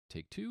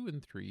Take two in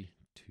 3,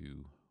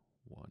 2,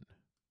 1.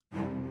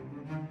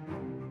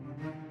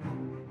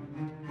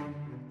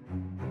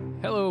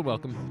 Hello and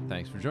welcome.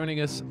 Thanks for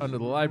joining us under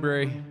the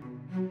library,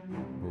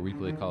 where we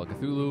play Call of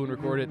Cthulhu and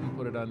record it and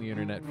put it on the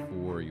internet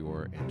for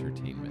your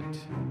entertainment.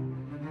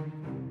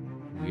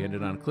 We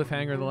ended on a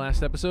cliffhanger in the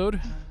last episode,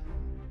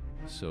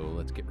 so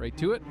let's get right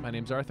to it. My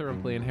name's Arthur.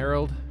 I'm playing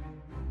Harold.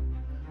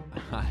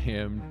 I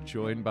am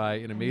joined by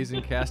an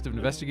amazing cast of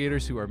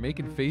investigators who are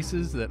making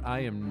faces that I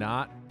am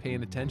not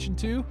paying attention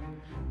to.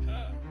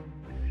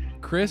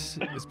 Chris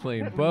is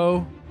playing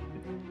Beau.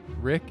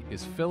 Rick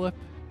is Philip.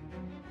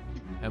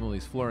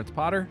 Emily's Florence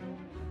Potter.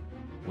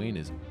 Wayne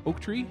is Oak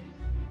Tree.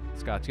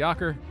 Scott's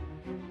Yocker.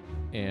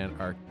 And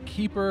our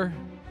keeper,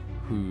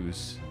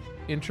 whose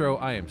intro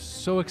I am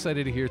so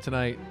excited to hear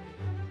tonight,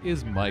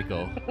 is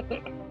Michael.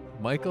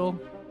 Michael,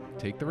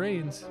 take the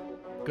reins.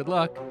 Good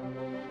luck.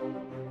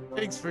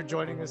 Thanks for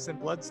joining us in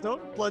Bloodstone.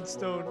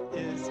 Bloodstone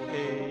is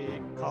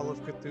a Call of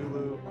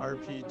Cthulhu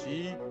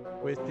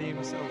RPG with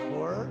themes of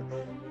horror,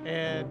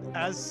 and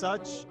as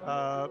such,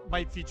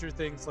 might feature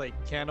things like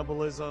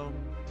cannibalism,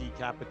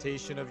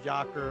 decapitation of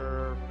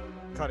Yocker,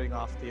 cutting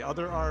off the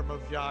other arm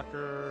of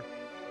Yocker,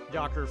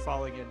 Yocker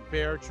falling in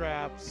bear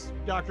traps,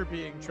 Yocker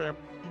being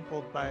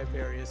trampled by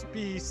various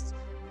beasts,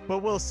 but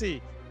we'll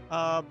see.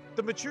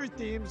 The mature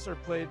themes are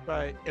played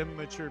by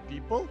immature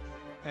people,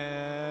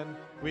 and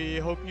we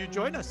hope you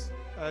join us.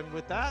 And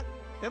with that,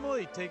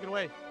 Emily, take it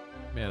away.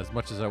 Man, as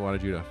much as I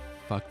wanted you to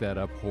fuck that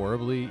up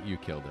horribly, you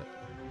killed it.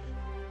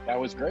 That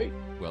was great.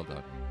 Well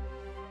done.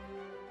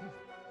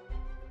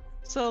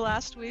 So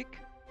last week,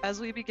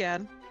 as we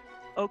began,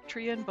 Oak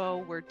Tree and Beau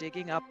were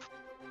digging up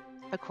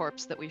a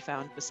corpse that we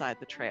found beside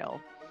the trail,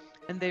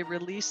 and they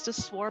released a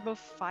swarm of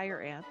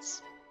fire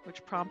ants,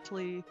 which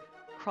promptly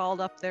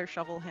crawled up their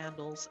shovel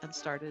handles and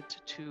started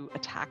to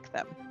attack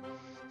them.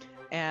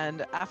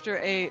 And after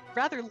a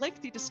rather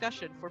lengthy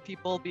discussion for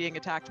people being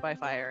attacked by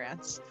fire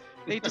ants,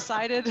 they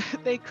decided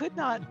they could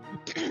not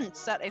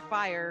set a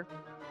fire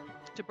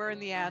to burn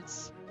the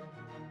ants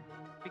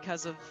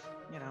because of,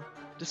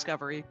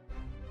 discovery,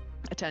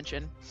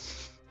 attention,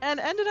 and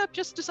ended up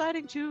just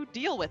deciding to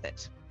deal with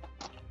it.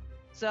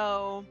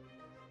 So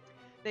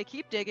they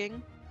keep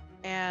digging,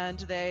 and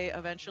they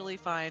eventually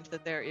find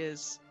that there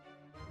is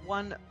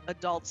one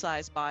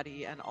adult-sized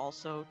body and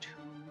also 2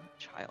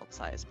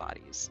 child-sized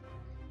bodies.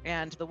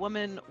 And the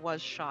woman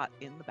was shot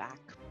in the back.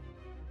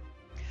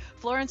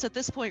 Florence at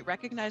this point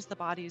recognized the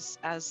bodies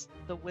as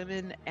the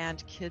women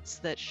and kids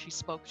that she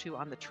spoke to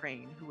on the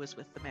train, who was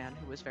with the man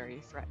who was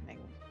very threatening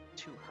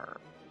to her.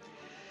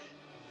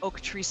 Oak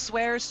Tree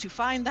swears to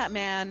find that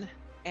man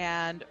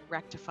and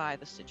rectify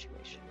the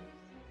situation.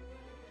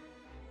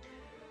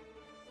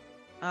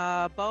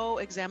 Beau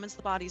examines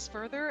the bodies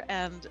further,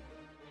 and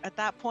at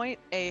that point,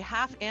 a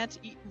half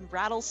ant-eaten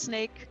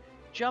rattlesnake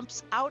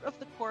jumps out of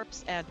the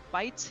corpse and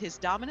bites his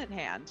dominant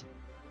hand.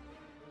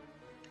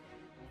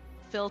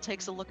 Phil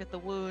takes a look at the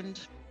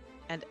wound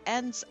and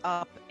ends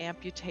up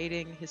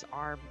amputating his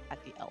arm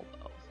at the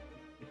elbow.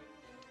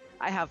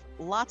 I have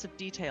lots of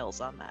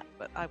details on that,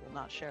 but I will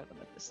not share them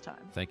at this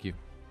time. Thank you.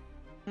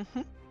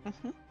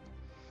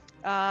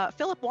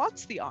 Philip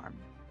wants the arm,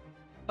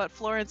 but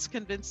Florence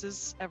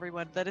convinces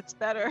everyone that it's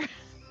better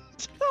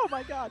oh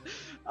my god,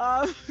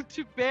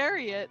 to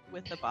bury it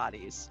with the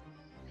bodies.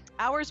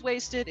 Hours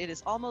wasted, it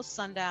is almost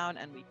sundown,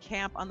 and we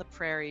camp on the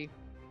prairie.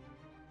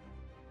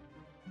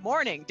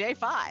 Morning, day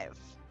 5.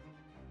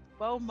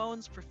 Beau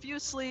moans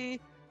profusely.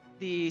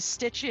 The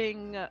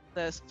stitching,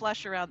 the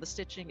flesh around the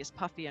stitching is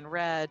puffy and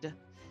red.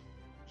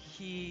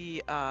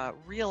 He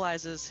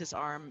realizes his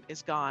arm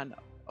is gone.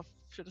 Oh,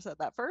 should have said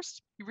that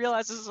first. He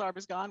realizes his arm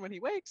is gone when he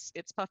wakes.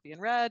 It's puffy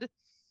and red.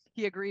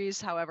 He agrees,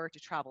 however, to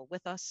travel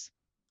with us.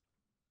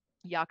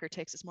 Yocker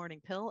takes his morning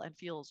pill and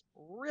feels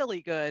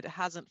really good.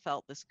 Hasn't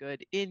felt this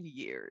good in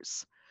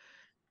years.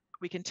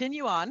 We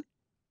continue on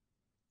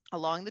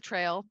along the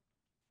trail.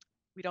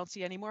 We don't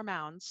see any more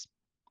mounds,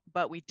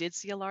 but we did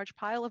see a large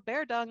pile of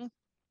bear dung.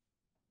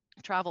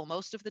 Travel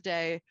most of the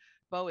day.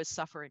 Beau is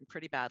suffering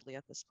pretty badly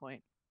at this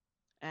point.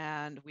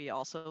 And we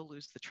also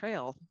lose the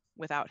trail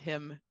without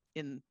him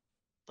in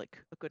like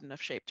a good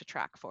enough shape to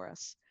track for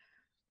us.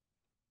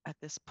 At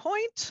this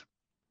point,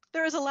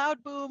 there is a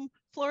loud boom.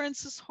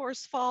 Florence's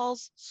horse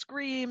falls,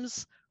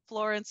 screams.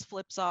 Florence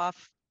flips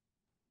off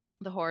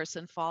the horse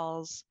and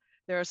falls.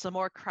 There are some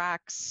more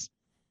cracks.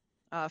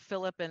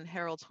 Philip and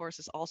Harold's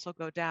horses also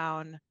go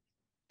down,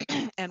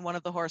 and one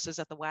of the horses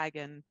at the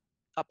wagon,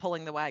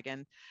 pulling the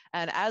wagon.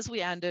 And as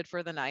we ended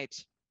for the night,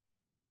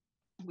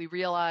 we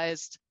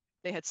realized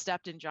they had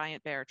stepped in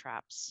giant bear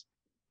traps.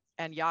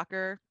 And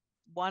Yocker,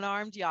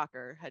 one-armed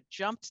Yocker, had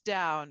jumped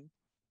down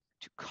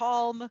to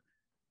calm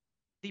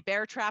the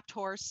bear-trapped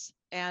horse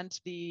and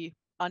the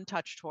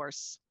untouched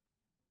horse,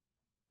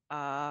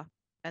 and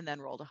then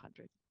rolled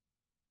 100.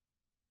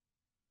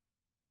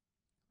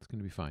 It's going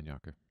to be fine,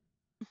 Yocker.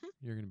 Mm-hmm.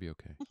 You're going to be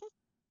okay. Mm-hmm.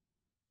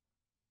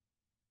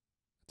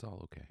 It's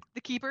all okay.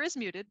 The keeper is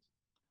muted,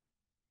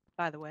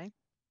 by the way.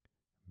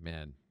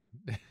 Man,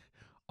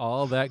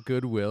 all that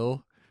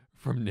goodwill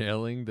from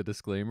nailing the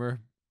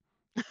disclaimer,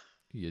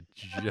 you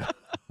just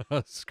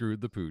screwed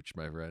the pooch,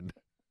 my friend.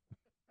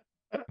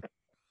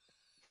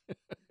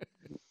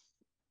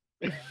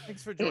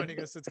 Thanks for joining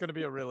us. It's going to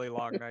be a really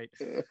long night.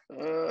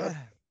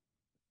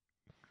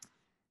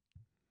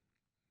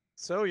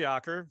 So,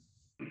 Yaker,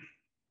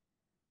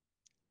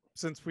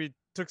 since we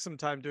took some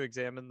time to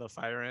examine the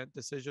fire ant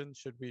decision,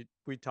 should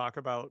we talk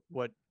about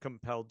what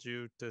compelled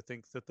you to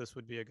think that this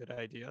would be a good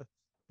idea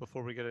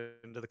before we get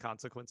into the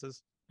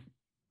consequences?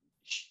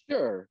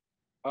 Sure.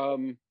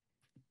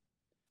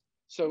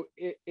 So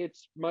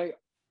it's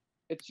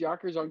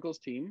Yaker's uncle's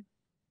team,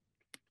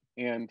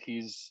 and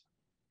he's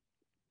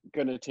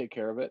gonna take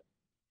care of it.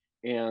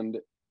 And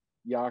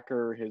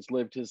Yaker has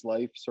lived his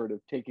life sort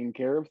of taking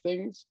care of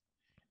things,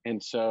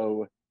 and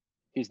so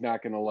he's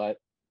not gonna let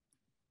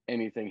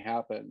anything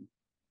happen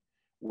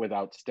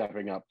without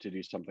stepping up to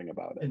do something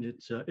about it. And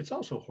it's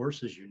also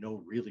horses you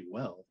know really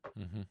well.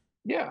 Mm-hmm.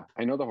 Yeah,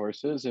 I know the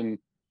horses, and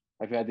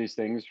I've had these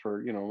things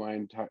for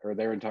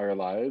their entire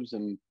lives,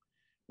 and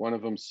one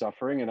of them's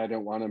suffering, and I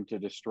don't want him to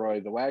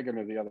destroy the wagon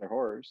or the other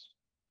horse.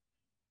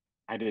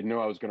 I didn't know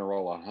I was going to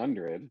roll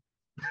 100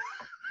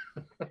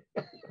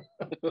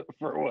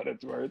 for what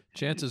it's worth.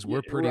 Chances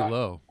were pretty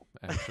low,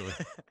 actually.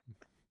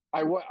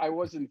 I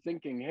wasn't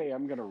thinking, hey,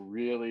 I'm going to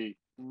really,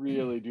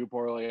 really do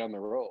poorly on the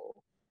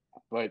roll.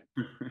 But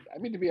I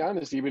mean, to be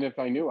honest, even if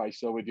I knew, I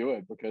still would do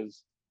it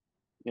because,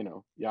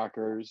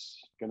 Yaker's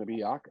going to be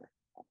Yaker.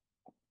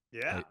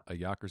 Yeah. A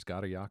Yaker's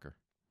got a Yaker.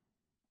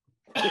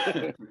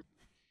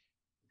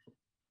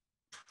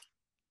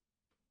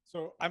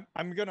 So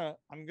I'm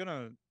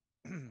gonna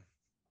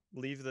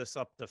leave this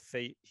up to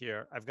fate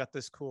here. I've got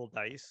this cool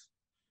dice.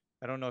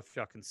 I don't know if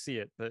y'all can see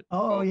it, but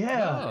Oh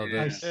yeah, Oh, I,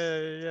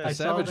 yeah. I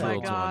saw Savage that. Oh my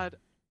Worlds god.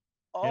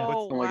 Yeah.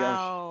 Oh, Oh my gosh.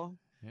 wow.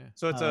 Yeah.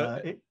 So Uh,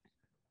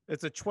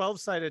 it's a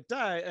 12-sided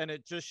die, and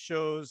it just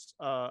shows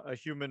a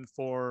human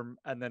form,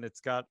 and then it's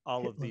got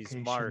all Hit of these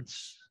locations.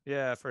 marks.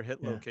 Yeah, for hit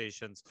Yeah.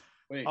 locations.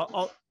 Wait,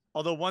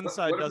 Although one What-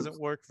 side what if doesn't it's-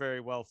 work very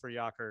well for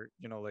Yaker,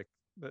 like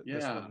this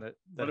Yeah. one that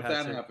what if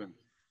has that it. happened?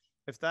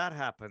 If that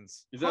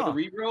happens, Is that the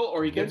reroll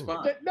or he gets Ooh.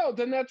 five? No,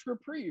 then that's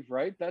reprieve,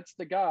 right? That's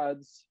the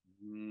gods.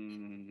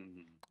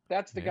 Mm.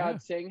 That's the Yeah.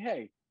 gods saying,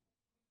 hey,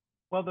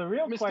 Well, the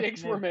real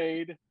mistakes question were is,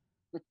 made.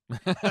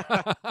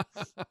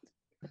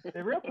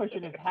 the real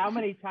question is, how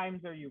many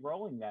times are you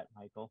rolling that,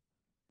 Michael?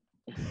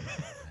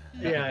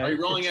 Yeah, Are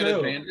you rolling at true.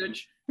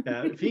 advantage?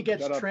 If he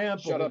gets Shut up,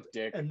 trampled shut up,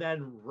 Dick. and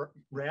then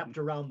wrapped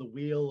around the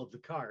wheel of the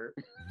cart,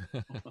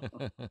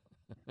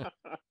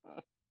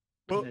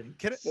 Well, then-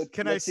 can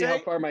I Let's see how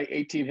say? far my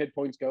 18 hit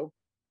points go.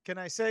 Can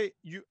I say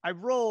I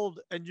rolled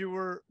and you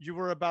were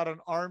about an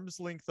arm's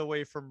length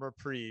away from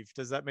reprieve.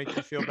 Does that make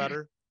you feel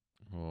better?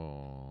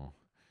 Oh.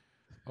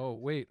 Oh,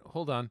 wait,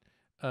 hold on.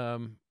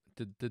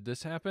 Did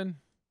this happen?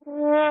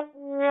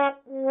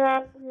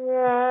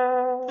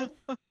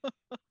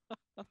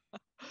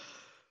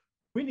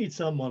 we need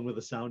someone with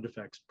a sound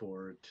effects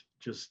board,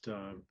 just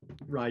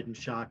riding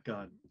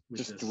shotgun with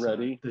Just this,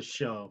 ready. this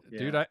show.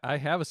 Dude, Yeah. I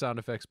have a sound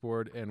effects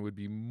board and would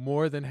be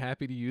more than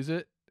happy to use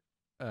it.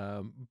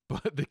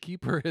 But the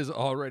keeper has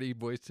already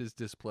voiced his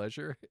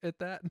displeasure at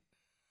that.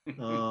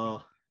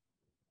 Well,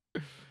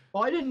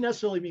 I didn't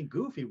necessarily mean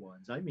goofy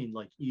ones. I mean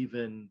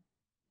even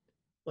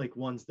like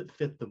ones that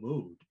fit the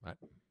mood. Right.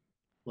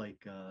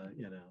 Like I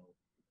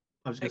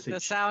was gonna Like say the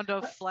sound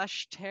of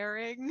flesh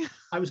tearing.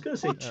 I was gonna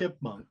say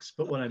chipmunks,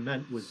 but what I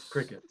meant was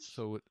crickets.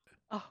 So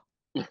Oh,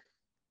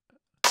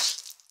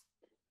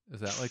 is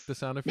that like the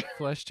sound of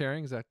flesh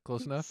tearing? Is that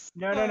close enough?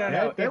 No.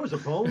 That was a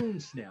bone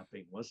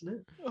snapping, wasn't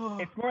it?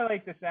 It's more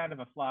like the sound of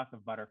a flock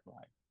of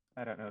butterflies.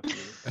 I don't know if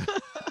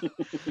you.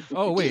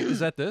 Oh, wait, is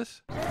that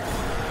this? Yeah,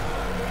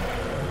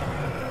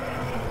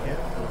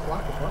 the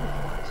flock of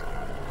butterflies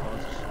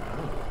causes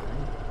sound,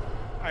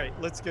 right? All right,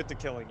 let's get to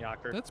killing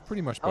Yaker. That's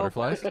pretty much Oh.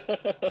 butterflies.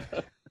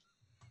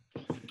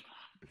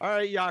 All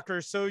right,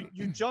 Yaker. So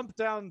you jump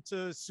down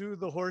to soothe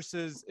the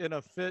horses in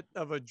a fit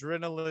of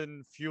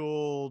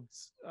adrenaline-fueled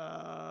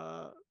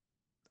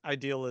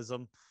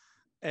idealism.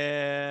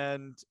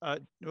 And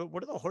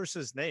what are the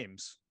horses'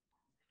 names?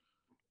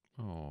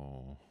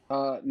 Oh.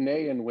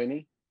 Nay and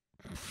Whinnie.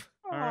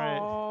 All right.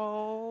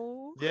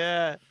 Oh.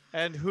 Yeah.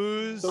 And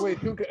who's So wait,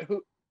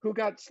 who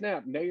got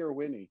snapped? Nay or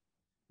Whinnie?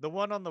 the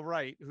one on the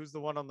right? Who's the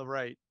one on the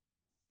right?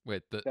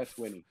 Wait, That's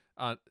Whinnie.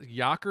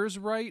 Yaker's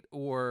right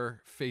or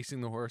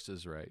facing the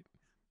horses right?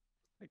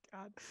 My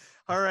God.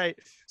 All right.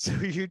 So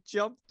you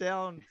jump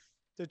down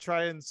to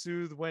try and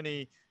soothe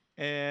Winnie,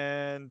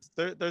 and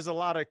there's a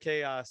lot of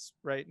chaos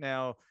right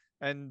now.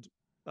 And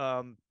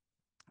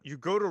you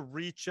go to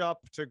reach up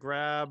to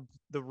grab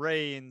the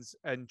reins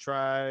and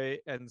try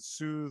and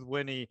soothe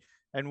Winnie,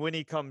 and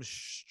Winnie comes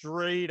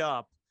straight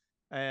up,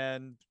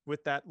 and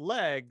with that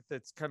leg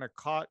that's kind of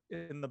caught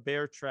in the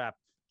bear trap,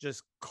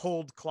 just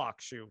cold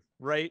clocks you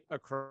right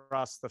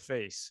across the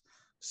face.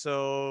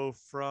 So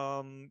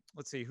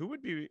let's see, who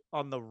would be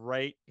on the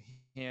right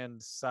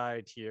hand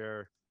side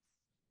here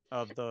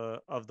of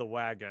the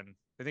wagon?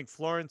 I think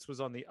Florence was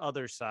on the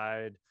other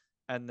side,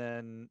 and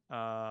then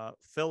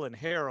Phil and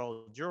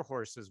Harold, your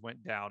horses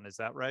went down. Is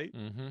that right?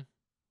 Mm-hmm.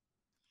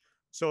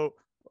 So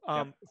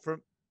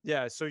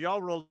so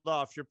y'all rolled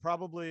off. You're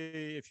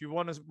probably, if you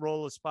want to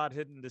roll a spot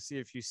hidden to see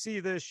if you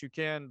see this, you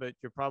can, but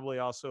you're probably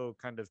also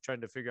kind of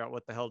trying to figure out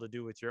what the hell to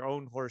do with your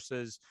own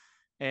horses.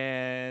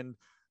 And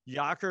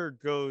Yaker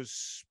goes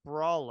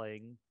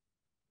sprawling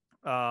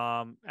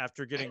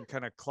after getting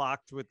kind of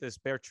clocked with this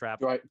bear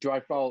trap. Do I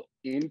fall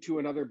into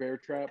another bear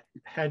trap?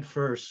 Head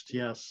first,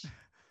 yes.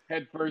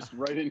 Head first,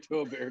 right into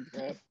a bear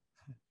trap.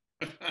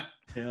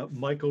 Yeah,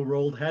 Michael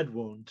rolled head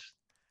wound.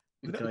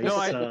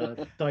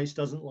 Dice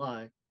doesn't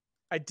lie.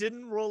 I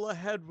didn't roll a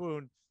head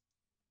wound.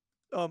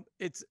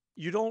 It's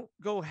you don't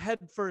go head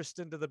first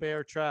into the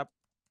bear trap.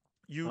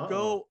 You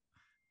go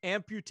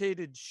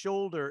amputated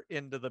shoulder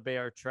into the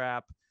bear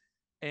trap,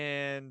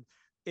 and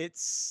it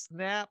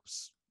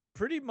snaps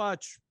pretty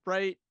much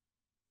right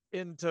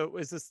into.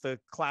 Is this the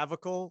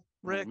clavicle,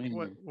 Rick?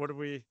 What are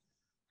we?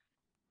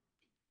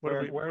 What are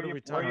we talking? Where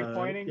are you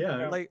pointing?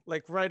 Yeah,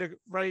 like right in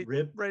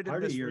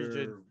this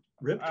region.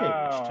 Rib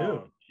cage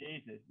too.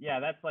 Jesus. Yeah,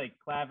 that's like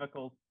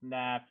clavicle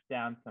snaps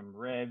down some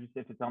ribs.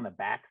 If it's on the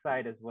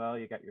backside as well,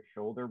 you got your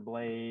shoulder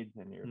blades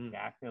and your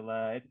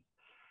scapula.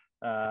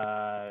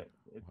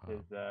 It's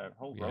his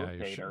whole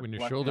rotator. When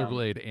your shoulder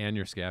blade and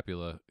your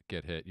scapula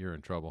get hit, you're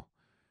in trouble.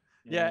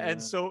 Yeah, and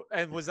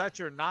was that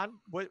your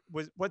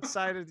what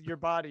side of your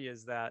body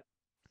is that?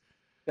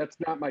 That's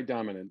not my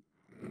dominant.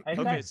 I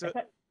thought he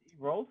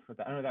rolled for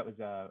that. I know that was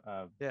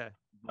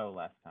Beau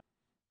last time.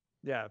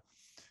 Yeah.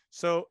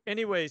 So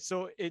anyway,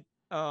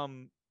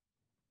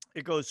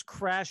 it goes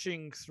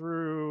crashing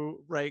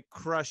through, right,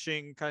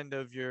 crushing kind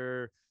of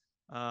your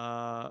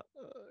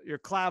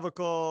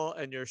clavicle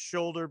and your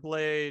shoulder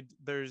blade.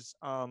 There's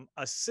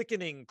a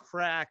sickening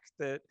crack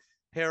that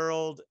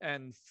Harold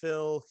and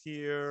Phil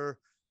hear,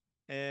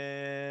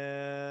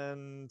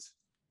 and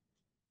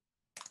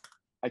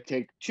I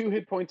take 2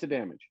 hit points of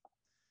damage.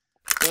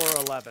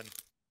 Or 11.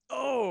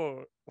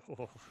 Oh.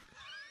 You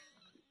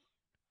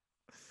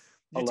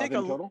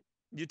 11 total?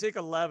 You take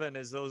 11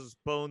 as those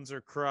bones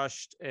are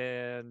crushed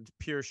and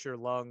pierce your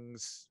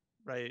lungs,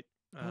 right?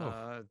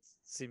 It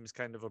seems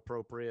kind of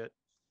appropriate.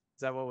 Is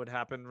that what would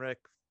happen, Rick?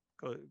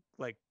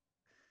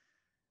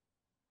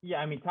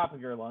 Yeah, I mean, top of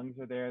your lungs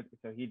are there,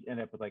 so he'd end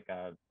up with like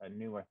a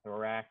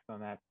pneumothorax on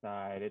that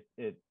side.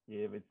 It's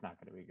not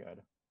going to be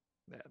good.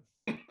 Yeah.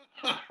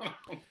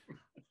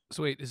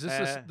 So wait, is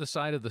this the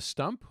side of the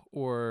stump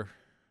or?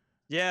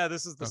 Yeah,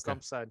 this is the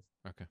stump side.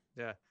 Okay.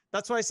 Yeah,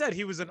 that's why I said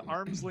he was an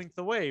arm's length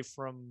away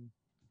from.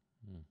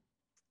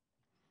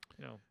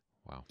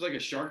 Wow. It's like a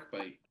shark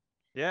bite.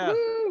 Yeah.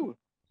 Woo!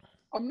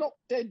 I'm not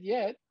dead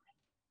yet.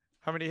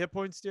 How many hit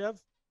points do you have?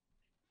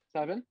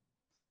 7.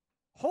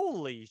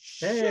 Holy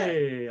shit!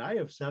 Hey, I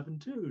have 7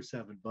 too.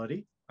 7,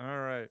 buddy. All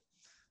right.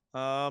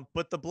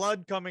 But the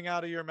blood coming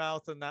out of your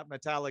mouth and that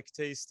metallic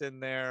taste in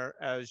there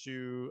as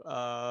you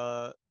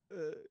kind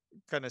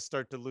of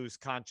start to lose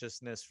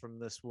consciousness from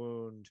this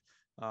wound,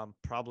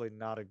 probably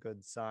not a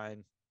good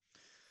sign.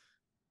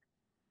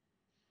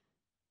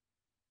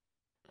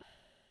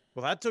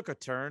 Well, that took a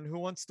turn. Who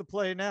wants to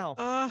play now?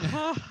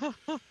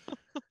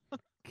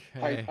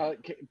 Okay.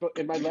 But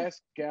in my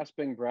last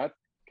gasping breath,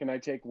 can I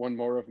take one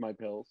more of my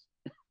pills?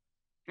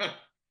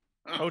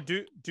 Oh,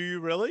 do you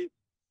really?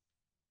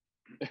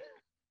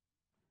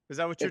 Is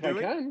that what you're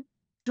doing? I can.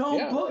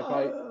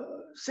 Don't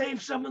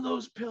save some of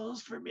those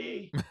pills for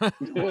me.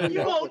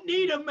 You won't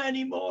need them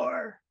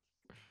anymore.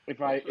 If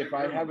I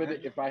have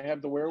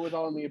the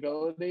wherewithal and the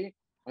ability,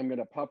 I'm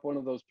gonna pop one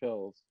of those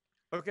pills.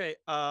 Okay,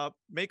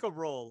 make a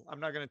roll.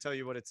 I'm not going to tell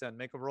you what it's in.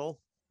 Make a roll.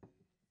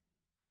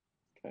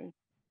 Okay.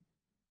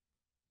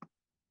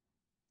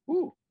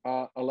 Ooh,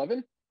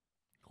 11.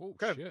 Oh,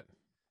 okay. Shit.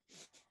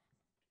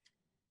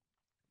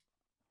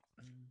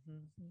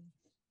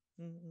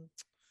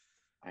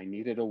 I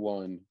needed a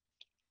 1.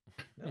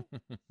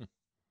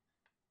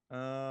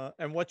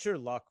 And what's your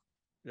luck,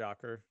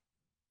 Yaker?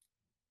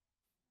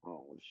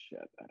 Oh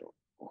shit! I don't.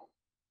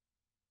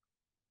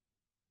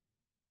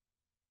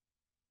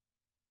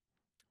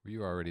 Were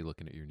you already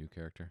looking at your new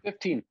character?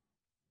 15.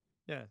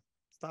 Yeah.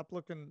 Stop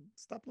looking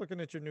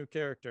at your new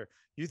character.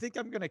 You think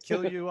I'm gonna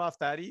kill you off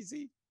that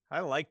easy?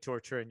 I like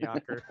torturing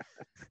Yaker.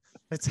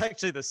 It's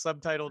actually the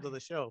subtitle to the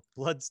show.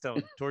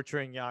 Bloodstone,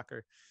 torturing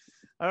Yaker.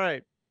 All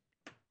right.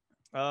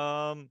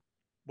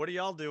 What are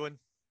y'all doing?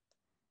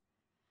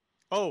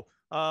 Oh,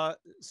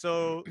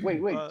 so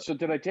wait. So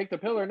did I take the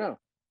pill or no?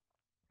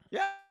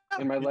 Yeah.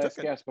 In my last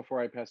gasp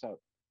before I pass out.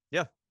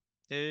 Yeah.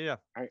 Yeah.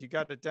 Right. You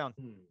got it down.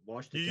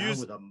 Washed it down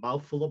with a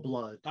mouthful of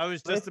blood. I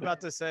was just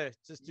about to say,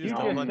 just use You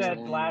a just bunch said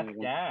of last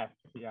gasp,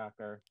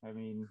 Yaker. I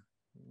mean,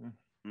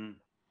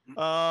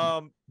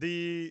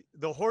 the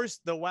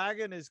horse, the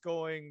wagon is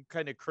going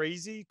kind of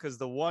crazy because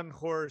the one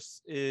horse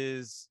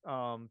is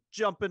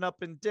jumping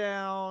up and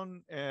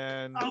down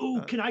and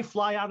can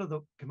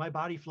my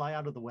body fly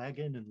out of the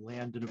wagon and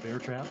land in a bear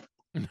trap?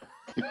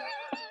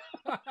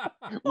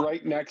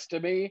 Right next to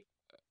me.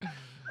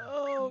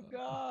 Oh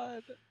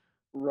God.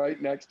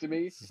 right next to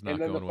me. This is not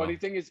And then the going funny well.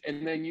 thing is,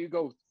 and then you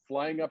go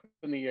flying up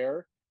in the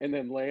air and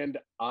then land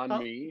on Oh.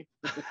 me.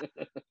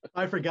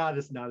 I forgot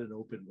it's not an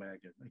open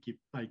wagon.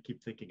 I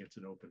keep thinking it's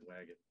an open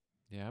wagon.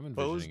 Yeah, I'm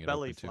Beau's envisioning it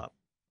belly open too. flop.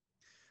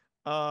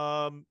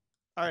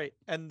 All right,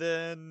 and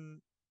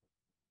then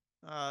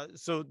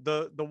so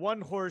the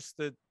one horse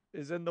that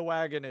is in the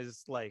wagon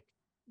is like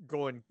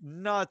going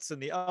nuts,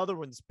 and the other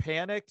one's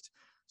panicked.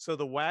 So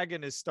the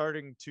wagon is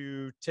starting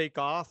to take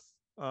off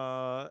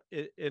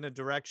in a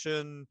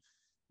direction.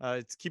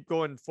 It's keep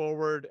going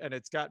forward, and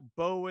it's got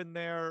Beau in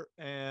there,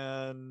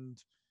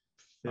 and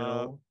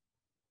Phil.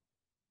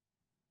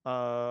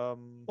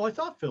 um, Well, I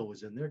thought Phil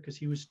was in there because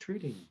he was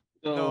treating.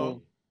 So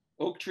No.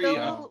 Oak Tree,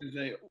 Phil-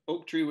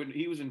 Oak Tree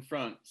he was in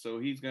front, so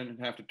he's going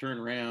to have to turn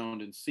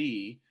around and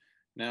see.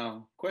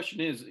 Now, question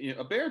is,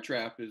 a bear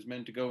trap is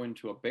meant to go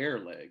into a bear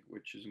leg,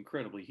 which is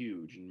incredibly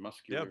huge and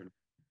muscular.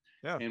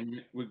 Yeah.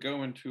 And would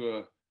go into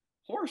a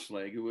horse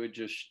leg, it would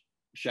just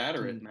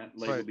shatter it, and that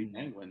leg would be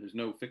dangling. There's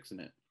no fixing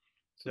it.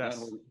 So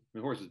Yes.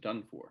 the horse is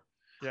done for.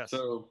 Yes.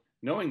 So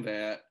knowing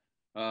that,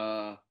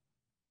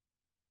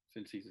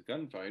 since he's a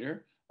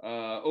gunfighter,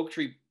 Oak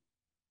Tree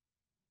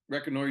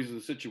recognizes the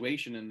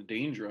situation and the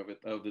danger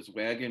of this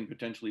wagon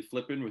potentially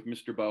flipping with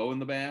Mr. Beau in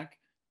the back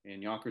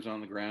and Yocker's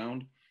on the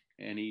ground,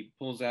 and he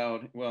pulls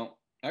out. Well,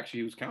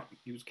 actually,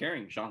 he was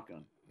carrying a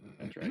shotgun.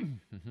 That's right.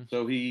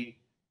 So he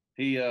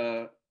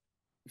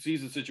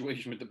sees the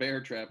situation with the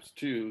bear traps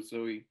too.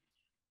 So he,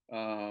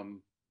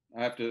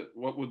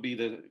 what would be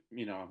the,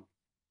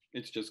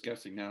 it's just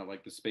guessing now,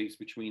 like the space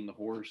between the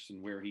horse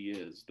and where he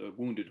is, the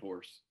wounded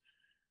horse.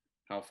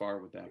 How far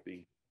would that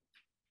be?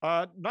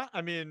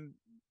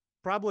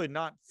 Probably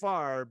not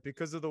far,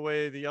 because of the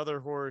way the other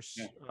horse,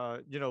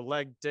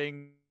 leg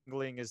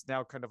dangling is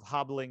now kind of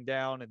hobbling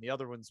down, and the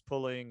other one's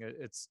pulling.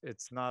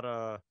 It's not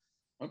a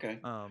okay.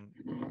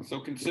 So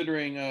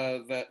considering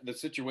that the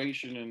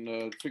situation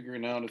and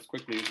figuring out as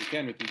quickly as he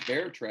can with these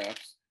bear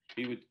traps,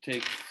 he would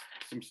take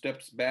some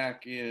steps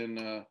back in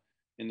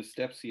the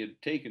steps he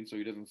had taken, so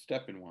he doesn't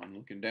step in one,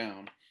 looking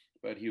down.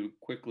 But he would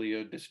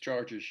quickly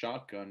discharge his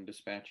shotgun,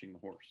 dispatching the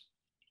horse.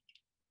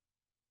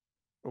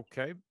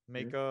 Okay,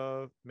 make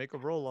a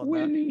roll on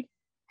Whinnie.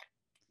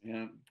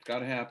 Yeah, it's got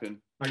to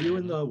happen. Are you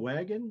in the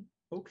wagon,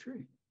 Oak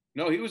Tree?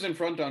 No, he was in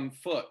front on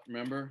foot,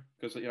 remember?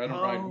 Because I don't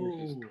ride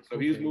horses. So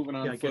he was moving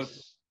on foot.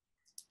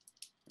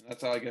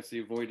 That's how I guess he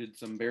avoided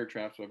some bear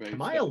traps.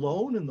 Am I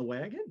alone in the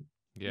wagon?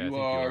 Yeah, you I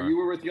think are. You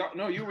were with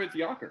No, you were with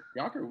Yocker.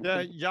 Yocker.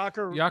 Yeah,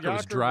 Yocker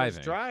was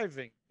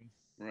driving.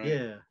 Right.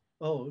 Yeah.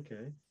 Oh,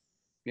 okay.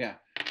 Yeah.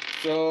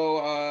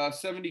 So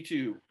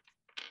 72.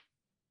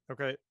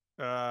 Okay.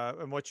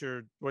 And what's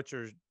your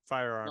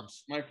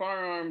firearms? My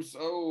firearms,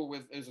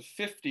 is a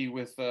 50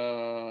 with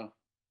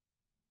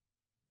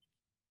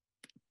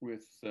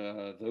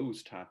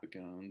those type of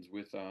guns.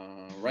 With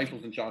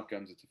rifles and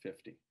shotguns, it's a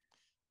 50.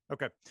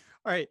 Okay.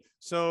 All right.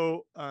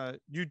 So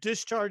you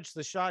discharge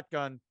the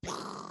shotgun,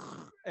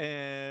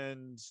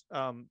 and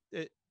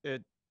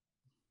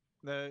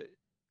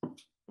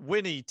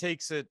Whinnie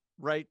takes it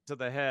right to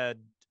the head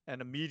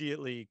and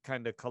immediately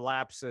kind of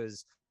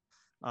collapses.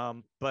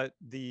 But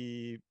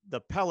the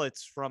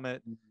pellets from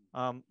it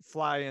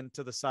fly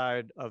into the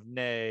side of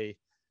Nay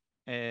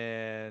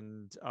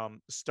and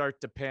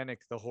start to panic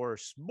the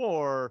horse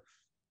more.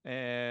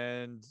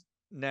 And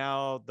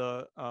now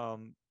the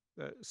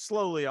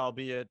slowly,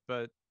 albeit,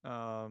 but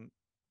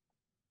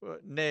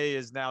Nay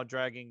is now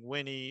dragging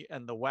Whinnie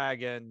and the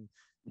wagon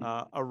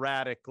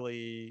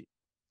erratically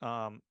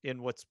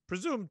in what's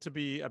presumed to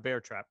be a bear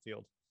trap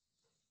field.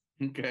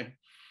 Okay.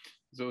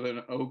 So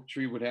then Oak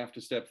Tree would have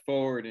to step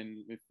forward,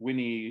 and if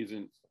Whinnie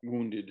isn't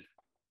wounded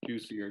too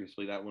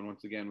seriously, that one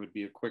once again would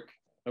be a quick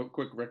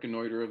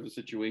reconnoiter of the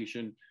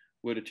situation.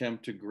 Would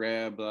attempt to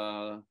grab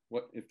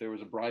what if there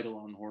was a bridle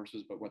on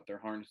horses, but what they're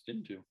harnessed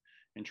into,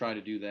 and try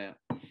to do that.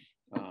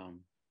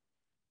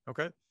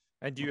 Okay.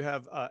 And do you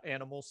have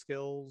animal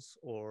skills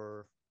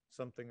or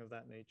something of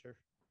that nature?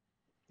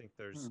 I think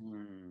there's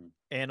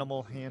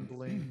animal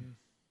handling.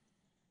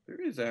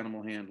 There is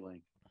animal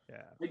handling.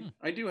 Yeah.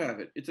 I do have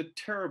it. It's a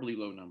terribly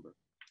low number.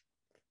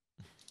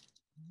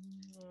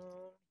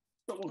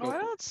 But we'll go I for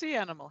it. don't see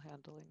animal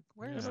handling.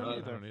 Where is I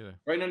it? don't either.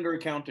 Right under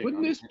accounting.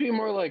 Wouldn't this be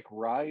more like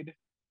ride?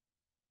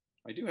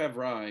 I do have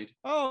ride.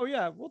 Oh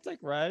yeah, we'll take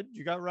ride.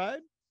 You got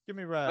ride? Give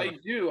me ride. I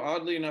do.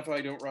 Oddly enough,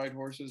 I don't ride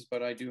horses,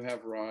 but I do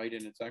have ride,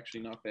 and it's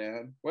actually not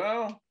bad.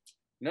 Well,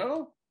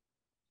 no,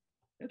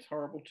 it's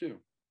horrible too.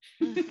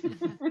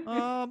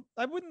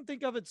 I wouldn't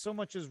think of it so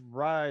much as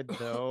ride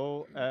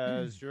though,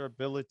 as your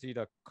ability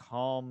to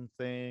calm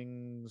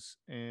things.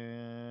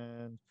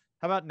 And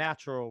how about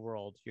natural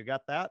world? You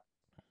got that?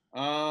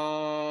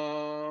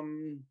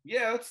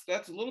 Yeah,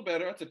 that's a little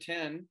better. That's a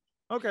 10.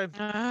 Okay.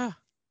 Ah.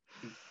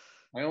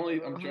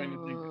 I'm trying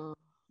to think.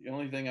 The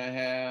only thing I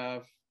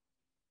have,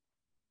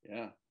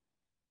 I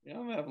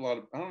don't have a lot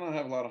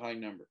of high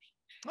numbers.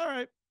 All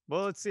right.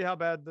 Well, let's see how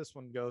bad this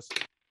one goes.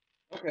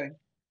 Okay.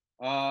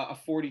 A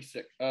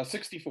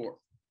 64.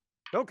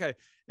 Okay.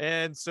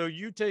 And so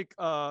you take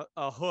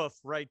a hoof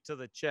right to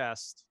the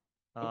chest.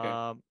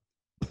 Okay.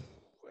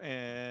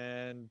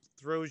 And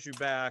throws you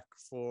back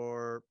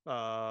for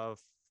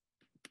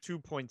 2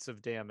 points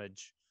of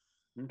damage.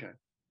 Okay.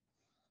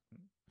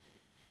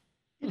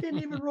 He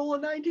didn't even roll a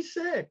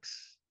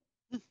 96.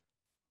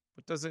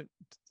 But doesn't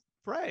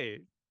pray.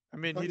 I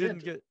mean, But he yet-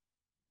 didn't get.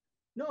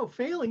 No,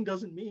 failing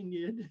doesn't mean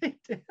you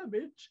take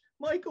damage.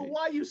 Michael,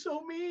 why are you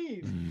so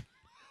mean?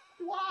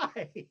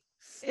 Why?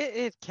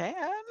 It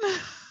can.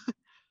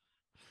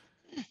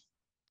 It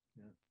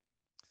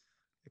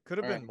could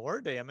have All been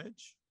more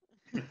damage.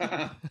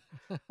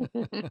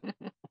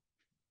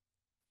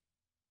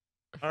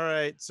 All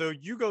right, so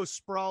you go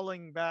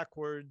sprawling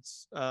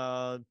backwards,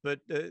 but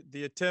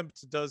the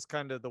attempt does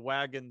kind of the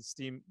wagon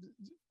steam.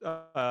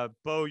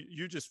 Beau,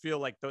 you just feel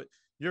like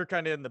you're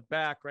kind of in the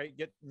back, right,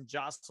 getting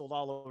jostled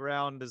all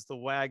around as the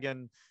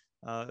wagon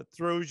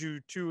throws you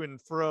to and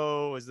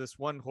fro as this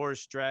one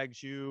horse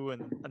drags you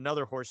and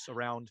another horse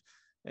around,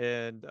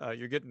 and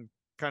you're getting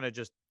kind of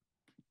just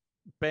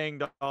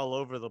banged all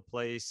over the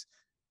place.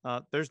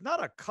 There's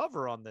not a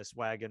cover on this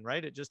wagon,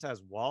 right? It just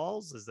has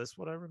walls. Is this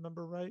what I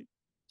remember right?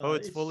 Oh,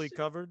 it's fully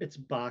covered? It's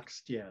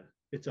boxed, yeah.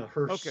 It's a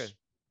hearse Okay.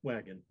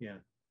 wagon, yeah.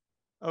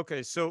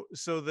 Okay, so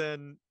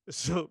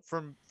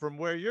from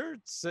where you're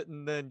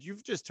sitting, then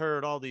you've just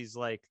heard all these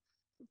like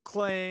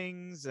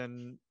clangs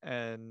and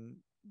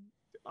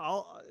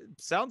all.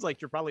 Sounds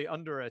like you're probably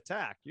under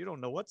attack. You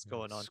don't know what's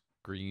going on.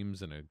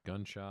 Screams and a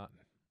gunshot.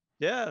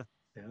 Yeah,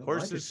 Yeah, well,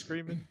 horses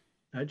screaming.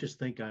 I just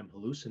think I'm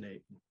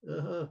hallucinating.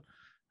 The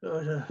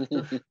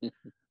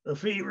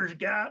fever's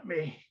got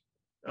me.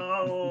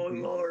 Oh,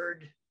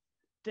 Lord.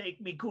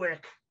 Take me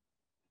quick.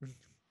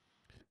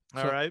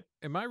 All right.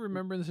 Am I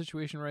remembering the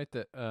situation right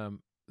that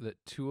that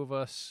two of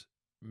us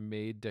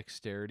made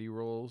dexterity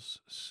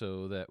rolls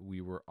so that we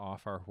were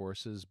off our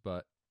horses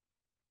but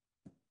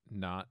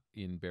not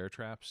in bear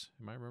traps?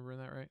 Am I remembering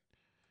that right?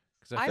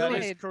 Because I That is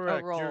made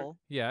correct. a roll.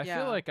 yeah, I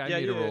Yeah. feel like I Yeah,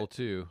 made a yeah. roll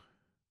too.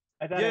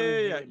 I thought Yeah.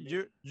 it was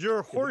Your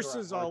were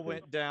horses on all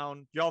horses. went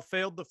down. Y'all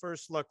failed the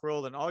first luck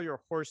roll, and all your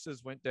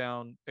horses went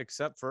down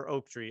except for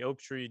Oak Tree. Oak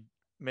Tree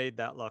made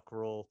that luck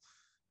roll,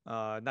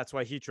 and that's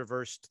why he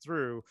traversed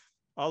through.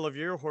 All of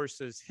your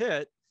horses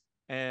hit,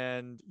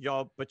 and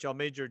y'all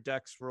made your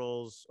dex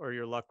rolls or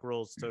your luck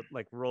rolls to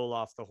like roll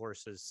off the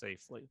horses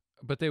safely.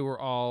 But they were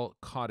all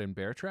caught in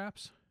bear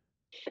traps?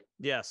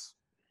 Yes.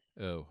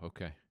 Oh,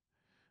 okay.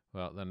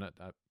 Well, then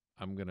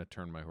I'm going to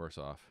turn my horse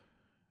off.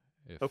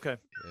 Okay.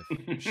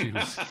 If she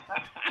was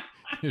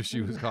if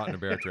she was caught in a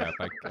bear trap,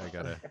 I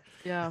gotta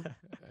Yeah.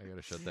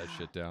 shut that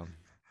shit down.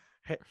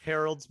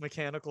 Harold's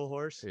mechanical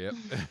horse. Yep.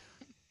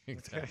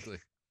 Exactly.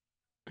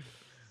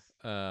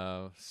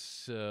 So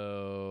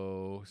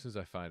as soon as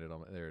I find it,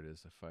 there it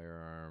is, the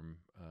firearm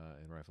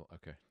and rifle.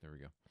 Okay, there we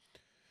go.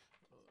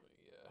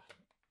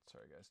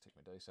 Sorry guys, take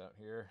my dice out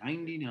here.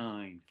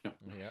 99. No.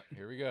 Yeah,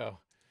 here we go.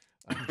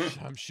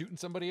 I'm shooting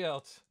somebody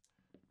else.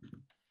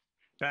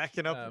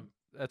 Backing up.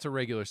 That's a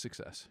regular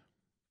success.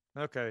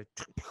 Okay.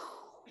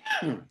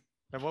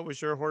 And what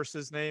was your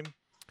horse's name?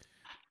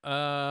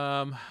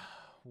 Well,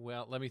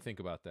 let me think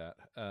about that.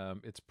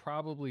 It's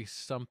probably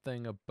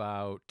something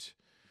about,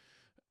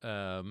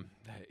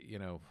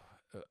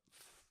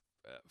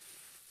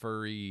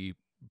 furry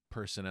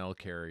personnel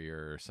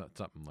carrier or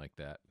something like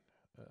that.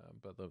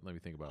 But let me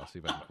think about it. I'll see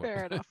if I can quote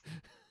Fair it. enough.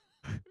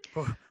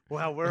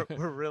 Wow, we're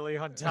really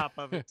on top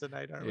of it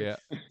tonight, aren't we? Yeah.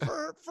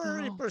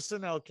 Furry Oh.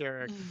 personnel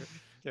character.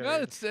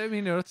 Well, it's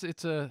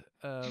a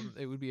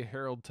it would be a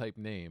Herald type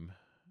name.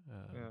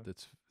 Yeah.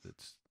 That's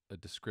a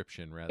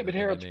description rather Yeah, but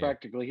than Harold's a name.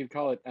 practically, he'd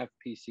call it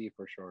FPC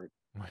for short.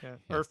 Yeah.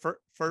 Yeah. Or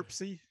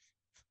Furpsy.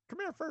 Come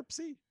here,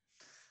 Furpsy.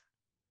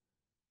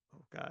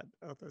 Oh God.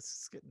 Oh, this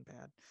is getting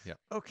bad. Yep.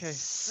 Okay.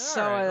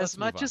 So All right, let's as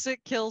move much on. as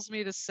it kills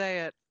me to say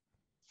it,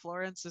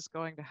 Florence is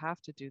going to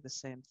have to do the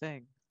same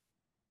thing.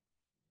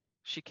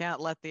 She can't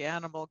let the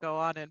animal go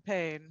on in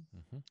pain.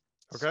 Mhm.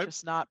 It's Okay.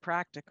 just not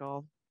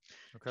practical.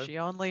 Okay. She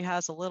only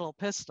has a little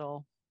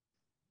pistol.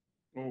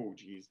 Oh,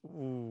 jeez.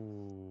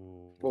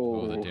 Ooh.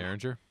 Oh, the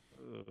Derringer.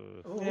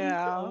 Oh,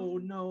 Yeah. oh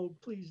no,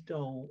 please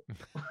don't.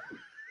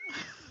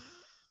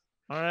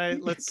 All right,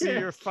 You let's see can't.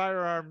 your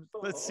firearm.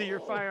 Let's see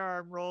your Oh.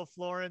 firearm roll,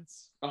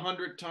 Florence.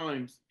 100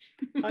 times.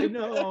 I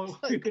know.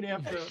 You're gonna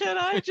have to Can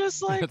I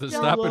just like Have to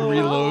yell stop and it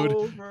reload. out?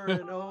 over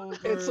and over.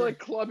 It's like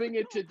clubbing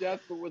it to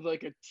death, but with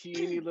like a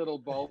teeny little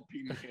ball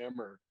peen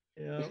hammer.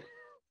 yeah.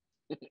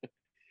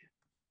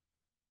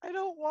 I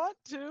don't want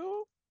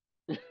to.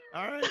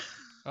 All right.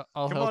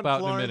 I'll Come help on,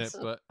 out in a minute,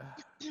 Florence.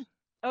 but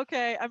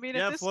Okay, I mean,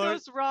 Yeah, if this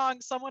Florence. goes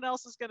wrong, someone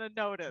else is going to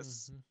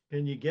notice.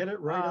 Can you get it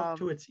right up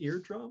to Um, its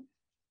eardrum?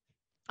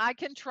 I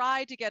can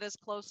try to get as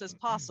close as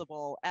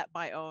possible at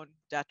my own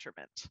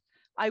detriment.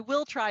 I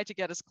will try to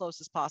get as close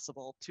as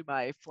possible to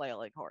my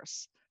flailing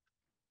horse.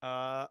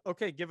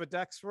 Okay, give a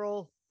dex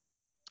roll.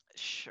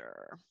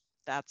 Sure,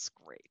 that's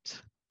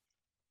great.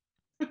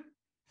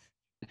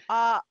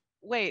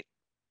 Wait,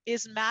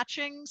 is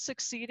matching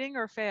succeeding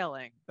or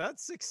failing?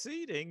 That's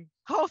succeeding.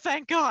 Oh,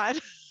 thank God.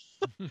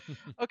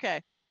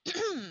 Okay.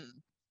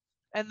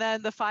 And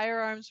then the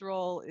firearms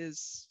roll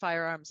is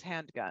firearms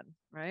handgun,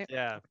 right?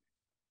 Yeah.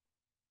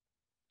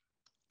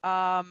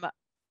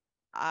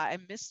 I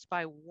missed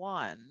by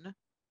 1.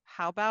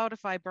 How about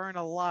if I burn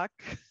a luck?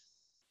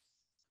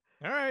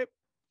 All right.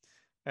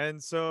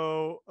 And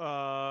so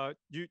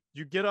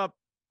you get up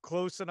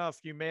close enough,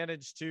 you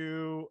manage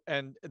to,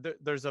 and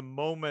there's a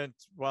moment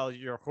while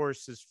your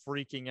horse is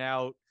freaking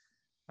out.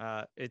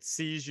 It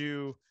sees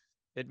you,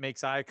 it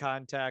makes eye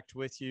contact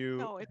with you.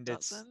 No, it and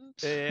doesn't.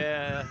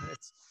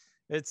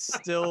 it's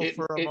still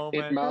for a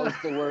moment. It mouths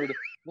the word,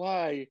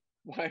 why?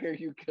 Why are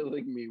you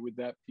killing me with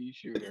that pea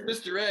shooter?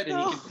 Mr. Ed, and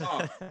No. he can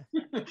talk.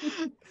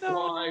 No,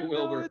 Why,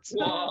 Wilbur? no, it's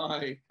not.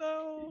 Why?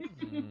 No.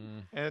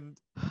 and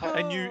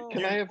Oh.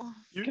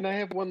 Can I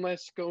have one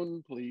last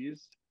scone,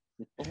 please?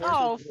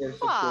 Oh,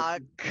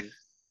 fuck.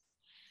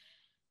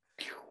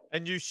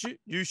 and you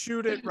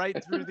shoot it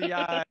right through the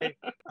eye.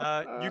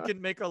 You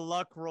can make a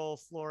luck roll,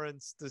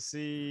 Florence, to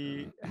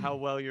see how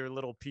well your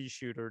little pea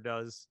shooter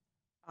does.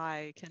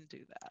 I can do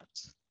that.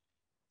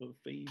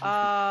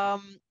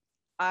 Oh,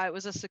 It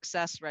was a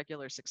success,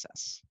 regular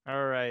success.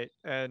 All right,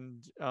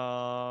 and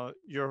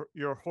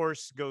your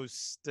horse goes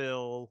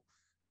still,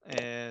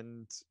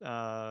 and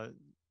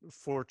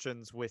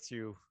Fortune's with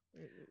you.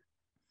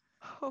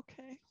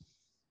 Okay.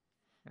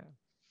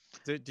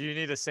 Do you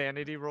need a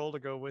sanity roll to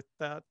go with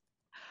that?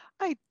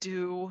 I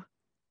do.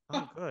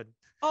 Oh, good.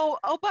 Oh,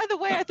 by the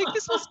way, I think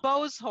this was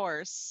Beau's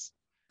horse.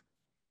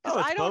 Because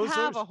it's I don't Beau's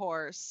have horse? a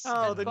horse.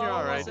 Oh, and then Beau you're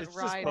all right. wasn't It's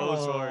just riding.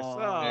 Beau's horse. Oh.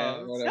 Yeah,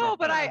 Oh, whatever. No,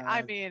 but I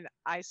bad. mean,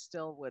 I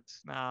still would.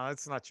 no,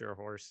 it's not your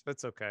horse.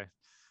 That's okay.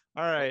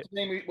 All right.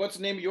 What's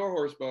the name of your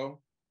horse,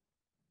 Beau?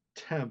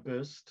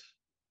 Tempest.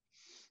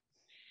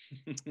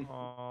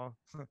 Aw.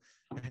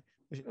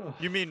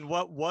 You mean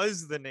what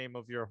was the name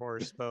of your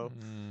horse, Beau?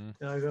 Mm.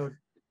 And I go,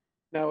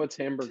 Now it's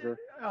hamburger.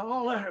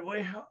 all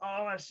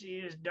I see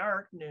is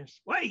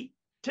darkness. Wait,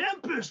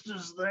 Tempest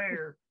is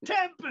there.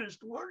 Tempest,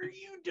 what are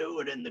you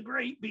doing in the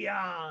great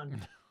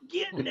beyond?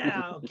 Get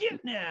now, get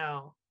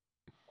now.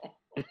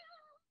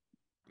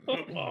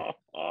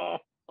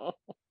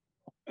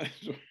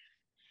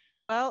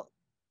 Well,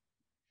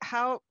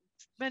 how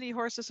many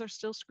horses are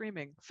still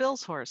screaming?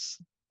 Phil's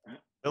horse.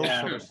 Bill's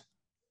Yeah. horse.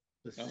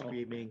 The Oh.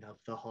 screaming of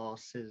the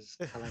horses.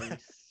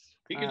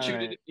 He can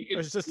shoot it. He I can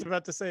was just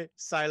about to say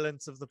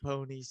silence of the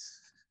ponies.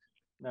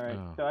 All right.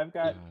 Oh, So I've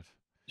got God.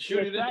 shoot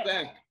it in the Yes,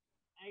 back.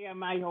 I got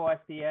my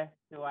horse here.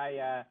 So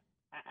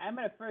I'm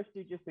gonna first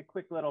do just a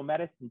quick little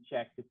medicine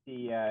check to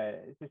see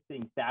is this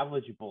thing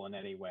salvageable in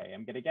any way.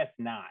 I'm gonna guess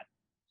not.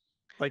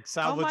 Like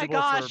Oh my salvageable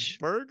gosh.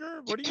 for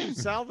burger? What are you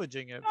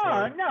salvaging it Oh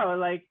for? no,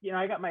 like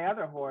I got my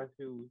other horse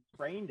who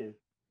sprained his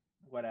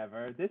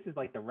whatever. This is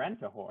like the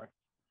rent a horse.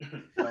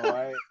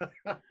 So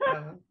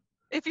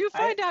If you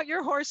find out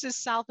your horse is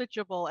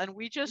salvageable and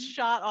we just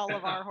shot all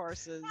of our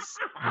horses,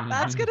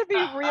 that's gonna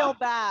be real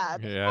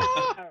bad. Yeah.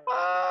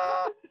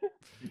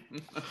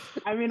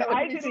 I mean, That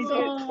I would be didn't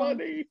so get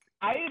funny.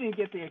 I didn't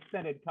get the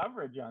extended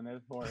coverage on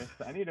this horse.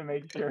 I need to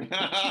make sure.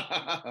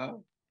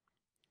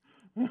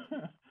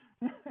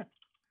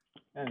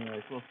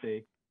 Anyways, we'll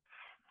see.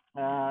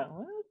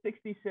 Well,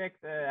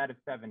 66 out of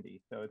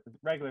 70, so it's a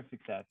regular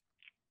success.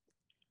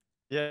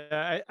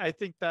 Yeah, I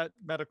think that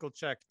medical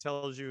check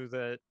tells you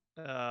that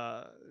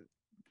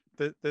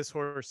this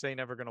horse ain't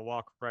ever gonna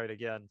walk right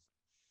again.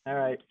 All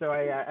right, so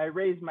I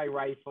raise my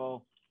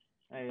rifle,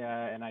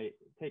 and I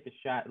take a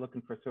shot,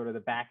 looking for sort of the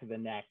back of the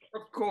neck.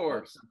 Of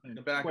course,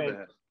 the back of the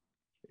head.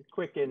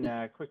 Quick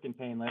and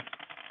painless.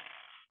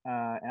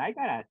 And I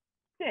got a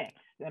 6,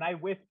 and I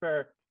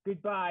whisper,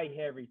 "Goodbye,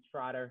 Harry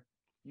Trotter.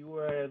 You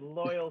were a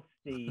loyal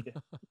steed."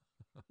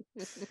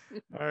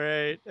 All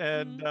right,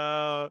 and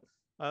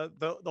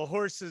the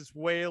horse is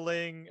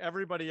wailing.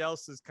 Everybody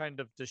else is kind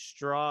of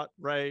distraught,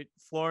 right?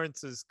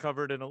 Florence is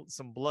covered in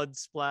some blood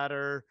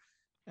splatter,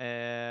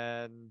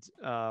 and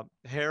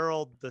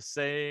Harold the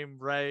same,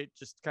 right?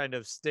 Just kind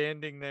of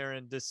standing there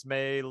in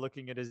dismay,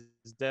 looking at his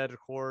dead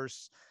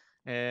horse.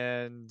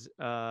 And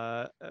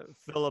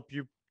Philip,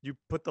 you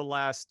put the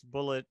last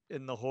bullet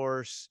in the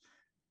horse,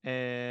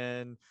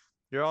 and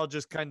you're all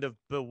just kind of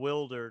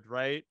bewildered,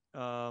 right?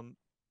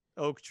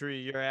 Oak Tree,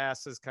 your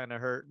ass is kind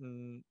of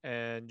hurting,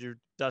 and you're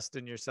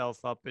dusting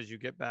yourself up as you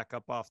get back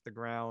up off the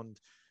ground.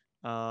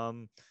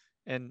 And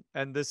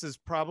this is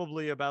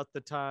probably about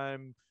the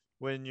time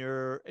when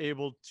you're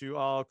able to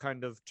all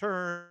kind of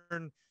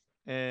turn,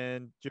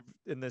 and you're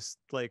in this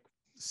like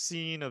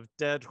scene of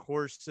dead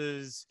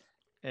horses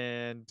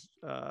and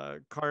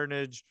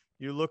carnage.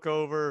 You look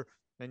over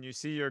and you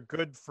see your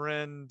good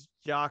friend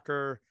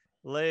Yaker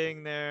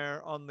laying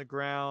there on the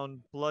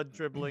ground, blood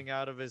dribbling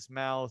out of his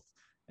mouth,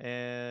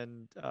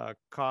 and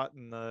caught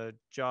in the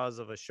jaws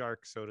of a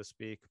shark, so to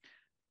speak.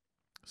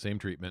 Same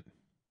treatment.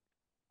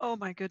 Oh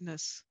my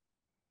goodness.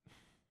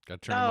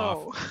 Got to turn him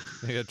No. off.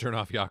 You got to turn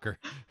off Yaker.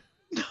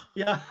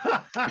 Yeah.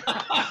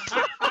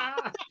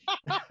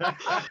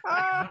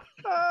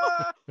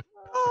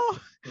 Oh,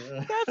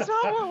 that's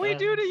not what we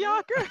do to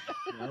Yaker.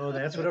 No,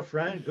 that's what a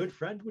good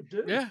friend would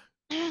do. Yeah.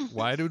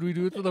 Why did we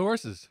do it to the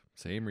horses?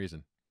 Same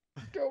reason.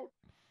 Don't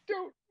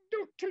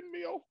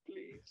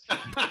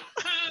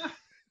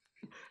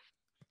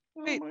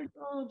Wait, my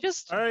god.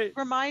 Just All right.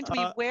 remind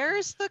me,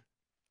 where's the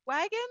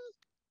wagon?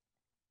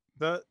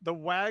 The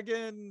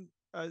wagon,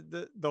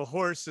 the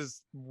horse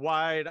is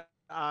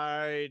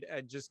wide-eyed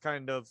and just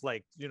kind of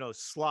like,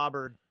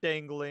 slobber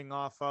dangling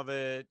off of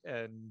it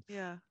and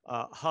Yeah.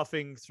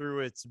 huffing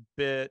through its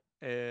bit,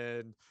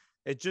 and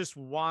it just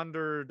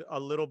wandered a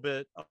little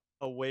bit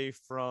away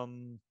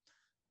from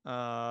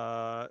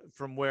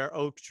where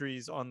Oak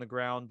Tree's on the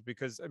ground,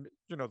 because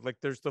like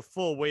there's the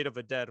full weight of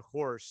a dead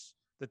horse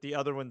that the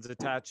other one's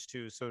attached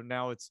to, so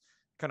now it's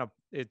kind of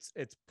it's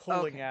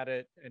pulling Okay. at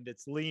it and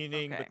it's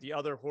leaning, Okay. but the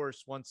other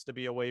horse wants to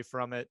be away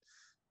from it.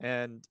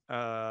 And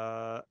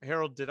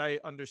Harold, did I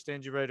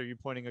understand you right? Are you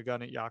pointing a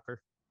gun at Yaker?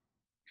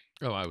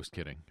 Oh, I was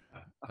kidding.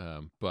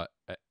 But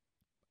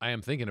I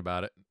am thinking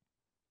about it.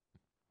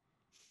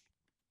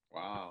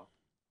 Wow.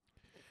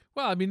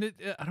 Well, I mean,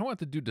 I don't want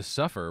the dude to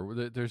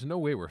suffer. There's no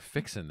way we're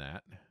fixing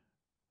that.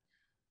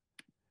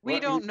 We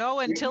What- don't know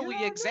until we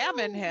don't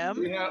examine him.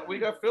 We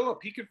got Philip.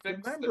 He could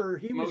fix. Remember,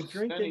 he was most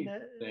drinking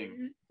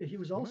anything. that. He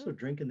was also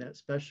drinking that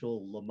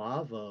special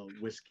Lamava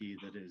whiskey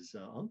that his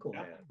uncle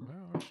had.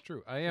 Well, that's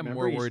true. I am Remember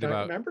more he worried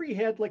about. Remember, he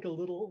had like a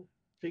little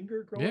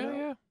finger growing out.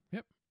 Yeah,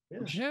 yep. Yeah.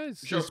 Yeah,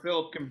 it's I'm sure just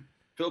Philip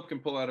can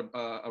pull out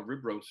a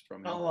rib roast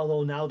from him. Oh,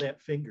 although now that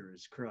finger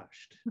is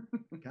crushed.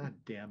 God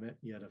damn it!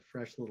 You had a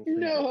fresh little finger.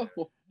 No.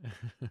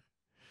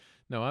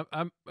 no.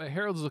 I'm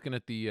Harold's looking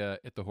at the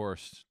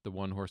horse, the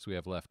one horse we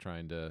have left,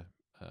 trying to.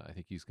 I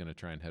think he's going to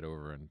try and head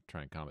over and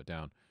try and calm it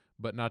down,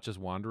 but not just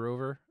wander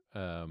over.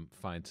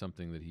 Find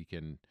something that he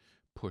can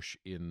push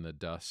in the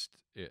dust,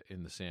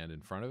 in the sand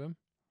in front of him.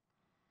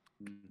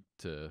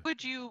 To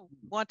Would you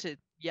want to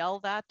yell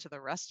that to the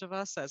rest of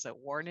us as a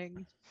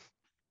warning?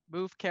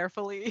 Move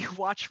carefully.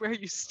 Watch where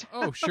you step.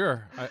 oh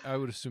sure, I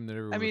would assume that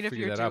everyone mean, would if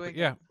figure you're that out. But doing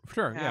yeah, it.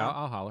 sure, yeah, Yeah.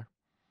 I'll holler.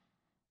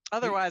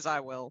 Otherwise, I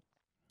will.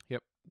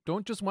 Yep.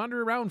 Don't just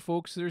wander around,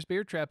 folks. There's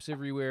bear traps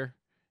everywhere.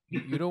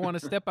 You don't want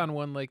to step on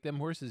one like them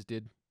horses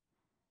did.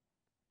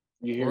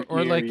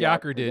 Or like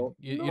Yaker did.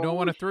 You don't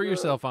want to throw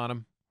yourself on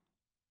him.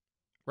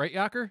 Right,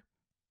 Yaker?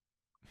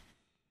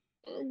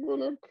 I'm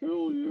gonna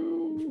kill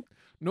you.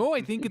 No,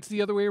 I think it's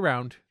the other way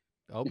around.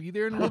 I'll be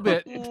there in a little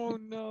bit. Oh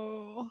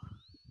no.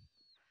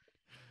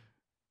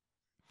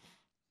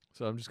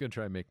 So I'm just gonna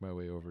try and make my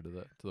way over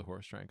to the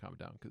horse, try and calm it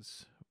down,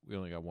 because we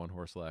only got one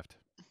horse left.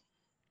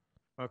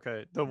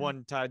 Okay, the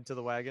one tied to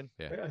the wagon.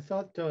 Yeah. I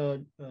thought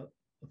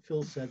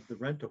Phil said the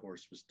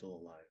rent-a-horse was still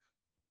alive.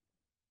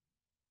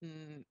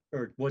 Mm,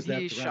 Or was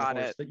that He the shot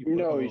rent-a-horse it. that you put?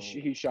 No, Oh.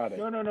 he shot it.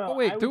 No, no, no. Oh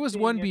wait, I there was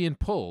seeing one it- being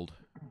pulled.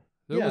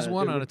 There Yeah, was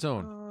one there on was- its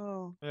own.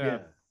 oh. Yeah.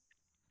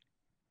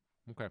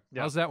 Okay.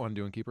 Yeah. How's that one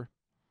doing, Keeper?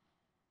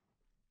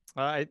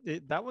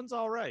 That one's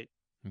all right.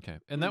 Okay.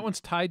 And that one's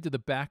tied to the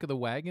back of the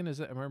wagon. Am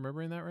I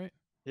remembering that right?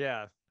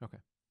 Yeah. Yeah.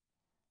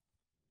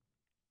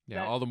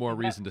 That- all the more is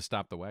that- reason to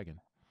stop the wagon.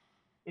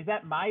 Is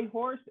that my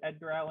horse,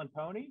 Edgar Allan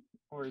Pony,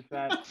 or is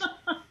that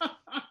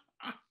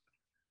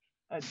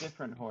a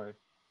different horse?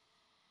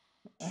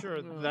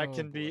 Sure, that Oh,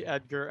 can be boy.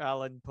 Edgar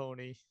Allan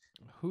Pony.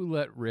 Who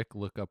let Rick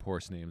look up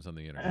horse names on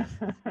the internet?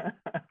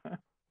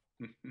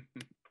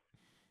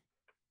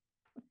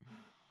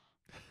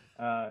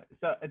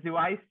 So do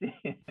I see?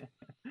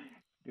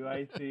 Do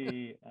I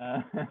see?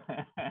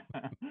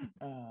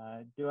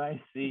 Do I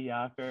see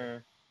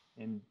Yaker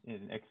in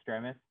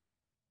extremis?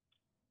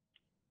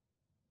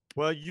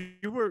 Well,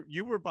 you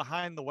were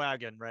behind the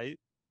wagon, right?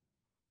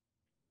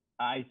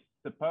 I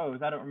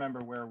suppose I don't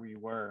remember where we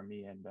were.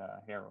 Me and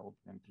Harold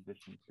in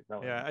position to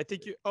go. Yeah, I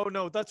think you. Oh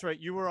no, that's right.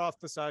 You were off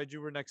the side.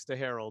 You were next to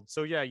Harold.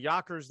 So yeah,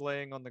 Yaker's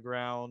laying on the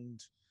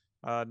ground,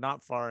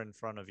 not far in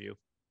front of you.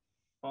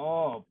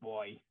 Oh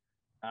boy.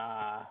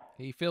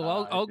 Hey Phil,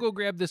 I'll go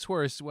grab this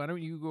horse. Why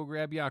don't you go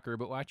grab Yaker?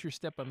 But watch your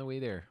step on the way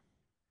there.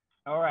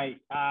 All right,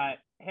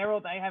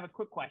 Harold. I have a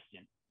quick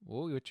question.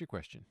 Oh, what's your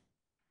question?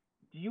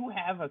 Do you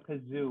have a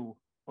kazoo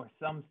or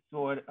some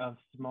sort of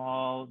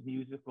small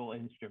musical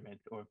instrument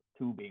or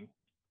tubing?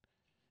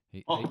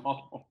 Hey,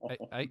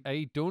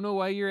 I don't know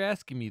why you're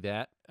asking me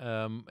that,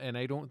 and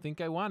I don't think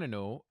I want to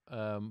know,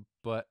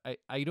 but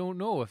I don't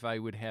know if I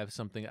would have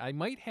something. I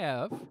might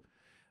have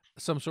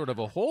some sort of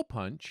a hole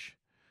punch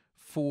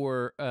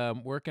for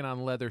working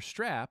on leather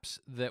straps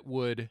that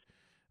would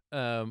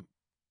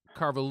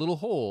carve a little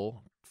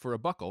hole for a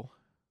buckle.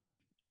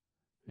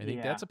 I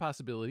think that's a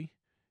possibility.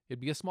 It'd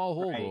be a small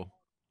hole, Right. though.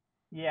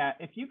 Yeah,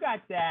 if you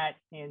got that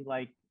in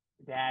like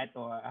that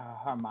or a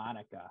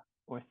harmonica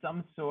or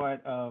some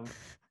sort of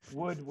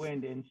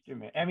woodwind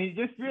instrument. I mean,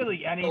 just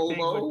really anything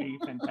would be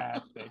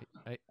fantastic.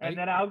 And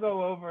then I'll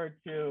go over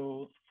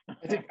to.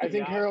 I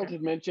think Harold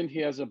had mentioned he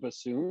has a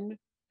bassoon.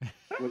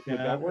 Would Yeah,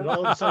 that work? and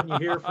all of a sudden you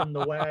hear from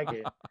the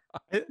wagon.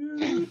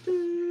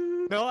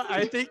 No,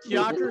 I think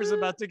Yaker is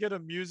about to get a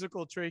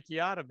musical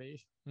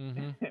tracheotomy.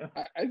 Mm-hmm.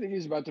 I think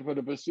he's about to put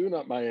a bassoon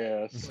up my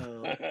ass.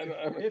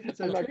 If it's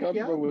a I'm not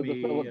comfortable with the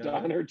tracheotomy, Philip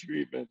Donner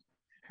treatment.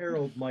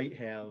 Harold might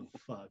have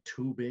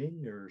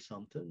tubing or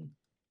something.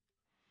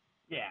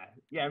 Yeah.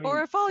 I mean,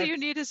 Or if all you that's-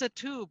 need is a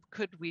tube,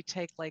 could we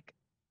take like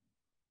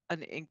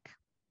an ink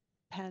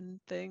pen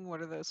thing.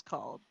 What are those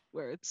called?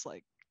 Where it's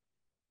like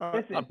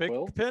A big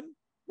Quill? pin?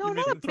 no, You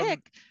mean not a from-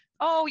 big.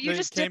 Oh, you They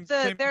just came dip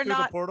the. They're through the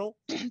not. portal.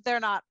 They're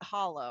not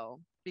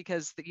hollow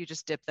because you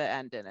just dip the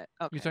end in it.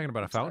 Okay. You talking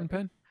about a I'm sorry. fountain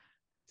pen?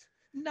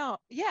 No.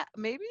 Yeah.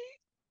 Maybe.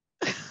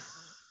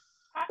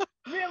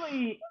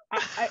 Really,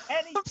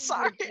 anything I'm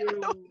sorry. would I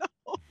don't do.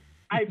 know.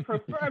 I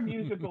prefer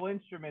musical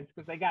instruments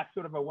because they got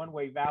sort of a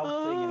one-way valve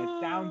thing, and it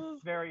Oh.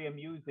 sounds very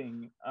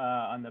amusing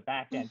on the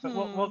back end. But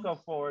we'll go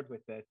forward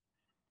with this,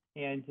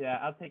 and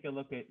I'll take a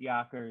look at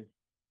Yaker's.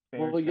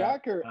 Well,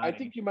 Yaker, I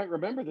think you might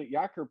remember that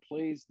Yaker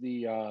plays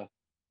the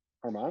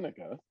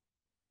harmonica.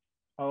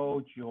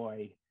 Oh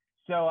joy!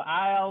 So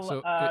I'll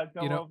So,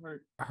 go you know,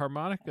 over.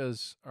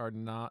 Harmonicas are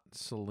not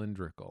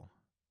cylindrical.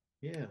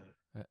 Yeah.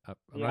 I'm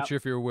Yep. not sure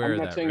if you're aware I'm of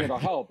not that. saying Rick. it'll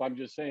help. I'm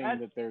just saying That's-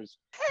 that there's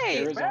Hey,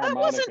 there is a that harmonica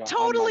wasn't on my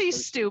totally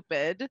person.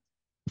 stupid.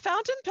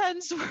 Fountain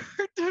pens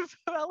were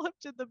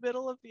developed in the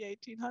middle of the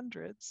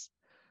 1800s.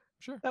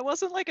 Sure. That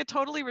wasn't like a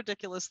totally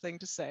ridiculous thing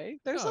to say.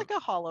 There's No. like a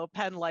hollow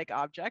pen-like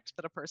object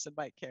that a person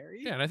might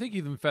carry. Yeah, and I think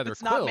even feather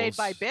It's quills. not made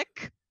by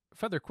Bic.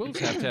 Feather quills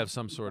have to have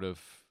some sort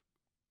of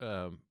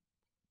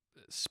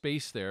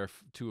space there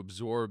to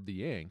absorb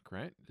the ink,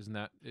 right? Isn't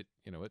that it?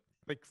 You know it.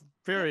 Like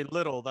very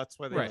little. That's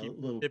why they Right. keep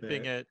A little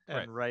dipping bit. it and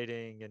Right.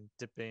 writing and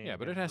dipping. Yeah,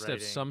 but it and has to have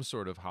writing. some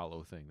sort of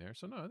hollow thing there.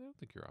 So no, I don't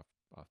think you're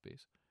off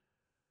base.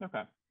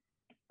 Okay.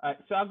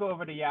 So I'll go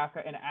over to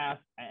Yaker and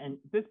ask, and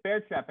this bear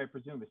trap, I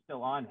presume, is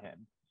still on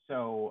him.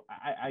 So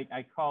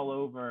I call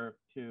over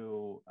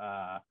to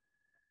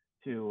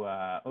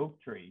Oak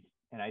Tree,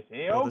 and I say,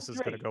 hey, Oh, Oak this is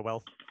Tree, gonna go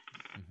well.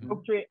 Mhm.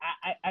 Oak Tree,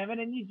 I'm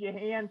gonna need your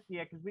hands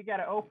here because we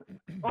gotta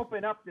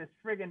open up this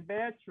friggin'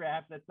 bear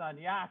trap that's on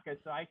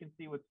Yaker so I can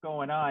see what's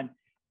going on.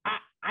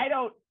 I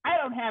don't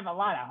have a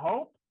lot of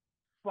hope,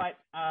 but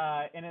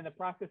and in the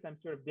process I'm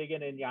sort of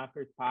digging in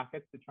Yaker's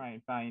pockets to try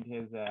and find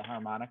his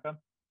harmonica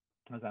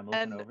as I'm looking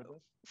And over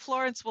this.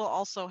 Florence will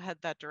also head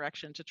that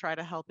direction to try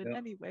to help in Yep.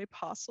 any way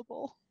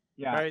possible.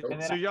 Yeah. All right.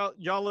 And then So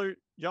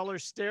y'all are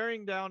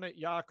staring down at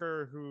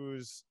Yaker,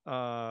 who's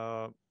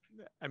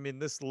I mean,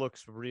 this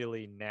looks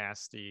really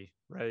nasty,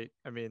 right?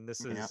 I mean,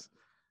 this Yeah.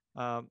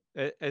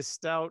 is as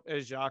stout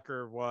as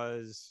Yaker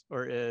was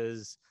or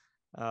is.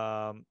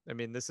 I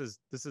mean, this is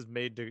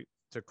made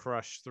to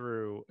crush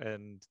through,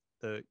 and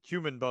the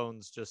human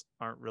bones just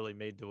aren't really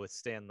made to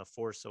withstand the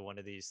force of one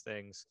of these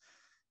things.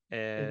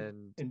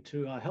 And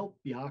to help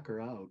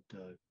Yaker out,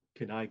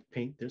 can I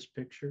paint this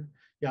picture?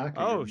 Yaker,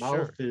 Oh, your sure.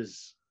 mouth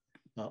is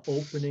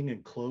opening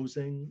and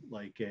closing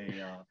like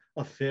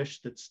a fish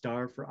that's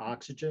starved for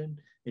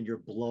oxygen, and you're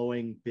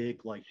blowing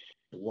big like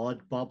blood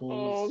Oh,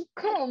 bubbles.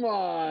 come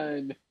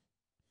on.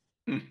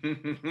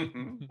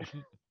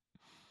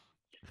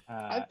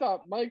 I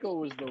thought Michael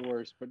was the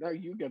worst, but now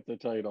you get the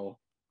title.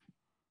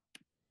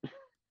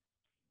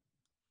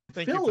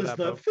 thank you for that,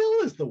 Beau.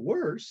 Phil is the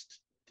worst.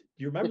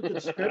 Do you remember the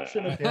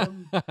description of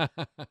him? I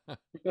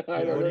what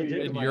don't know. he did You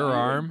to In my your ear?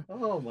 arm?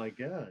 Oh my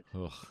god.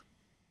 Ugh.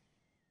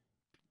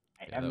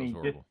 I Yeah, that was mean,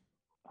 just horrible.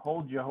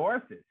 hold your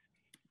horses.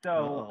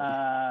 So,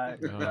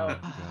 Uh-oh.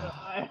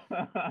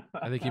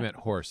 I think he meant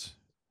horse.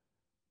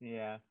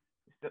 yeah.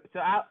 So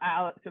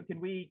so can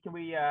we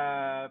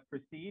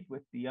proceed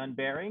with the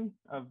unbearing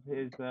of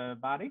his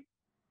body?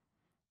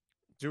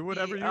 Do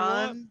whatever The you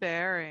want.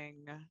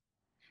 unbearing.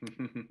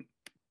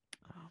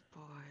 Oh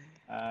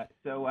boy.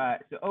 So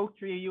Oak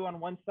Tree, are you on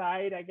one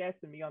side, I guess,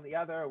 and me on the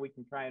other, or we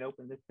can try and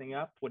open this thing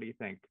up? What do you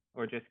think?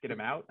 Or just get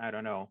him out? I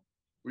don't know.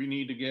 We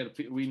need to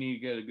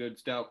get a good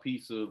stout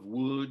piece of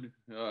wood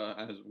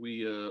as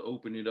we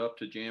open it up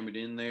to jam it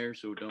in there,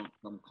 so it don't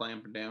come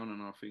clamping down on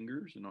our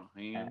fingers and our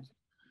hands.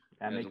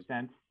 That As makes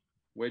sense.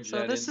 Wedge So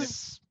that this in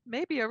is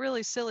maybe a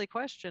really silly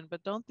question,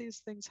 but don't these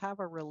things have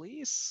a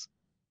release?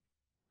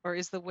 Or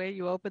is the way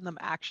you open them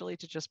actually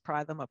to just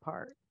pry them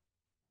apart?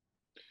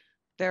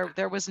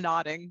 There was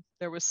nodding.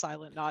 There was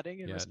silent nodding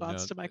in Yeah,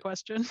 response no, to my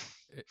question.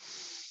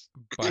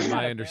 By Not a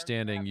my bear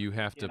understanding, trap, you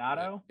have to.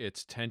 aficionado?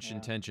 It's tension,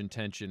 Yeah. tension,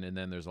 tension, and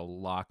then there's a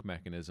lock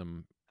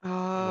mechanism.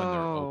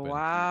 Oh, open.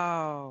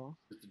 wow.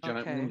 It's a giant,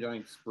 Okay. one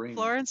giant spring.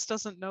 Florence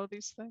doesn't know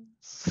these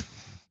things.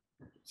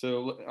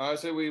 So I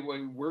say we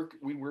work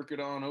it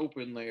on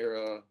open there,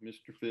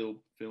 Mr.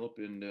 Philip,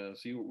 and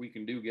see what we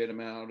can do, get him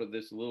out of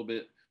this a little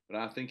bit. But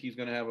I think he's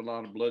going to have a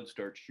lot of blood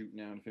start shooting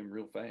out of him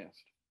real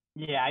fast.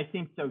 Yeah, I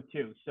think so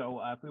too.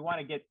 So if we want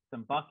to get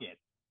some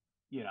buckets,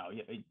 you know,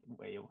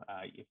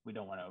 if we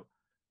don't want to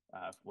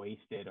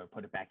waste it or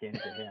put it back into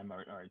him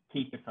or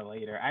keep it for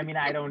later. I mean,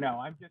 I don't know.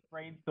 I'm just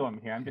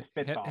brainstorming here. I'm just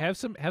spitballing. Have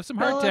some Philip,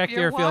 hardtack you're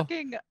there, Phil.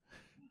 walking,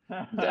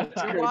 That's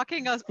you're great.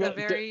 walking a Phil-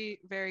 very,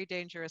 very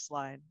dangerous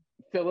line.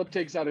 Philip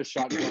takes out a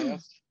shot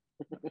glass.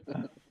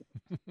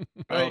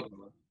 Right.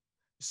 Oh,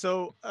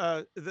 So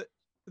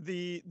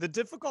the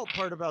difficult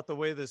part about the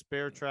way this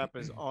bear trap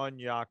is on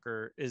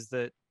Yaker is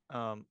that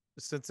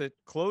since it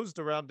closed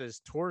around his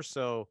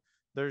torso,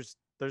 there's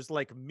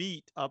like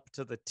meat up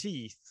to the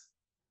teeth,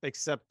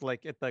 except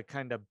like at the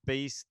kind of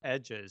base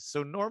edges.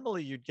 So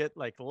normally you'd get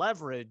like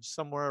leverage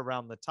somewhere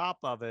around the top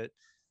of it,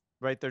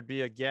 right? There'd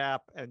be a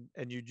gap, and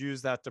you'd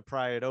use that to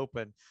pry it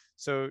open.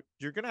 So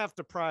you're gonna have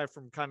to pry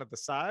from kind of the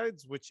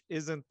sides, which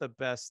isn't the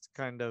best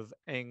kind of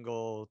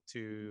angle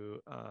to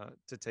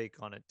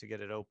take on it to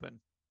get it open.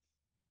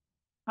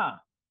 Huh.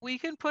 We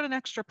can put an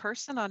extra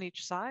person on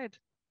each side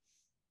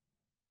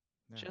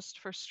Yeah. just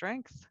for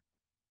strength.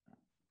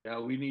 Yeah,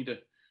 we need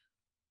to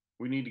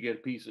get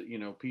a piece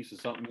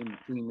of something in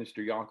between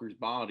Mr. Yawker's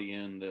body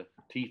and the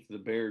teeth of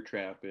the bear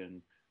trap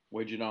and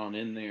wedge it on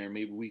in there.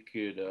 Maybe we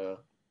could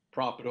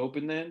prop it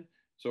open then,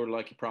 sort of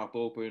like you prop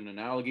open an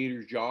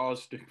alligator's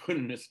jaws,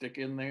 putting a stick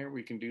in there.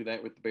 We can do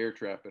that with the bear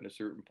trap. At a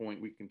certain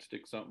point, we can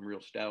stick something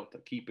real stout to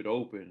keep it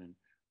open and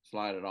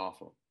slide it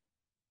off of.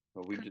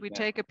 But Could we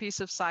take a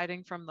piece of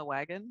siding from the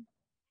wagon?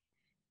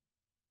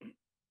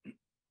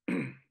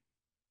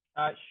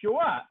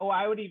 Sure. Oh,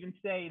 I would even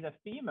say the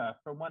femur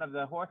from one of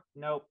the horse.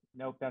 Nope,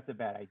 that's a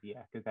bad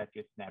idea because that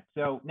just snapped.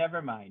 So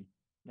never mind.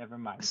 It's a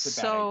bad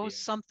So idea.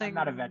 something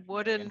I'm not a wooden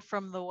veterinarian.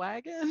 from the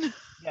wagon?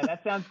 Yeah,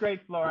 that sounds great,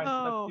 Florence.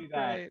 Oh, Let's do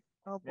that. great.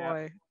 Oh Yeah.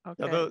 boy.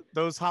 Yeah, Okay.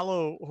 those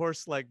hollow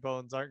horse leg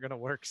bones aren't gonna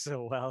work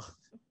so well.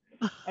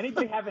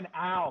 Anybody have an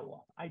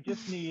owl? I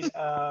just need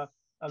a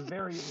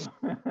very.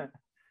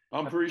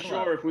 I'm pretty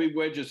sure if we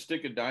wedge a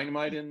stick of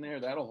dynamite in there,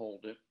 that'll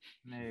hold it.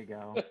 There you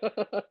go.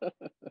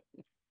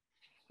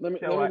 Let me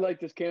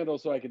light this candle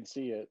so I can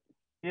see it.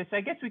 Yes,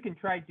 I guess we can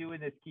try doing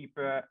this,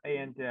 Keeper.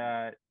 And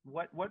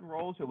what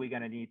roles are we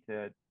going to need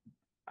to?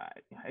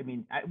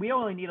 We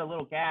only need a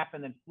little gap,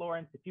 and then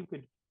Florence, if you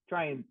could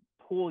try and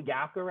pull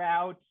Yacker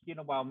out,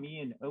 while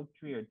me and Oak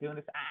Tree are doing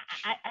this.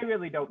 I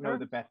really don't know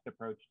the best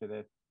approach to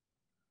this.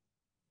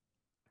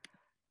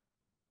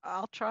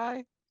 I'll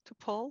try to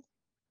pull.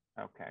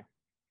 Okay.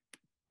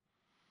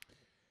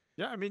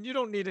 Yeah, I mean, you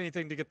don't need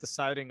anything to get the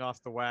siding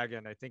off the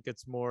wagon. I think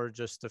it's more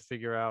just to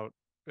figure out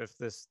if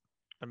this.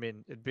 I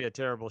mean, it'd be a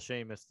terrible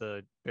shame if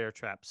the bear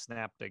trap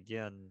snapped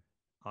again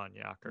on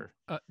Yacker.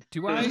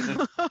 Do I?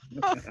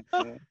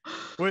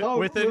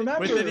 with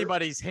remember,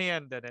 anybody's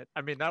hand in it.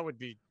 I mean, that would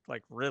be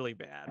like really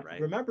bad,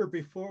 right? Remember,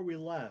 before we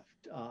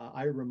left,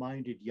 I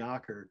reminded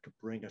Yacker to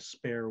bring a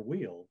spare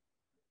wheel.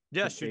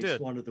 Yes, in you case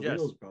did. One of the Yes.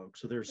 wheels broke.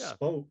 So there's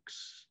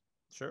spokes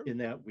Sure. in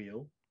that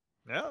wheel.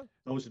 Yeah.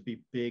 Those would be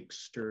big, Those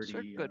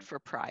sturdy. are good for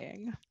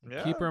prying.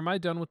 Yeah. Keeper, am I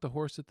done with the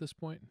horse at this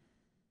point?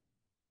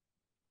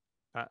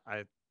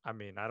 I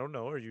mean, I don't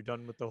know. Are you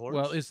done with the horse?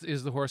 Well,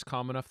 is the horse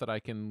calm enough that I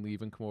can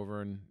leave and come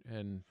over and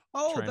try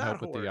and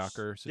help with the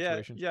Yacker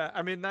situation? Yeah.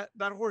 I mean,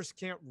 that horse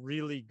can't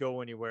really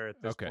go anywhere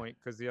at this Okay. point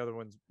because the other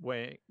one's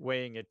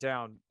weighing it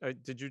down.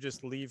 Did you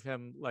just leave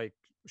him like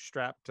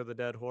strapped to the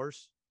dead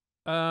horse?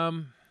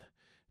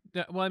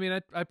 Yeah, well, I mean,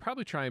 I'd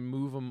probably try and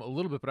move him a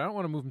little bit, but I don't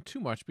want to move him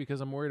too much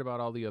because I'm worried about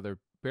all the other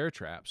bear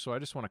traps. So I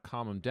just want to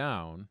calm him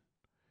down.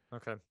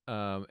 Okay.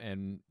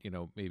 And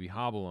maybe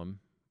hobble him.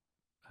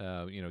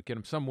 Get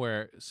him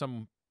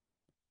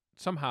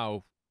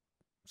somehow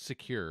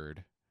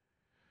secured.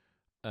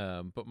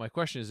 But my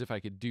question is if I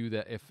could do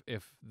that,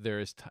 if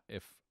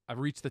I've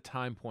reached the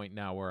time point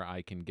now where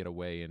I can get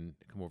away and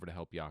come over to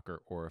help Yacker,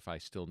 or if I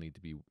still need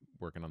to be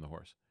working on the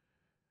horse.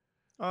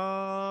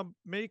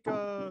 Make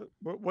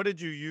what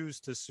did you use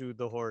to soothe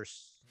the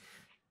horse?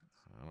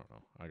 I don't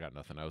know. I got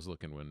nothing. I was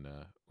looking when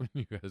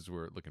you guys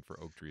were looking for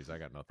oak trees. I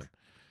got nothing.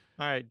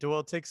 All right,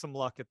 Duel, take some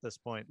luck at this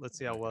point. Let's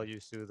see how well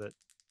you soothe it.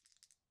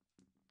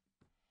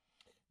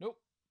 Nope.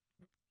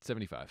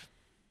 75.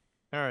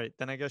 All right,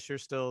 then I guess you're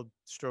still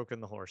stroking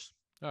the horse.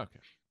 Okay.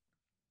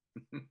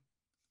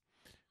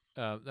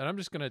 Then I'm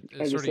just gonna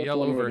I sort guess of yell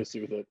that's one way over. to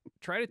soothe it.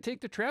 Try to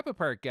take the trap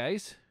apart,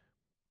 guys.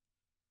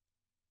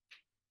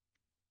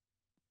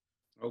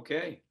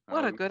 Okay.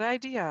 What a good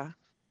idea.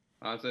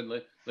 I said,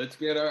 let's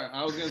get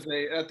I was going to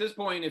say, at this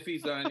point, if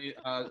he's on,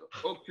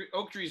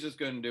 Oak Tree's just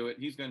going to do it.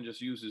 He's going to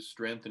just use his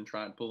strength and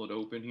try and pull it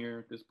open here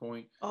at this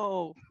point.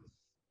 Oh.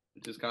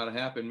 It just got to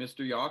happen.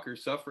 Mr.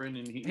 Yawker's suffering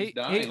and he's Hey,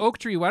 dying. Oak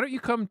Tree, why don't you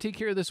come take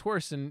care of this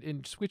horse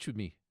and switch with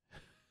me?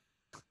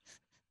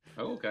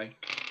 Oh, okay.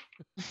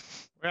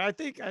 Well, I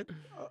think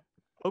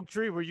Oak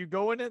Tree, were you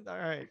going in? All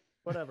right,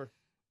 whatever.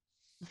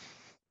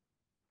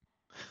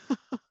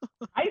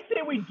 I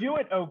say we do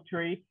it, Oak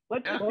Tree.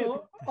 Let's just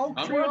Oak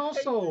Tree worst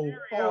also, case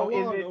all scenario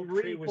along, is it Oak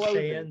Tree was recloses.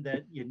 saying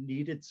that you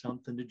needed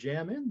something to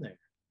jam in there.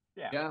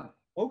 Yeah.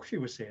 Oak Tree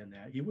was saying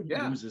that. He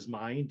wouldn't lose his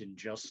mind and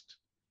just...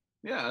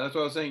 Yeah, that's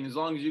what I was saying. As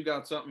long as you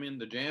got something in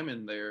the jam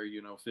in there,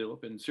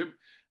 Philip, and I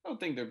don't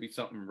think there'd be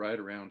something right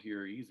around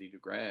here easy to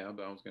grab.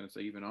 I was going to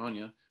say even on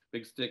you.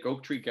 Big stick.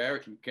 Oak Tree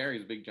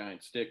carries a big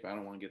giant stick, but I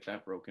don't want to get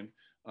that broken.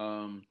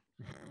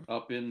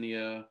 Up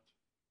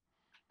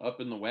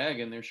in the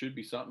wagon, there should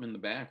be something in the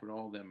back with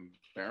all them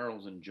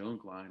barrels and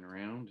junk lying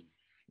around.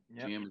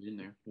 Jam it in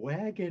there.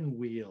 Wagon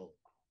wheel.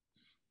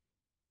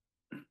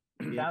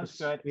 Sounds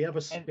good. We have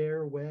a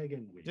spare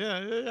wagon wheel.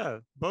 Yeah.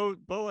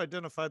 Beau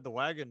identified the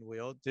wagon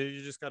wheel.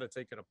 You just got to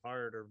take it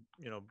apart or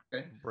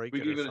break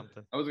it or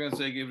something. I was gonna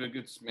say give it a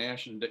good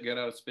smash and get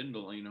out a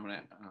spindle,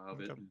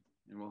 of it, and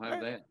we'll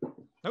have that.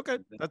 Okay,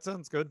 that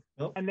sounds good.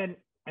 Oh. And then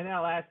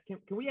I'll ask, can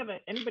we have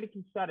anybody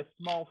can start a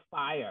small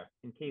fire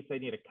in case I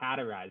need to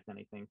cauterize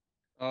anything?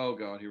 Oh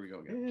God, here we go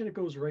again. And it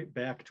goes right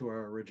back to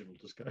our original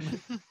discussion.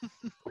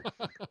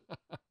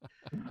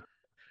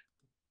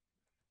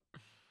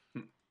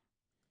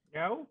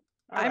 No?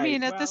 I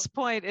mean, at this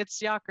point,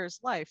 it's Yakur's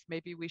life.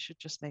 Maybe we should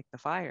just make the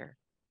fire.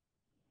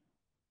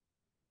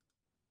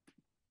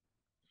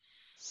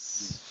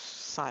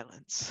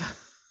 Silence.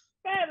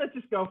 Let's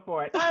just go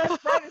for it. I was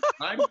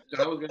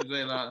going to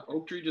say that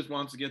Oak Tree just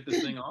wants to get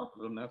this thing off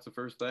of him. That's the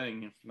first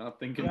thing. Not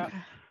thinking. Yeah.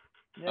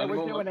 Yeah, I'm we're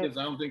going doing like it. this.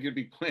 I don't think you'd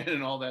be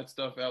planning all that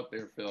stuff out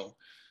there, Phil.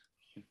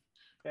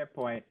 Fair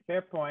point.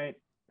 Fair point.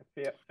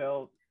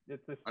 Phil,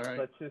 it's just, All right.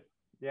 let's just,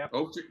 yeah.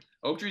 Oak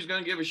Tree's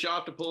going to give a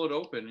shot to pull it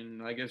open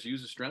and I guess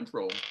use a strength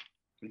roll.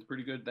 He's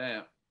pretty good at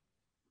that.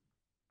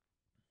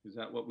 Is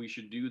that what we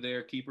should do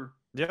there, Keeper?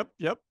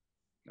 Yep.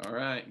 All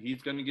right.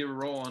 He's going to give a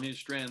roll on his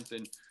strength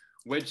and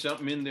wedge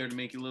something in there to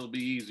make it a little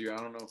bit easier. I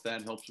don't know if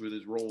that helps with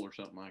his roll or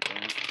something like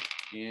that.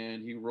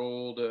 And he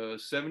rolled a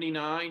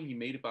 79. He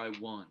made it by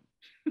 1.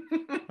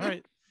 All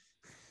right.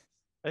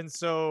 And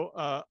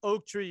so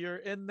Oak Tree, you're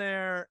in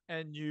there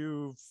and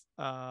you've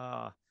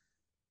I'm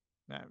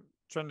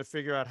trying to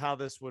figure out how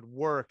this would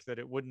work, that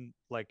it wouldn't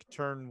like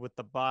turn with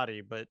the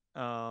body, but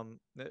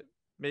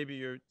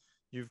maybe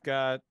you've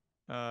got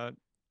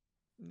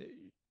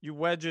you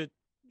wedge it,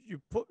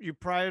 you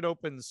pry it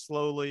open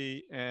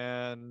slowly,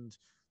 and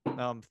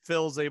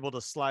Phil's able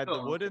to slide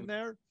the wood in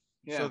there.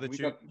 Yeah, so that we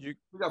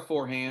got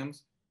 4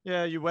 hands.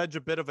 Yeah, you wedge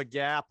a bit of a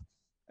gap,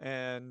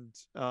 and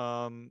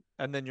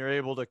then you're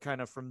able to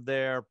kind of from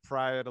there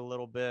pry it a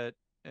little bit,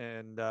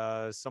 and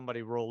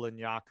somebody roll in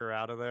Yakur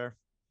out of there.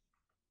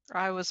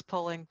 I was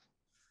pulling.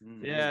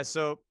 Yeah,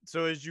 so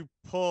as you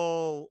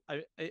pull,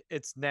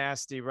 it's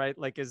nasty, right?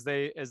 Like as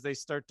they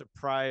start to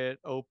pry it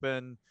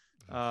open,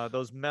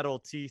 those metal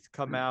teeth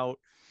come out,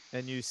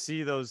 and you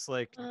see those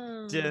like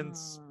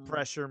dense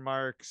pressure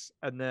marks,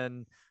 and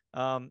then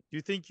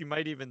you think you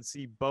might even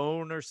see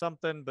bone or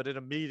something, but it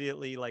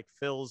immediately like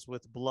fills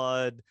with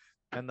blood,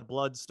 and the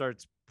blood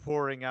starts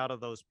pouring out of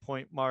those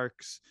point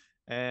marks,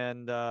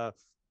 and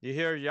you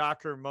hear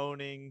Yakur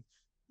moaning.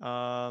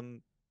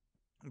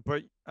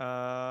 But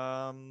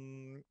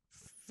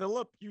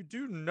Philip, you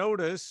do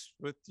notice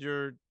with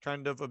your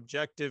kind of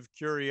objective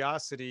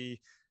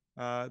curiosity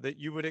that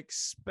you would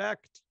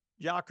expect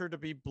Yakur to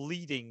be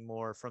bleeding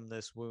more from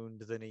this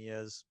wound than he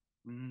is.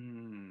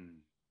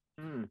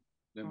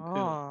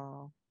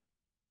 Oh.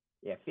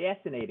 Yeah,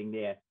 fascinating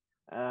there.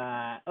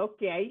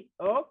 Okay.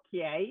 So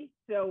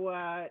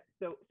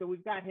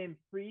we've got him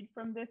freed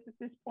from this at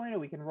this point, or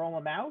we can roll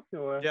him out,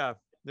 or Yep.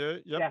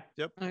 So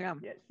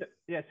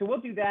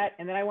we'll do that,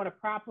 and then I want to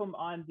prop him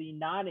on the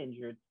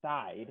non-injured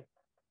side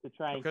to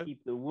try and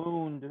keep the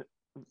wound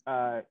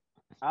up,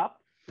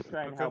 to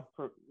try and help,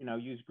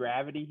 use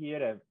gravity here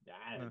to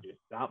do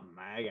something.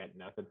 I got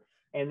nothing.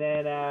 And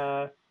then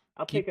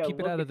I'll keep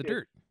it out of the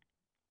dirt.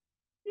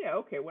 Yeah.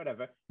 Okay.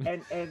 Whatever.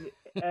 And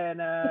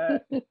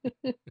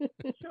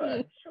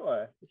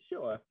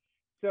sure.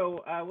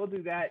 So we'll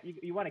do that.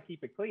 You want to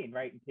keep it clean,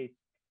 right? In case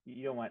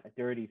you don't want a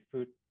dirty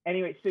food.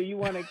 Anyway, so you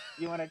want to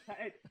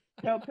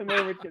tilt him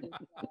over to the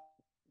side,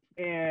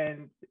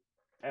 and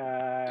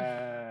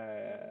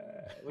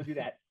we'll do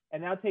that.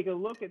 And I'll take a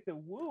look at the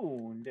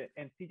wound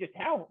and see just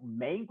how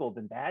mangled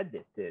and bad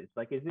this is.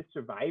 Like, is this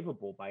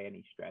survivable by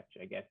any stretch?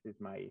 I guess is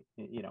my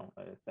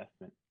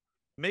assessment.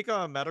 Make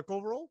a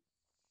medical roll.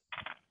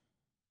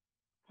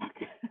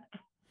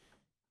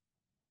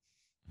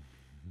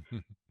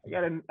 I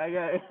got a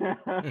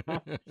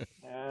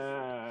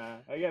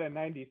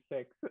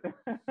 96.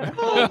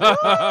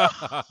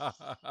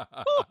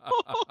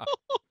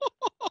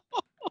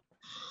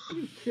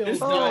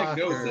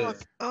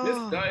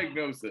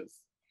 Diagnosis.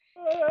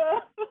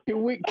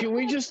 Can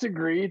we just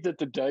agree that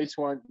the dice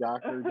want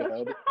Yakur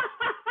dead?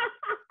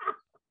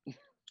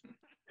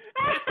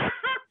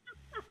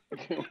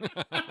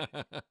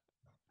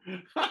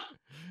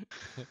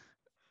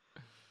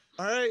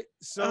 All right,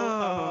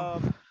 so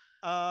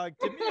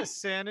give me a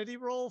sanity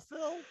roll,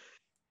 Phil.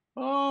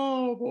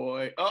 Oh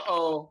boy.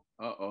 Uh-oh.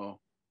 Oh,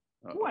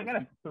 I got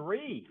a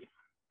 3.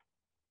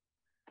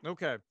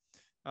 Okay.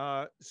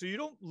 So you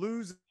don't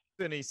lose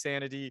any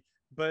sanity,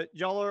 but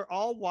y'all are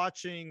all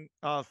watching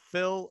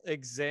Phil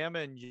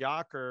examine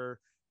Yakur,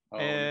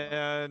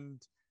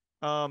 and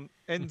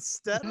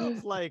instead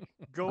of like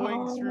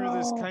going through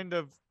this kind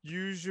of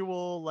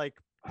usual like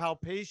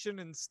palpation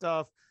and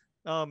stuff,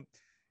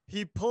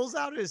 he pulls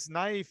out his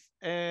knife,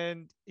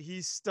 and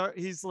he's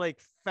like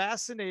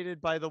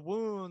fascinated by the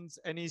wounds,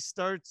 and he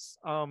starts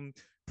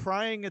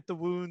prying at the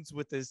wounds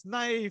with his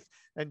knife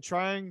and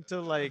trying to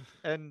like,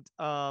 and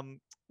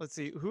let's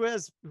see, who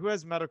has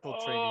medical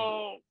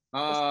training?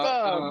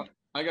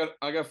 I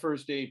got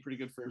first aid, pretty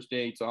good first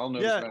aid, so I'll know.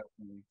 Yeah.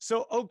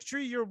 So Oak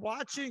Tree, you're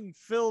watching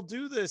Phil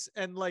do this,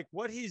 and like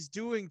what he's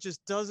doing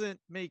just doesn't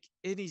make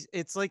any.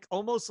 It's like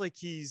almost like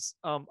he's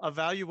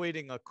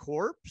evaluating a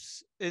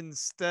corpse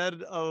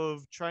instead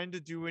of trying to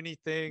do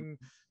anything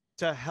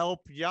to help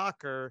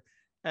Yakur.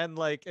 And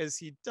like as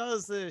he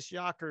does this,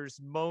 Yakur's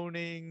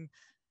moaning,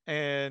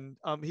 and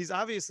he's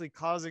obviously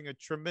causing a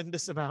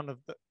tremendous amount of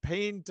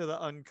pain to the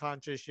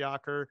unconscious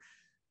Yaker,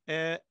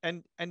 and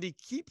he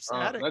keeps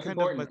at it. That's kind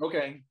important.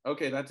 of.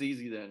 Okay, that's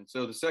easy then.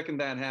 So the second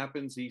that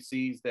happens, he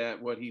sees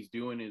that what he's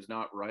doing is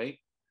not right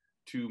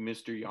to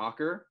Mr.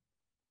 Yaker.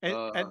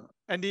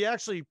 And he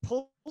actually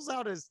pulls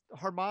out his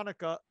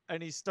harmonica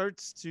and he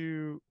starts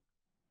to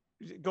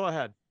go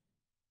ahead.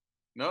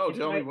 No,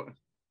 tell me what.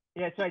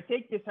 Yeah, so I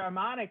take this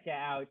harmonica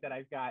out that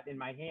I've got in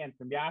my hand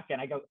from Yaker,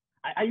 and I go,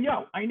 I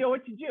know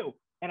what to do.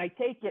 And I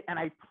take it and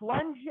I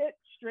plunge it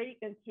straight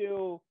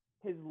into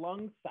his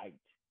lung site,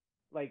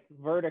 like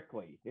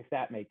vertically, if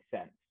that makes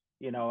sense.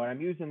 And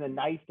I'm using the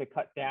knife to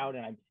cut down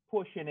and I'm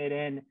pushing it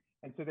in.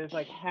 And so there's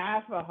like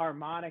half a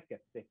harmonica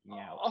sticking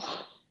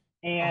out.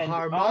 And a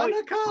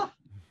harmonica?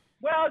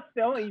 Well, it's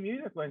the only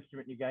musical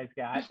instrument you guys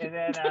got. And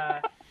then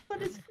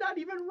but it's not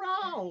even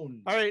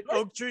round. All right,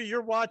 Oak Tree,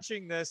 you're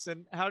watching this,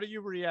 and how do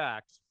you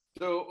react?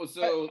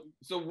 So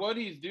what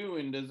he's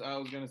doing is, I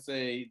was gonna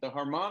say, the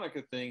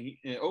harmonica thing.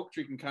 Oak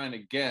Tree can kind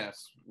of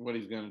guess what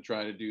he's gonna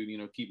try to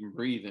do. Keep him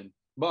breathing.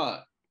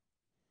 But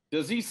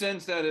does he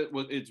sense that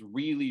it's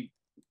really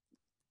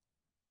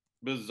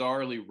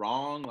bizarrely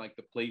wrong, like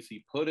the place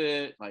he put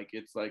it,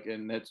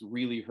 and that's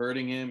really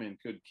hurting him and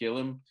could kill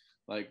him?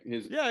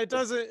 It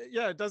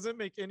doesn't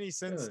make any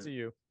sense to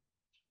you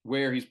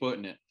where he's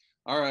putting it.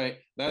 All right,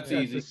 that's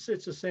easy.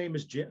 It's the same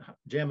as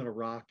jamming a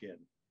rock in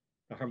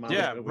a harmonica.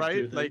 Yeah,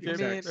 right. Like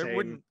it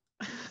wouldn't.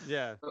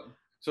 Yeah.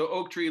 So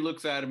Oak Tree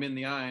looks at him in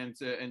the eye and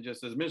just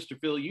says, "Mr.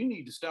 Phil, you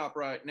need to stop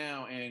right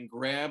now," and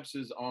grabs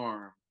his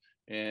arm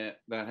and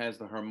that has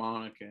the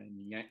harmonica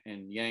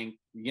and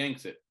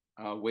yanks it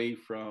away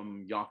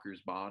from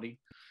Yaker's body.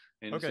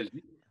 And says,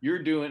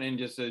 you're doing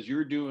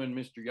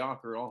Mr.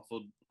 Yaker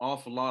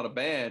awful lot of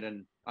bad,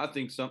 and I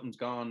think something's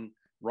gone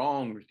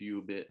wrong with you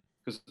a bit.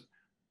 Because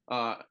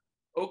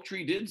Oak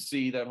Tree did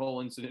see that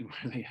whole incident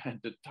where they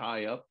had to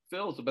tie up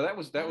Phil, but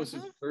that was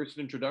his first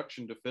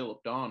introduction to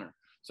Philip Donner.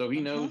 So he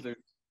knows there's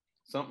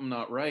something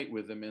not right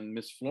with him, and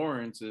Miss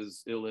Florence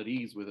is ill at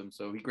ease with him.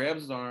 So he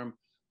grabs his arm,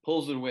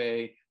 pulls it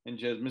away, and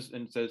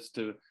says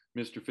to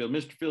Mr. Phil,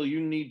 "Mr. Phil,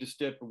 you need to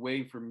step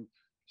away from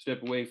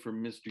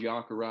Mr.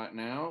 Yaker right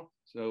now,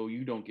 so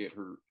you don't get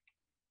hurt."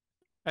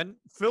 And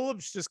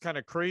Philip's just kind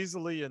of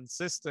crazily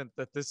insistent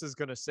that this is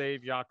going to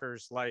save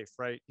Yaker's life,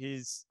 right?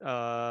 He's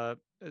but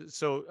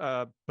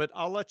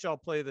I'll let y'all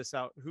play this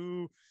out.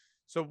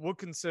 So we'll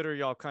consider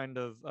y'all kind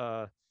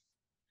of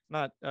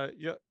not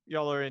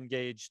y'all are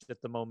engaged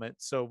at the moment,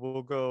 so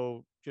we'll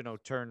go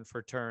turn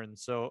for turn.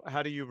 So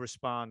how do you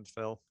respond,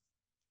 Phil?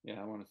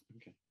 Yeah, I want to.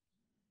 Okay.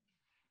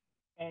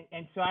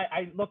 And so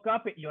I look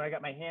up at you, and I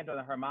got my hand on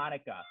the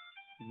harmonica,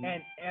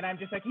 and I'm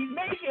just like, he's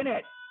making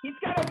it. He's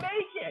gonna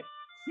make it.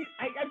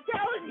 I'm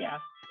telling you.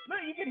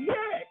 Look, you can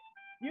hear it.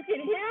 You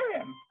can hear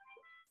him.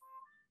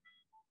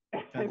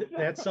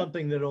 That's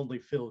something that only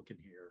Phil can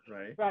hear,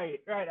 right?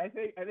 Right. I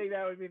think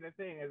that would be the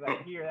thing, is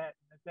I hear that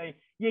and say,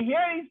 you hear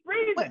he's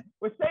breathing.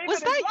 Was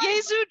that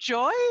Jesu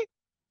joy?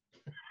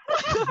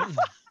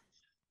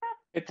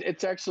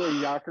 It's actually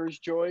Yaker's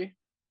joy.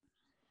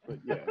 But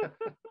yeah.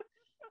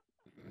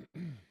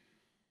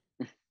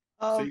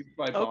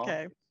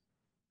 Okay.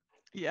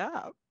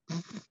 Yeah.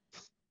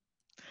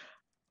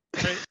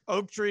 Right.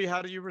 Oak Tree,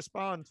 how do you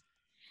respond?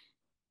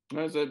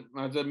 I said,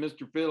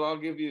 Mr. Phil, I'll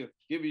give you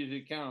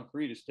the count of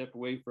 3 to step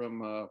away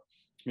from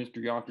Mr.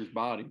 Yaker's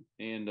body,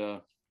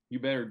 and you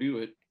better do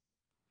it.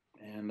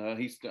 And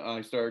I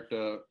start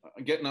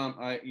getting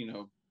on,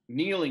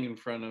 kneeling in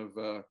front of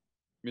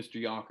Mr.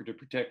 Yaker to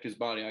protect his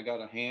body. I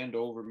got a hand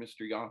over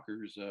Mr.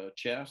 Yaker's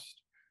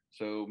chest,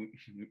 so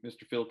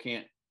Mr. Phil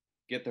can't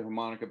get the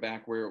harmonica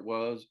back where it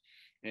was,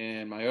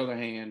 and my other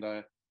hand,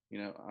 I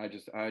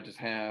just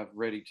have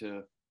ready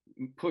to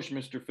push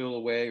Mr. Phil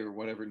away or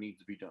whatever needs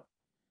to be done.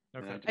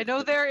 Okay. I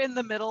know they're in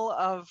the middle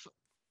of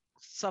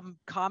some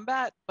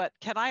combat, but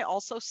can I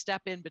also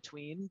step in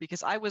between?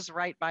 Because I was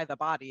right by the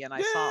body and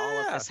I saw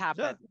all of this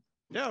happen.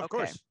 Yeah, of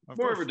course.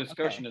 More of a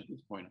discussion at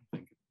this point, I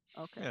think.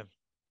 Okay. Yeah.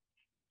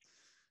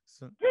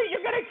 So,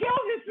 you're gonna kill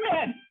this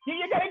man.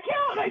 You're gonna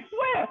kill him, I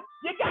swear.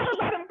 You gotta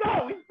let him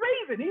go. He's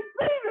breathing,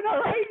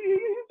 all right?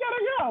 You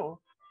gotta go.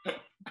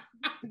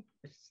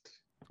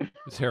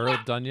 Is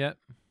Harold done yet?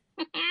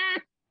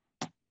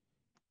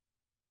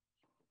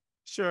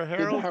 Sure,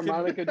 Harold. Did the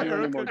harmonica do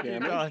any more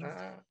damage?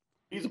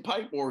 He's a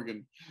pipe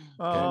organ.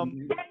 Can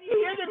you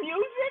hear the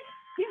music?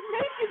 He's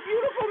making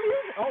beautiful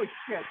music. Oh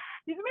shit!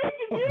 He's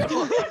making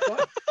beautiful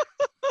music.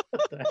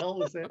 What the hell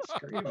was that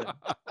screaming?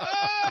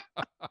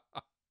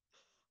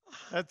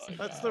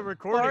 That's the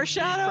recording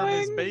from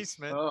his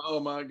basement. Oh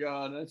my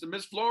God! That's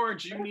Miss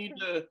Florence. You need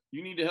to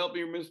help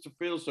your Mr.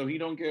 Phil so he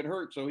don't get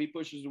hurt. So he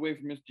pushes away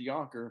from Mr.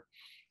 Yaker,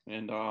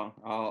 and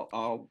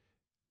I'll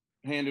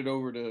hand it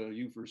over to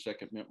you for a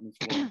second, Miss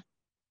Florence.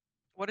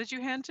 What did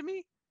you hand to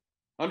me?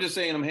 I'm just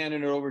saying I'm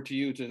handing it over to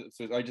you.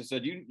 I just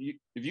said you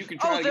if you can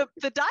try.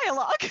 The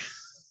dialogue.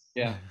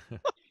 Yeah.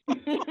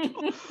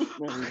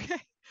 Okay.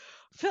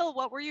 Phil,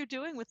 what were you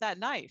doing with that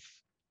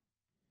knife?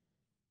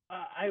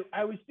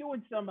 I was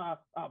doing some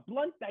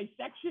blunt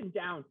dissection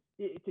down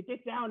to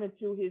get down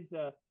into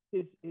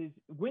his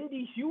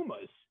windy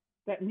humors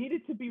that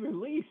needed to be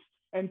released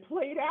and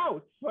played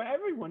out for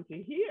everyone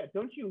to hear.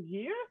 Don't you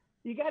hear?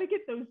 You got to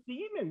get those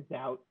demons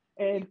out,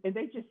 and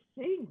they just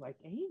sing like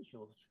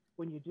angels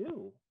when you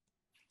do.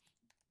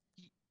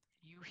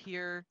 You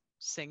hear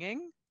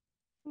singing?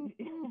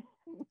 No,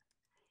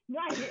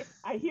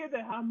 I hear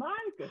the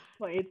harmonica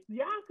play. It's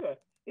Yaka.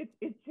 It's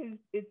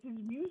his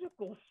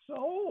musical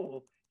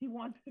soul. He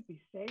wants to be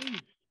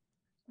saved.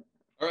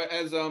 All right,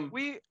 as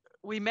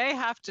We may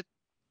have to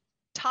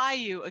tie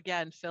you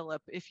again,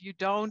 Philip, if you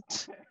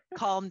don't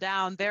calm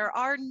down.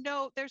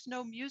 There's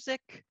no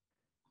music.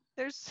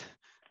 There's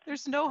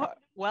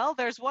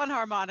one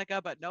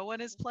harmonica, but no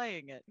one is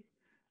playing it.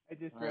 I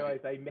just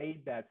realized I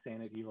made that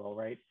sanity roll,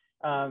 right?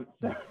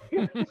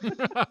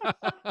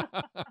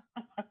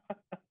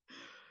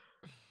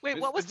 Wait,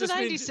 what was the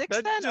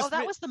 96 then? Oh,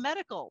 that was the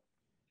medical.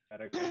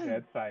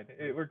 That's fine.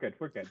 We're good.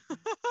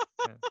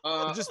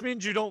 It just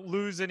means you don't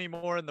lose any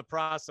more in the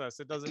process.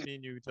 It doesn't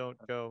mean you don't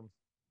go.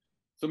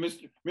 So,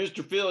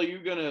 Mr. Phil, are you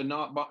gonna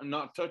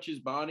not touch his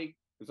body?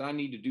 Because I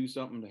need to do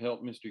something to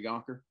help Mr.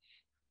 Yocker.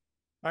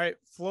 All right,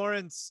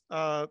 Florence,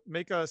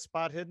 make a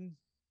spot hidden.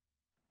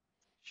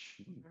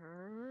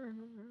 Sure.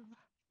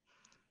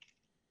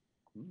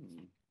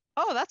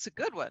 Oh, that's a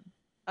good one.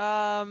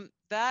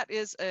 That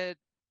is a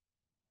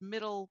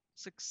middle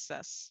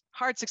success,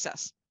 hard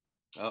success.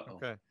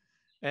 Okay.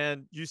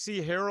 And you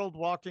see Harold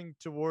walking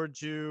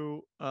towards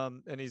you,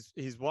 and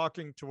he's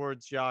walking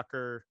towards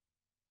Yocker.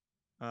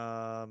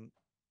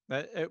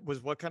 It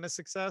was what kind of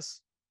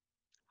success?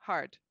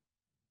 Hard.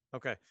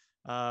 Okay.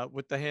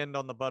 With the hand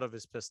on the butt of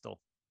his pistol.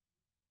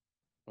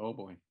 Oh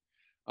boy.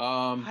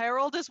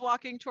 Harold is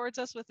walking towards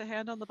us with the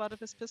hand on the butt of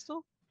his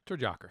pistol.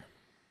 Towards Yocker.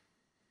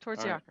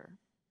 Towards All right. Yocker.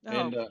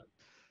 And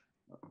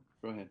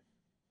go ahead.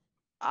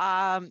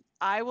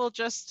 I will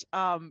just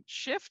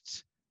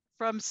shift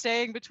from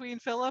staying between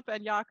Philip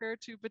and Yocker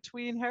to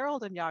between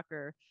Harold and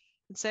Yocker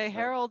and say,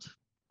 Harold,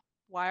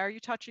 why are you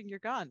touching your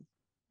gun?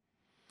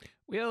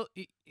 Well,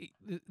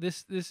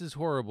 this is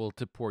horrible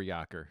to poor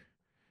Yocker.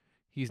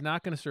 He's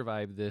not going to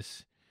survive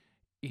this.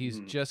 He's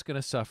just going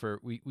to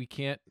suffer. We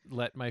can't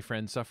let my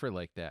friend suffer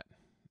like that.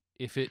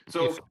 If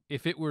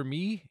it were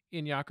me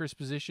in Yocker's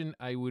position,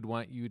 I would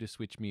want you to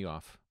switch me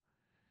off.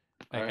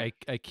 I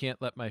can't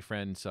let my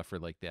friend suffer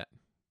like that.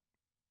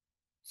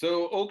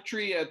 So Oak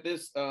Tree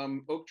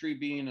Oak Tree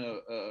being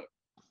a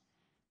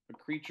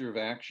creature of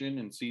action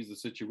and sees the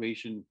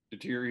situation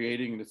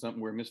deteriorating into something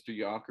where Mr.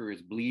 Yocker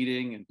is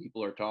bleeding and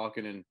people are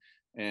talking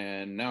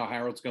and now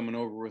Harold's coming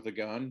over with a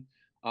gun.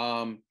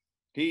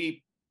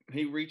 He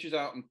reaches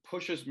out and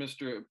pushes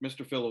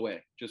Mr. Phil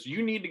away. Just,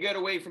 you need to get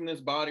away from this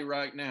body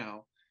right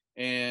now.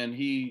 And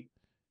he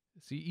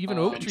even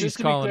Oak Tree's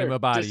calling him a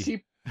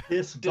body.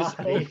 Does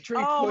Oak Tree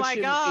push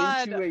him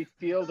into a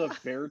field of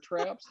bear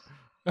traps?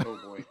 Oh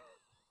boy.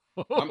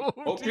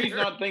 Oak Tree's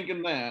not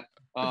thinking that.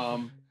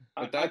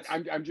 But that's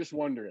I'm just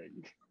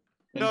wondering.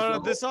 No,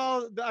 this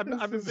all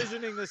I'm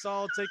envisioning this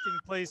all taking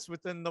place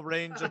within the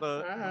range of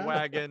the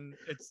wagon.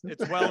 It's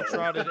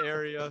well-trodden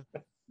area.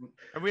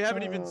 And we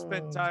haven't even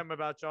spent time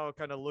about y'all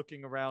kind of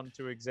looking around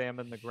to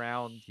examine the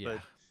ground. Yeah.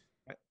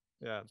 But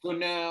yeah. So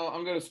now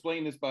I'm going to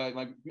explain this by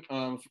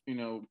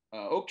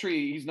Oak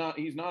Tree. He's not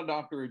a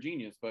doctor or a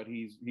genius, but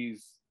he's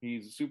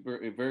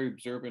very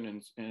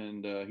observant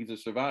and he's a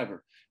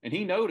survivor. And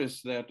he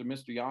noticed that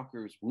Mr.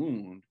 Yocker's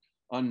wound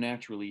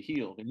unnaturally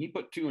healed, and he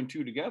put 2 and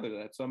 2 together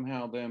that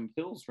somehow them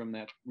pills from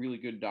that really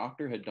good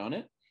doctor had done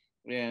it.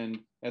 And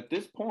at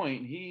this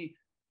point, he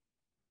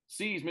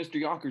sees Mr.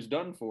 Yocker's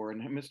done for,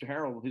 and Mr.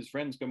 Harold, his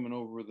friend's coming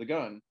over with a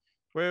gun.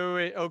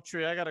 Wait, Oak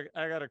Tree, I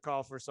gotta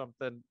call for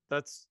something.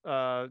 That's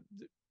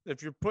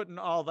if you're putting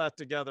all that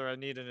together, I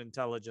need an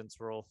intelligence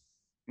roll.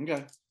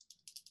 Okay.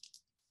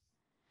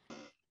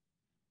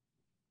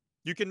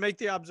 You can make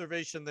the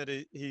observation that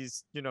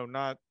he's,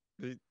 not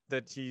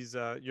that he's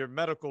your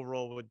medical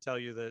role would tell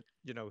you that,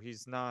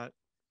 he's not,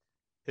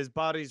 his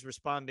body's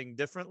responding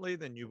differently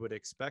than you would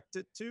expect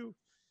it to.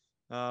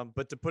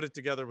 But to put it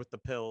together with the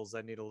pills,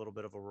 I need a little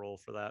bit of a roll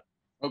for that.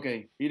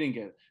 Okay, he didn't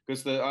get it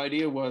because the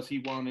idea was he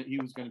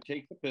was going to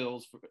take the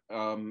pills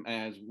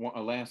as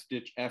a last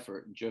ditch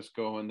effort and just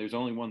go, and there's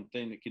only one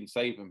thing that can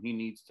save him. He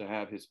needs to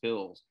have his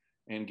pills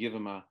and give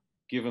him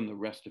the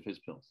rest of his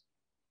pills.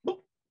 Oh,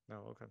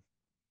 okay.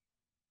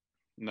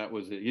 And that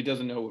was it. He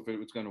doesn't know if it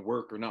was going to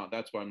work or not.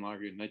 That's why I'm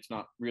arguing. It's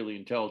not really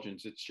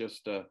intelligence. It's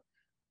just I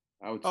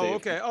would say. Oh,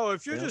 okay.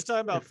 If you're just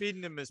talking about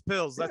feeding him his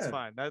pills, that's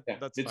fine. That's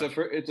fine.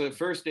 It's a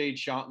first aid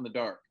shot in the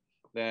dark.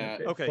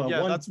 Okay,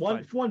 well, that's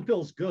fine. If one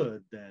pill's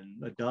good, then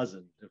a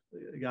dozen.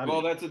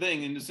 Well, that's the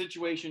thing. In the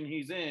situation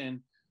he's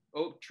in,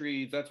 Oak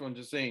Tree, that's what I'm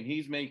just saying.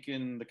 He's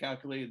making the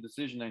calculated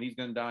decision that he's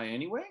going to die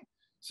anyway.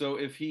 So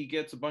if he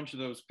gets a bunch of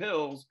those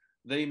pills,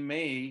 they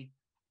may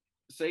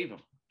save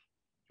him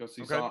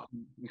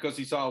because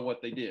he saw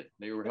what they did.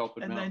 They were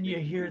helping him out. And then you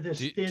hear this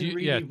thin,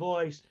 reedy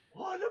voice.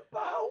 What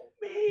about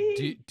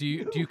me? Do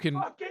you can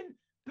fucking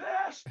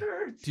bastard?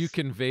 bastards. Do you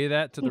convey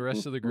that to the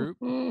rest of the group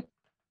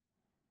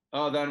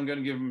Oh, that I'm going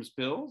to give him his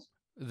pills?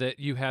 that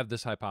you have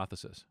this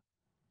hypothesis?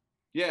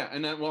 Yeah,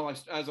 and then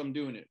as I'm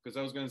doing it, because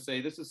I was going to say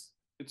it's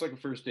like a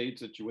first aid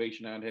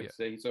situation. I'd have to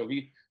say. So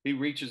he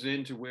reaches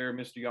into where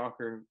Mr.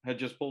 Yocker had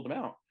just pulled him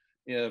out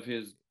of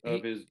his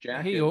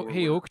jacket.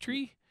 Hey, Oak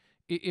Tree.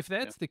 If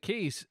that's the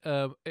case,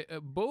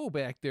 Beau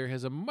back there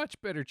has a much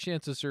better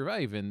chance of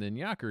surviving than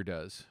Yocker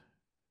does.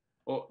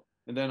 Oh,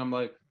 and then I'm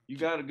like, you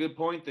got a good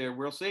point there.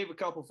 We'll save a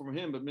couple from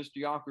him, but Mr.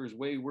 Yocker is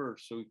way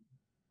worse. So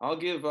I'll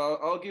give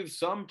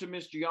some to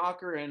Mr.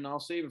 Yocker, and I'll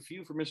save a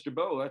few for Mr.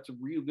 Beau. That's a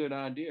real good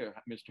idea,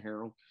 Mr.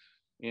 Harold.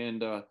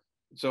 And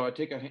so I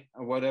take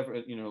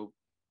whatever,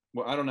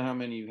 well, I don't know how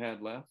many you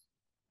had left.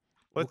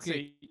 Let's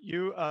see.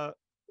 You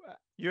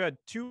had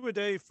 2 a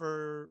day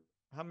for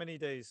how many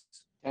days?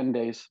 10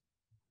 days.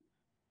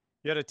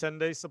 You had a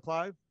 10-day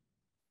supply?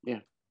 Yeah.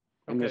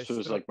 And this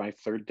was like my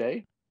 3rd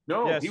day?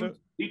 No, Yeah,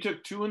 he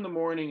took 2 in the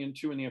morning and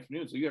 2 in the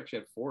afternoon. So you actually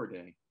had 4 a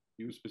day.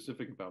 He was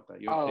specific about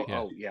that.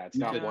 Yeah. It's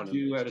not one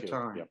 2 at a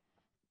time. Yep.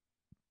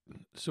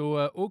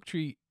 So Oak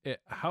Tree,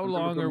 how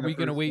long are we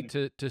going to wait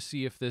to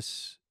see if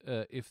this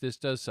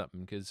does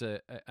something? Because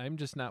I'm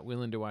just not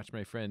willing to watch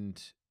my friend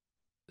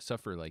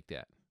suffer like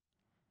that.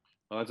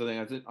 Well, that's the thing.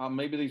 I said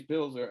maybe these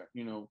pills are,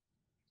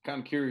 kind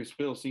of curious.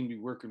 Pills seem to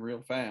be working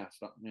real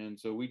fast, and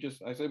so we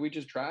just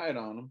try it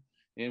on him,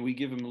 and we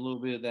give him a little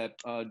bit of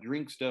that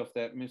drink stuff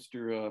that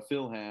Mr.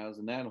 Phil has,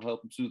 and that'll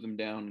help him soothe him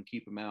down and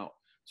keep him out,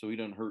 so he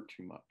doesn't hurt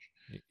too much.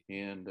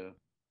 And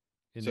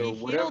so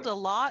he healed a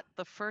lot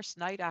the first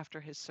night after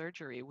his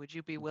surgery. Would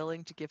you be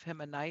willing to give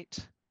him a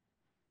night?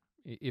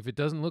 If it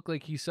doesn't look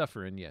like he's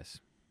suffering, yes.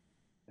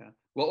 Yeah.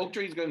 Well, Oak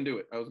Tree's going to do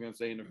it. I was going to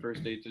say in a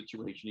first aid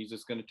situation, he's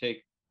just going to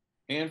take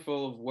a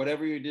handful of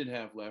whatever you did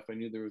have left. I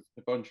knew there was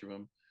a bunch of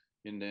them.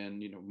 And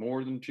then,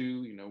 more than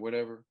 2,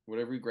 whatever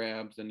he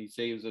grabs, and he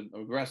saves the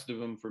rest of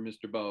them for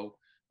Mr. Beau,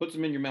 puts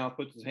them in your mouth,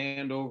 puts his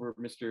hand over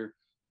Mr.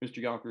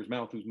 Yocker's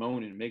mouth who's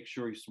moaning, and makes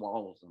sure he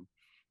swallows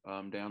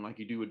them down like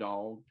you do a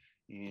dog,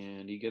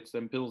 and he gets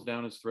them pills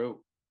down his throat.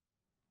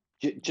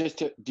 Do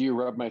you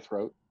rub my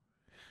throat?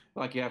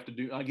 Like you have to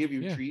do. I'll give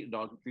you a treat, a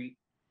dog treat.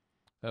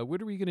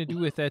 What are we going to do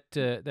with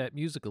that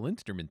musical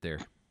instrument there?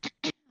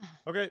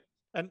 Okay.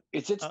 And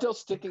is it still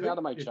sticking out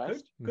of my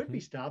chest? Could be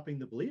stopping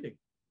the bleeding.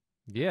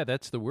 Yeah,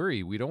 that's the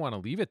worry. We don't want to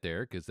leave it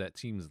there because that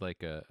seems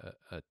like a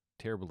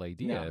terrible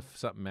idea if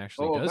something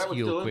actually does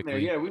heal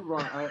quickly. Yeah, we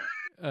run.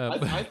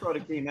 I thought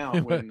it came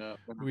out when I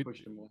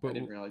pushed him. I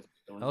didn't realize.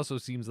 It also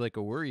seems like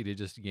a worry to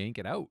just yank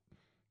it out.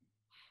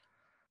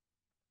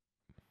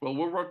 Well,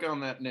 we'll work on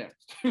that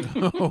next.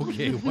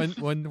 Okay,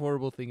 one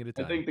horrible thing at a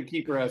time. I think the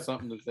keeper has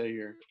something to say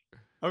here.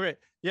 Okay,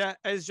 yeah.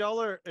 As y'all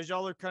are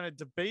kind of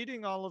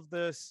debating all of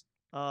this,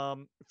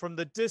 from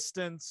the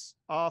distance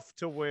off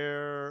to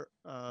where,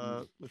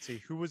 let's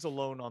see, who was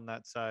alone on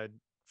that side?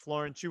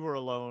 Florence, you were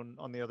alone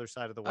on the other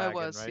side of the wagon, I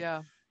was, right?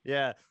 yeah.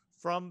 Yeah.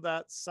 From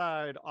that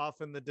side,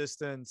 off in the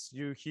distance,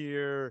 you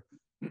hear,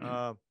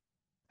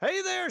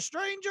 "Hey there,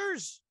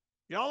 strangers!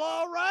 Y'all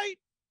all right?"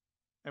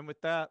 And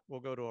with that, we'll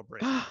go to a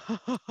break.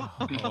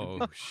 Oh,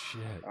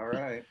 shit. All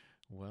right.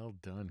 Well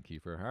done,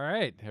 Keeper. All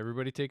right.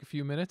 Everybody take a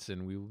few minutes,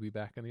 and we will be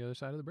back on the other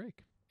side of the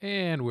break.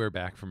 And we're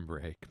back from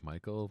break.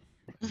 Michael,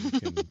 you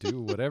can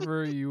do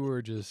whatever you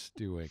were just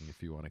doing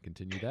if you want to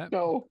continue that.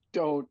 No,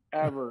 don't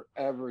ever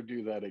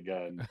do that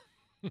again.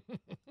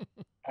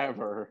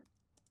 Ever.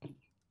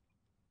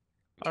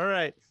 All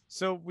right.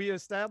 So we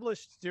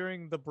established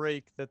during the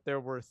break that there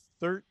were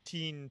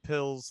 13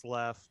 pills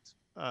left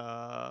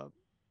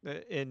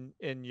in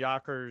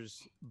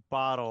Yocker's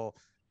bottle,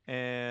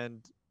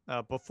 and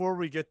before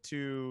we get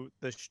to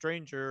the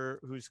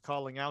stranger who's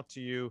calling out to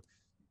you,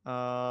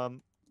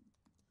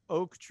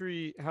 Oak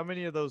Tree, how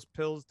many of those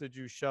pills did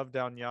you shove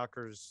down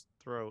Yocker's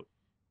throat?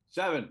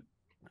 7.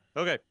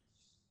 Okay.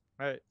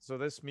 All right. So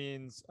this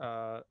means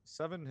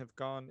 7 have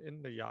gone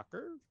into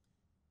Yocker,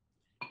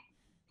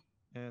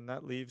 and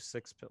that leaves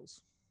 6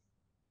 pills.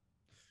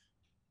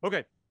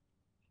 Okay.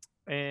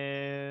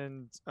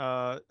 And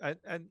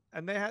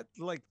they had,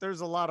 like,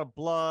 there's a lot of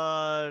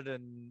blood,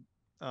 and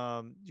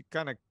you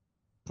kind of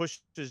push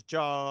his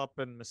jaw up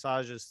and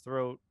massage his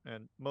throat,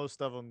 and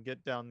most of them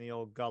get down the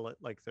old gullet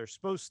like they're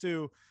supposed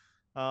to.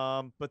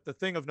 But the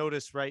thing of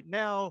notice right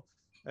now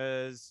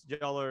is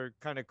y'all are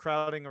kind of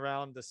crowding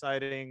around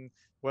deciding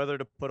whether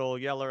to put old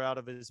Yeller out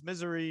of his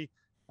misery,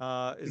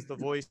 is the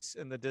voice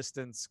in the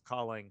distance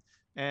calling.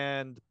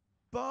 And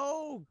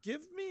Beau,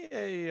 give me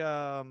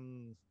a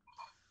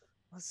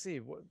let's see,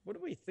 what do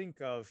we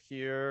think of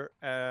here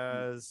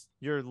as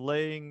you're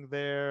laying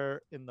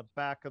there in the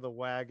back of the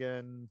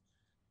wagon?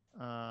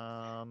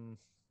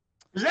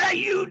 Is that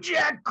you,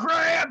 Jack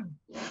Crab?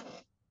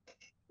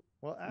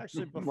 Well,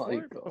 actually,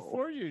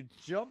 before you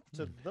jump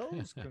to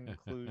those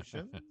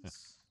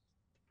conclusions,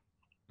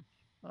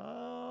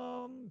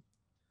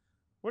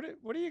 what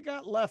do you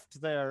got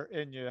left there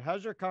in you?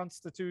 How's your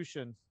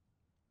constitution?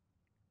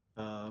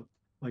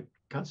 My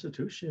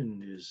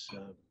constitution is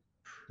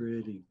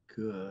pretty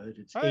good.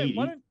 It's All right, 80.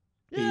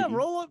 yeah, 80.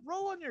 roll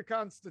on your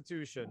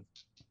constitution.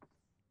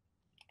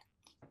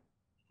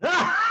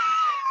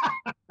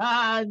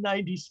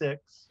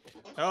 96.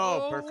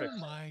 Oh, perfect. Oh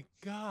my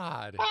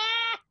God.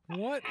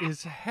 What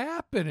is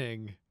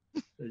happening?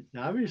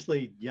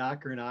 Obviously,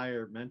 Yaker and I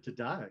are meant to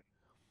die.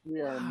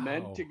 We are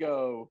meant to Wow.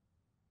 go.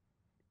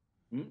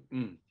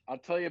 Mm-mm. I'll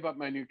tell you about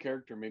my new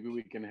character. Maybe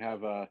we can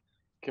have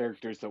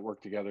characters that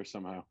work together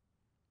somehow.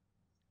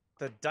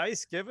 The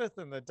dice giveth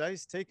and the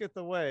dice taketh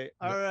away.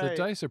 All The right.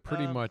 dice are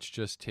pretty much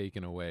just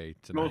taken away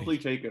tonight. Mostly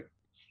take it.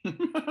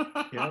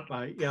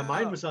 Yeah,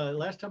 mine was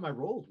last time I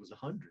rolled was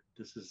 100.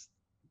 This is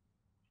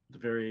the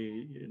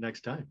very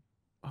next time.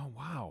 Oh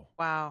wow.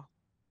 Wow.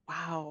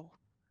 Wow.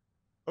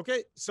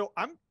 Okay, so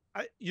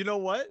you know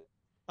what?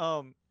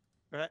 I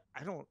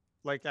don't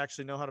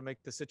actually know how to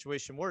make the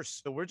situation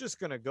worse. So we're just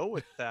gonna go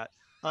with that.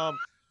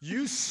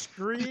 You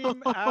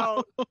scream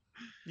out,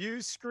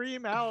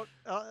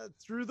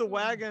 through the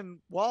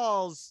wagon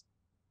walls,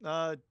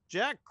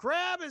 Jack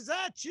Crab, is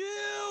that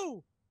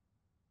you?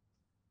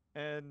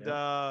 And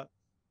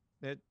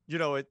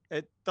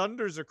it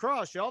thunders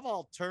across. Y'all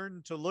all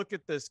turn to look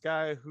at this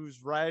guy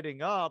who's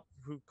riding up,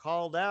 who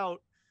called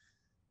out,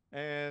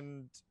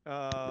 and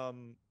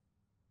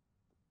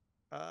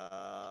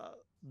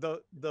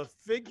the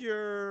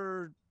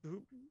figure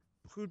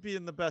who'd be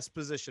in the best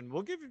position.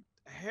 We'll give you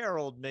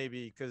Harold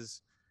maybe,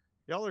 because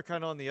y'all are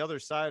kind of on the other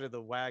side of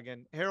the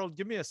wagon. Harold,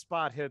 give me a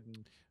spot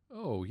hidden.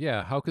 Oh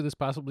yeah. How could this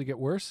possibly get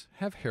worse?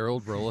 Have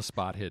Harold roll a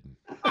spot hidden.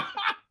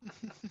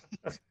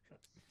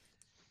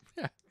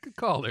 Yeah, good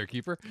call there,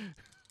 Keeper.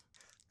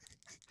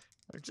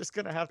 I'm just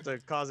gonna have to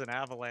cause an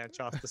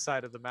avalanche off the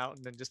side of the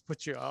mountain and just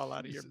put you all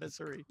out of your Jesus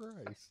misery.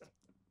 Christ.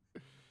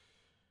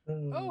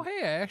 Oh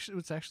hey, it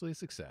was actually a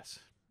success.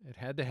 It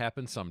had to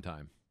happen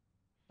sometime.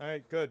 All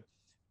right, good.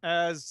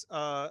 As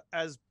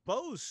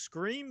Beau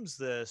screams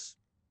this,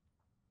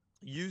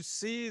 you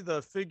see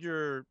the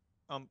figure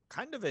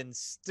kind of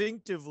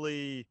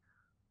instinctively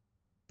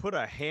put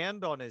a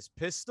hand on his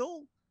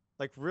pistol,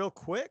 like real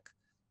quick,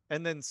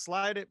 and then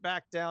slide it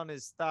back down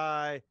his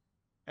thigh.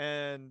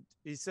 And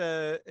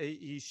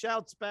he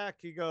shouts back,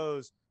 he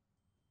goes,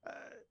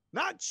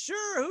 not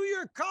sure who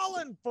you're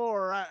calling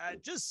for. I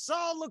just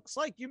saw, looks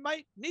like you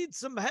might need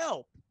some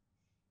help.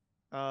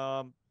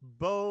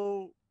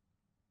 Beau,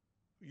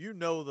 you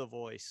know the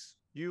voice.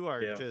 You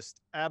are just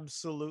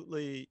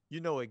absolutely, you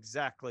know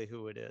exactly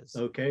who it is.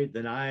 Okay,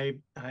 then I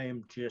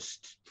am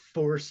just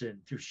forcing,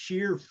 through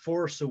sheer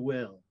force of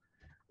will,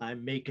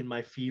 I'm making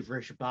my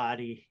feverish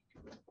body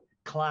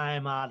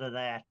climb out of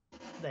that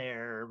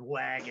there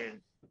wagon.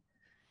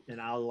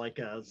 And I'll, like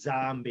a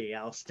zombie,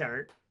 I'll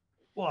start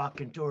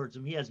walking towards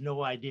him. He has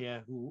no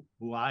idea who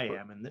I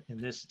am in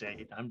this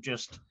state. I'm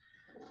just...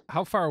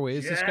 How far away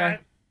is this guy?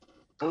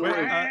 Well,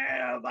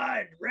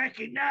 I'd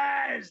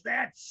recognize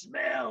that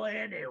smell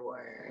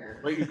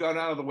anywhere. Wait, you got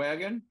out of the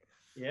wagon?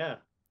 Yeah.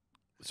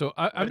 So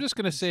I'm just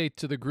going to say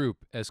to the group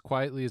as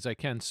quietly as I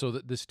can so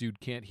that this dude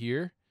can't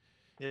hear.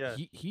 Yeah.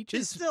 He just...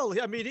 He's still,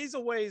 I mean, he's a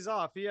ways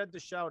off. He had to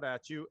shout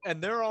at you,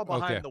 and they're all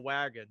behind the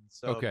wagon.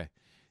 So. Okay.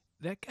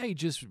 That guy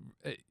just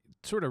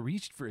sort of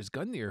reached for his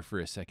gun there for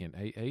a second.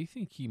 I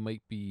think he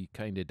might be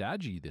kind of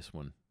dodgy, this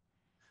one.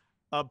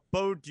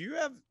 Beau, do you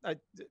have?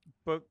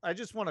 But I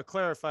just want to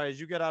clarify as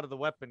you get out of the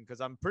weapon,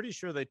 because I'm pretty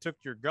sure they took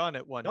your gun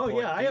at one point. Oh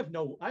yeah, I have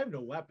no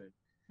weapon.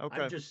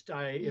 Okay. I'm just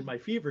in my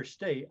feverish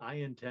state, I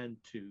intend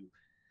to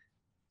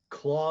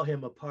claw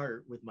him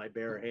apart with my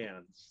bare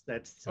hands.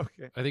 That's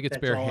okay. I think it's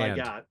that's bare all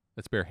hand. I got.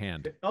 That's bare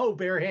hand. Oh,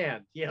 bare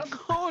hand. Yep.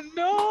 Oh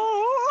no.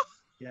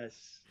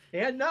 Yes.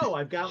 And no,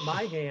 I've got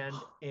my hand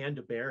and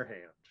a bare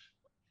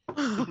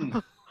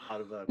hand.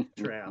 Out of a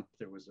trap,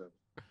 there was a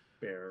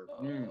bare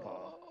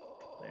paw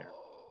there.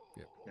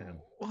 Yep.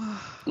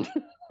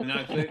 And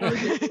I say,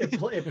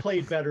 It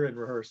played better in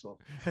rehearsal.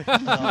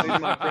 I say to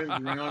my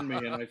friends around me,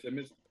 and I said,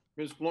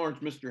 Miss Florence,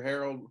 Mr.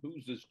 Harold,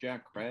 who's this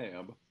Jack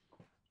Crab?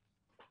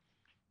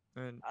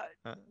 And,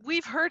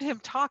 We've heard him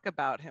talk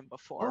about him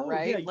before, Oh,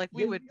 right? yeah, Like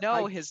we yeah, would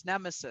know his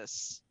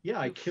nemesis. Yeah,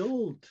 I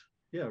killed.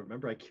 Yeah,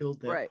 remember I killed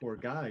that Right, poor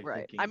guy. Right.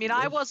 thinking I mean, he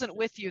I was- wasn't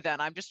with you then.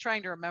 I'm just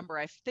trying to remember.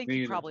 I think Me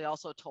you either. probably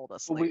also told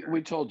us Well, later.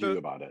 we told you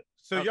about it.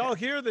 So Okay. y'all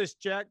hear this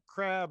Jack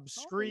Crab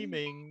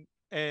screaming,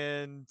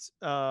 and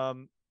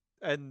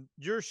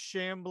you're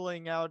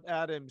shambling out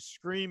at him,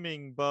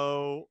 screaming,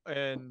 Beau,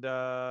 and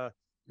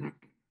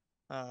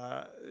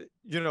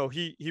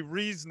he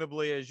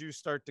reasonably, as you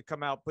start to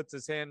come out, puts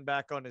his hand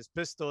back on his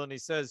pistol, and he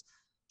says,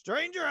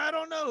 "Stranger, I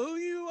don't know who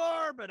you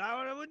are, but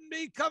I wouldn't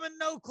be coming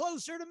no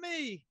closer to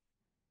me."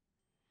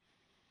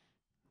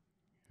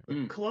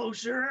 The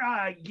closer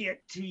I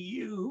get to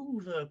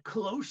you, the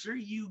closer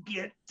you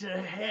get to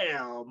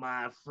hell,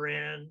 my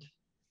friend.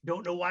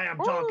 Don't know why I'm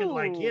talking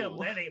like him.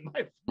 Ooh. That ain't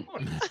my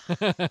voice.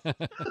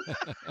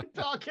 I'm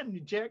talking to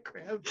Jack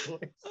Crab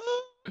voice.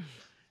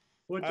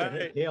 What All the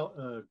right.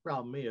 hell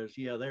problem is,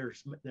 yeah,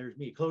 there's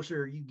me.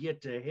 Closer you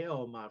get to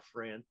hell, my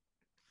friend.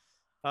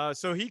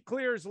 So he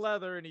clears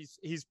leather, and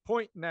he's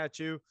pointing at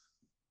you,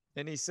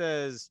 and he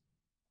says,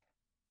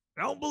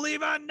 "I don't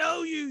believe I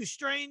know you,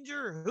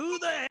 stranger. Who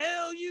the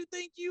hell you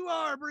think you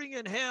are,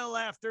 bringing hell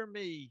after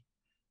me?"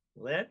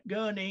 That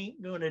gun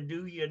ain't gonna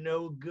do you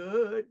no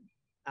good.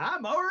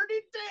 I'm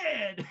already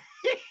dead.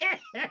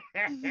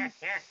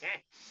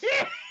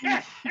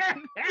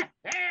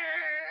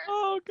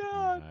 Oh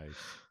God. Nice.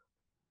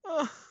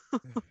 Oh.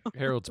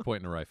 Harold's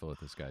pointing a rifle at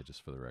this guy,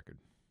 just for the record.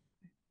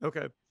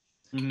 Okay.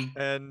 Mhm.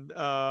 And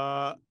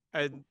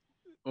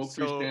Oak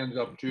Tree so stands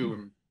up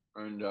too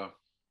and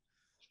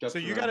steps so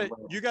you around the gotta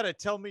way. you gotta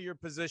tell me your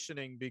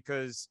positioning,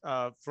 because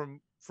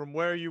from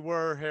where you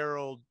were,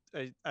 Harold,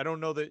 I don't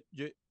know that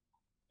you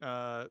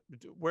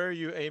where are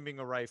you aiming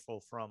a rifle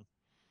from?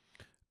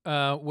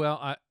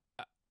 Well,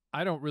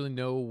 I don't really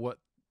know what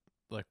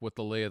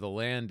the lay of the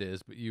land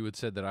is, but you had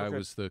said that I Okay.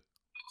 was the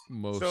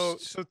most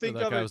So think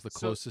like of I it. was the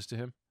closest to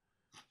him.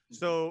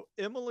 So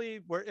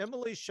where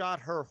Emily shot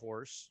her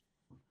horse.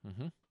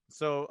 Mm-hmm.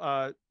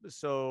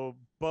 So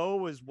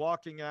Beau is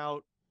walking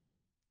out,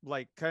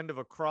 like kind of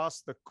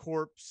across the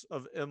corpse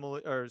of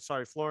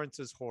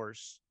Florence's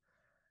horse,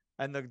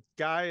 and the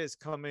guy is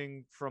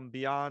coming from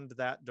beyond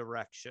that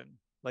direction.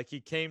 Like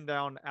he came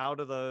down out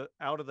of the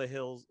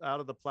hills, out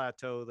of the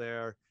plateau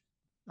there,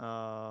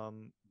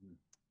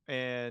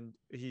 and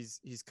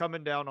he's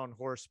coming down on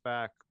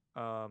horseback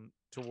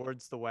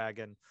towards the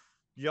wagon.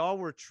 Y'all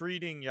were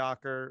treating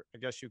Yaker, I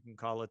guess you can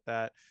call it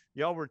that.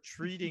 Y'all were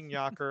treating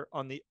Yaker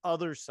on the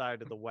other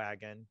side of the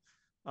wagon,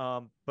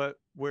 but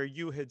where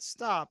you had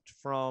stopped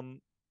from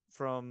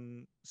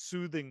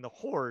soothing the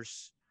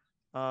horse,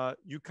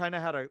 you kind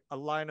of had a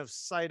line of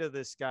sight of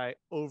this guy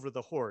over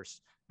the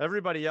horse.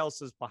 Everybody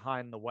else is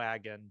behind the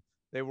wagon.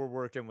 They were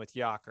working with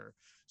Yaker.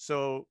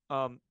 So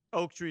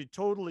Oak Tree,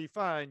 totally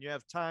fine. You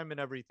have time and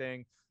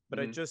everything. But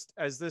I just,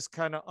 as this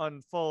kind of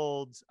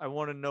unfolds, I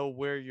want to know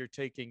where you're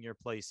taking your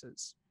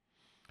places.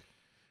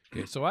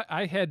 Okay, so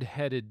I had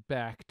headed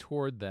back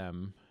toward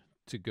them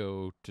to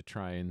go to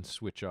try and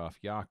switch off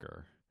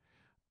Yaker.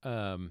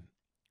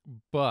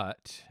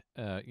 But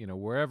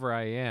wherever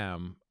I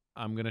am,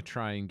 I'm going to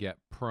try and get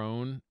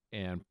prone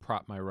and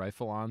prop my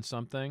rifle on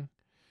something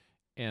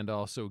and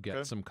also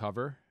get some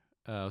cover.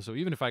 So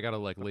even if I got to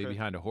lay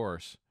behind a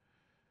horse,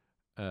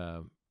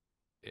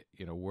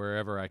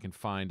 wherever I can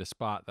find a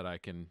spot that I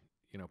can,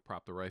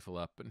 prop the rifle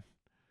up and.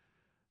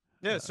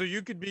 Yeah, so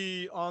you could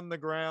be on the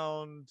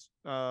ground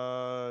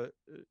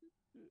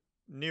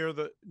near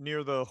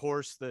the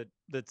horse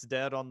that's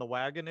dead on the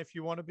wagon if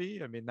you want to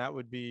be. I mean, that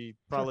would be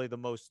probably the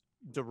most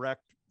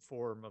direct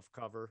form of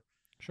cover.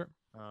 Sure.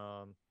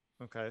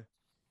 Okay.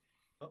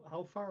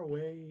 How far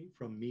away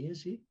from me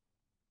is he?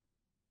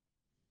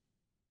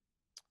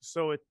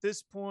 So at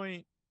this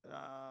point,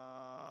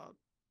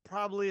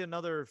 probably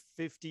another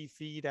 50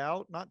 feet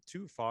out, not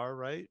too far,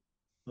 right?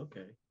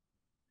 Okay.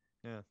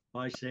 Yeah.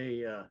 I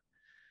say,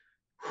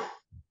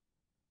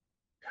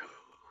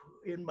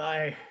 in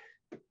my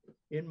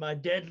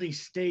deadly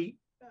state,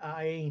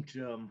 I ain't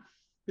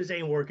this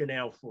ain't working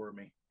out for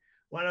me.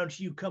 Why don't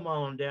you come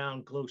on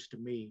down close to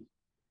me?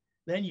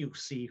 Then you'll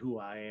see who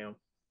I am.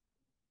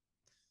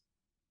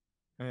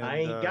 And, I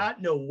ain't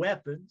got no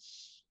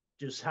weapons,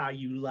 just how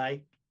you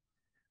like.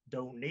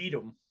 Don't need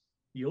them.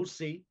 You'll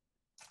see.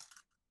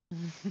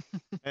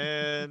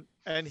 and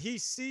he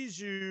sees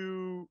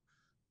you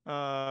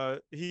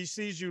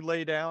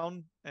lay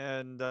down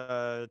and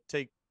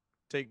take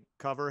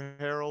cover,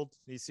 Harold.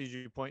 He sees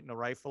you pointing a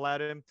rifle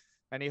at him,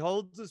 and he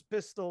holds his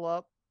pistol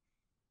up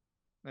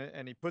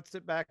and he puts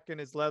it back in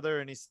his leather,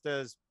 and he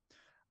says,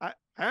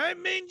 I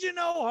mean you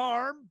no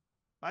harm.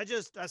 I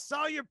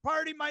saw your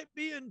party might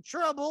be in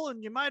trouble,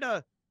 and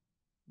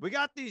we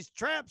got these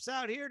traps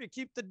out here to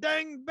keep the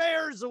dang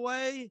bears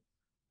away,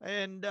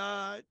 and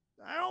I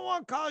don't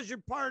want to cause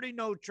your party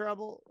no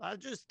trouble. I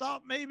just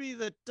thought maybe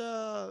that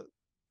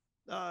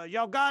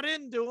y'all got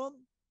into them,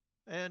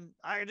 and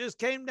I just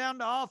came down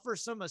to offer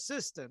some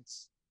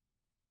assistance.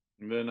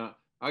 And then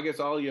I guess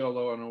I'll yell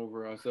on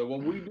over. I said,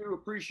 well, we do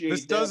appreciate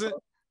this that. Doesn't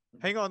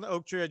hang on,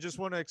 Oak Tree. I just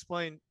want to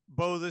explain,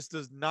 Beau, this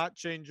does not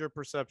change your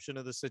perception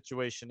of the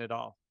situation at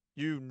all.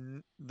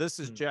 This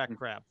is Jack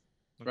Crab.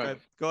 Okay, right.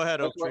 Go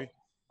ahead, Oak Tree.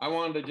 I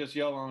wanted to just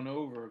yell on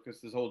over because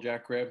this whole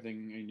Jack Crab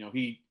thing,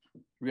 he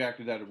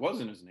reacted that it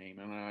wasn't his name,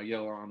 and I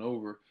yell on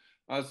over.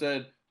 I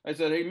said,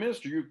 hey,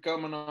 mister, you're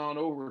coming on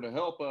over to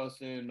help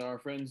us, and our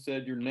friend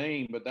said your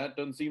name, but that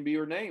doesn't seem to be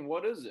your name.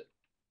 What is it?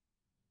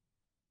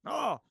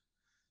 Oh,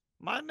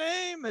 my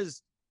name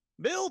is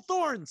Bill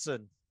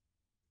Thornson.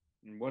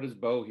 And what is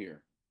Beau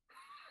here?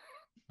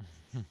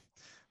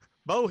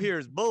 Beau here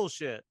is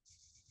bullshit.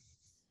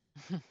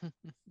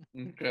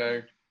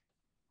 Okay.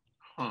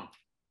 Huh.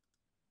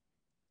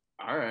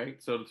 All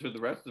right. So to the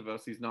rest of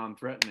us, he's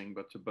non-threatening,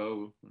 but to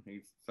Beau,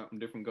 he's something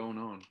different going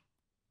on.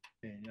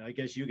 And I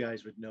guess you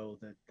guys would know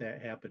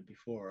that happened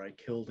before. I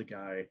killed a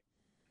guy.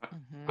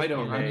 I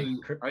don't. I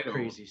don't.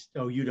 Crazy.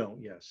 Oh, you don't?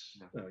 Yes.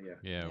 No. Oh, yeah.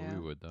 Yeah, we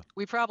would though.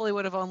 We probably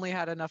would have only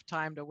had enough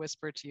time to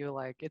whisper to you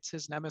like it's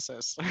his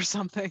nemesis or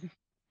something,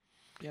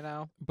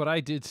 But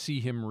I did see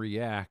him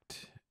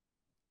react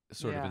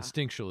sort of Yeah.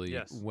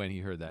 instinctually when he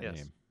heard that Yes.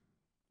 name.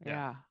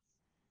 Yeah.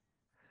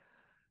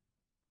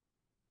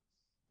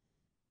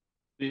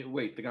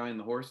 Wait, the guy in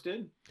the horse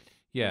did?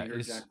 Yeah, When he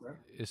heard Jack Crab?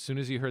 as soon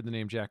as he heard the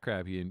name Jack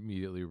Crab, he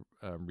immediately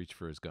reached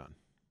for his gun.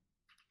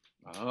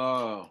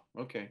 Oh,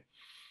 okay.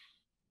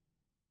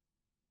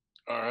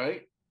 All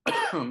right.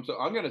 So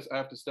I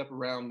have to step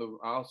around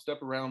I'll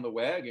step around the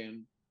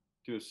wagon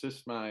to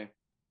assist my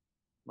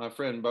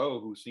friend Beau,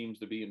 who seems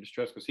to be in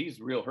distress because he's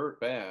real hurt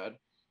bad.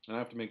 And I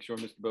have to make sure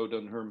Mr. Beau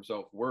doesn't hurt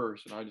himself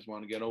worse. And I just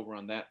want to get over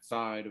on that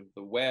side of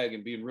the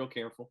wagon, being real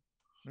careful.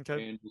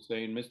 Okay. And just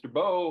saying, Mr.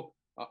 Beau,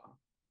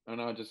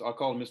 and I'll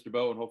call him Mr.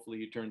 Beau, and hopefully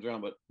he turns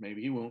around, but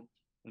maybe he won't.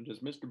 And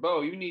just, Mr.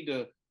 Beau, you need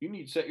to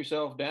set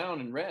yourself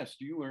down and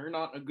rest. You are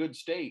not in a good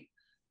state.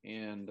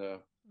 And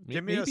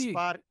give me a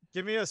spot.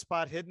 Give me a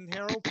spot hidden,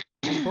 Harold.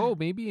 Beau,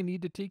 maybe you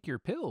need to take your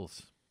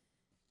pills.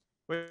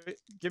 Wait,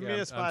 give me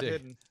a spot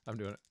hidden. I'm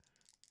doing it.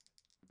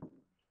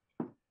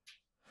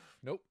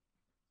 Nope.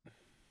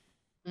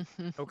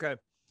 Okay.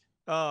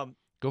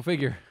 Go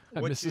figure.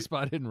 I missed the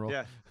spot hidden roll.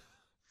 Yeah.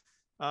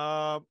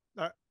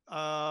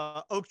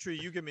 Oak Tree,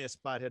 you give me a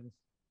spot hidden.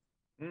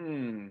 I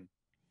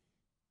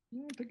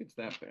don't think it's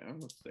that bad.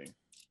 Let's see.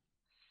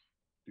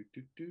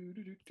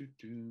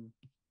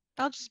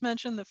 I'll just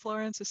mention that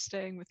Florence is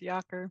staying with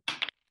Yaker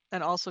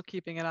and also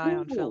keeping an eye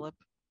on Philip.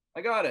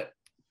 I got it.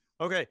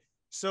 Okay.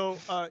 So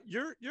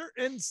your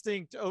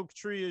instinct, Oak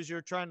Tree, is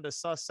you're trying to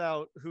suss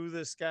out who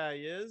this guy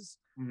is.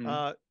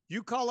 Mm-hmm.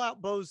 You call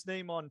out Beau's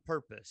name on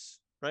purpose,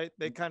 right?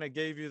 They kind of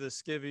gave you the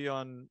skivvy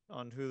on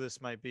who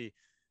this might be.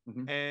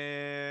 Mm-hmm.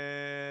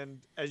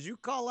 And as you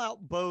call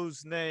out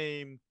Beau's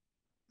name,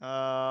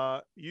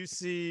 you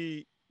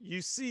see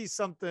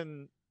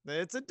something.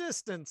 It's a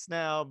distance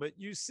now, but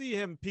you see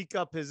him pique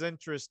up his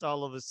interest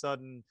all of a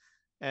sudden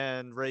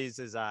and raise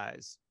his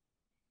eyes.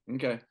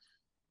 Okay.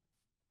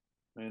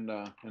 And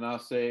I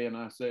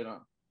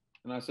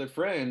said,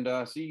 friend,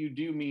 I see you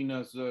do mean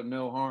us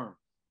no harm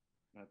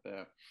at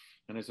that.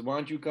 And I said, why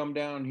don't you come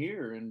down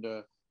here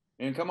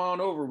and come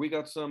on over? We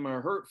got some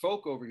hurt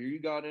folk over here.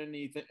 You got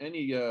any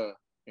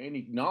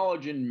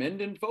knowledge in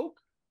mending folk?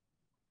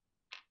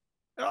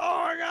 Oh,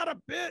 I got a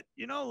bit.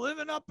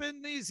 Living up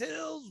in these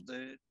hills,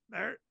 dude.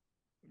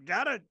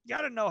 Gotta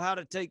know how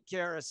to take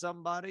care of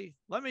somebody.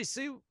 Let me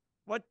see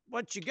what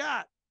you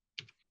got.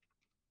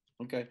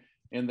 Okay.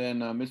 And then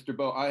Mr.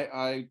 Beau,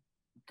 I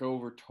go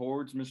over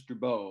towards Mr.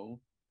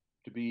 Beau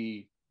to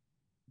be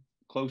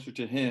closer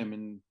to him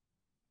and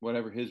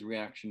whatever his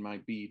reaction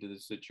might be to the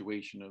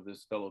situation of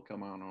this fellow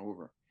come on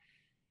over.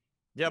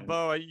 Yeah,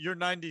 Beau, your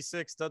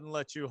 96 doesn't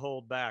let you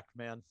hold back,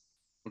 man.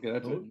 Okay,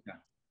 that's it. Yeah.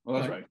 Well,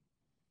 that's right.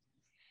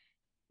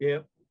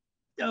 Yep.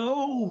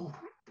 Oh,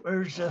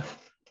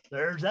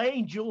 there's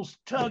angels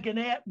tugging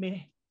at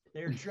me.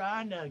 They're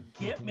trying to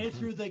get me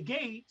through the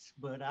gates,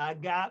 but I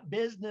got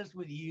business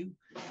with you.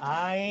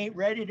 I ain't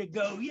ready to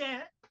go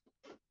yet.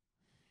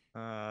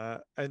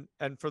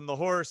 And from the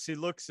horse, he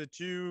looks at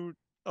you,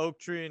 Oak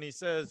Tree, and he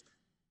says,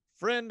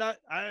 friend,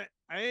 I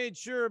ain't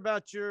sure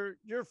about your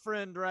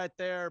friend right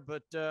there,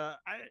 but I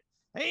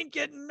ain't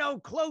getting no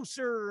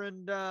closer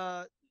and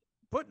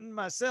putting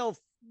myself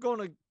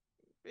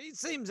he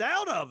seems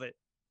out of it.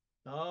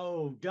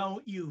 Oh,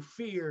 don't you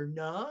fear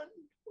none?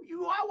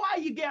 Why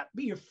you got to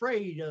be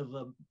afraid of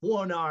a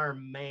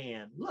one-armed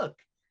man? Look,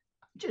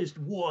 just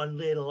one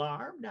little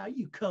arm. Now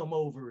you come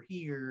over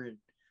here and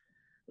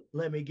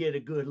let me get a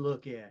good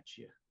look at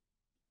you.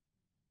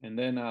 And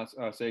then I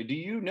say, do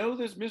you know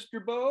this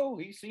Mr. Beau?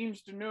 He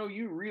seems to know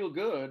you real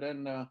good,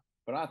 and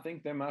but I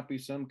think there might be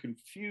some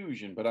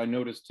confusion. But I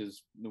noticed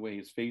the way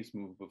his face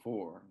moved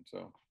before, and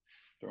so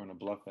throwing a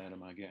bluff at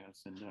him, I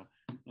guess. And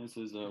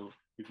says,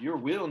 if you're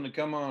willing to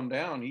come on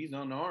down, he's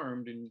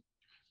unarmed, and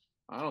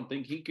I don't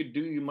think he could do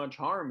you much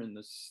harm in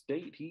the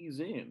state he's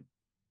in.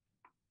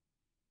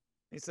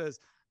 He says,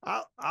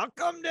 I'll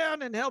come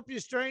down and help you,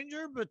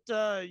 stranger, but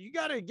you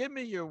got to give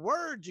me your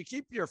word. You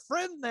keep your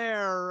friend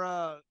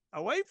there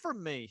away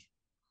from me.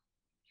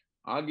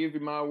 I'll give you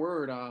my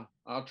word. I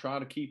will try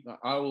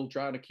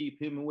to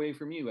keep him away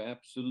from you.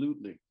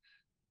 Absolutely.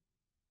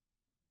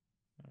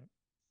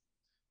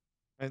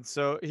 And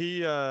so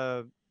he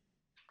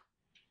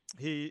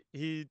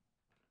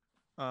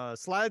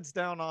slides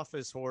down off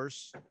his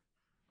horse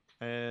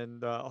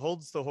and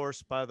holds the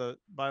horse by the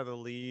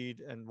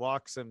lead and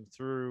walks him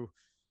through.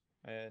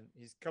 And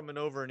he's coming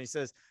over and he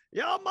says,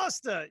 y'all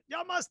must have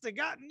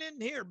gotten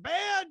in here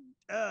bad.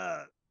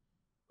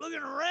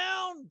 Looking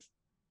around.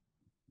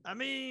 I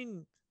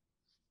mean,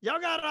 y'all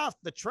got off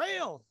the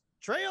trail.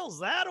 Trail's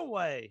that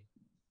away.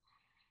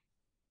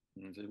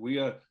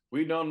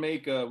 We done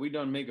make a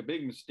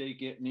big mistake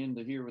getting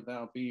into here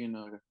without being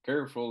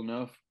careful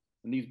enough.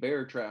 And these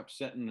bear traps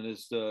setting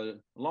this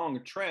along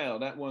a trail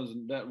that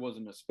wasn't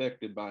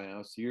expected by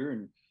us here.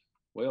 And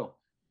well,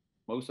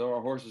 most of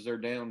our horses are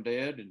down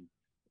dead,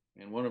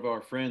 and one of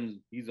our friends,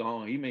 he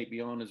may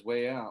be on his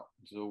way out.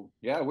 So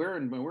yeah, we're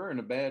in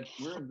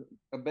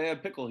a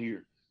bad pickle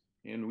here,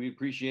 and we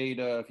appreciate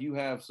if you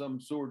have some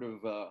sort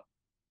of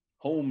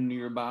home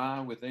nearby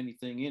with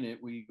anything in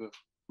it we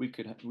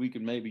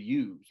could maybe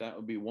use. That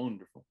would be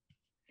wonderful.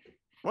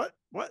 What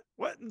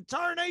in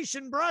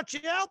tarnation brought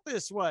you out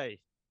this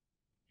way?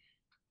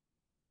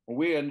 Well,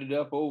 we ended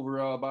up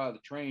over by the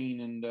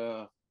train and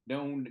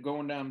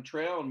going down the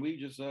trail, and we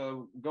just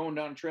going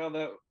down the trail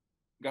that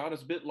got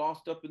us a bit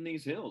lost up in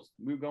these hills.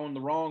 We were going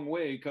the wrong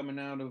way, coming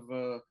out of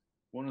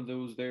one of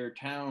those there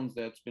towns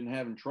that's been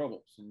having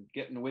troubles and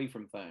getting away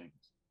from things.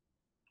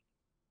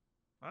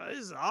 This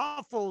is an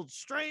awful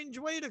strange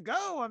way to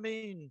go. I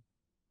mean,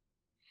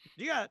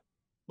 you got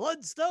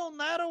Bloodstone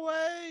that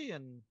away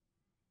and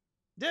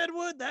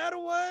Deadwood that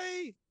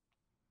away.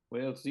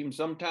 Well, it seems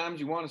sometimes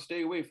you want to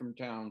stay away from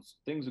towns.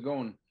 Things are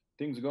going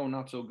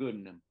not so good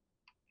in them.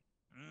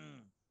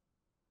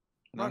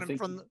 Running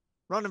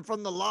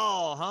from the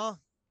law, huh?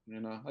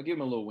 And I'll give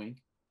him a little wink.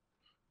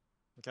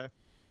 Okay.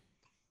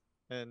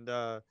 And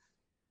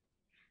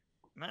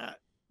Matt,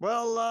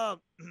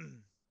 well,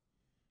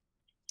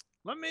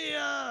 let me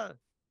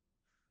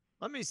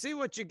see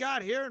what you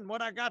got here and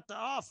what I got to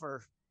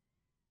offer.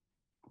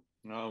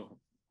 No,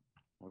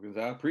 because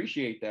I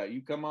appreciate that.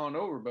 You come on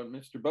over, but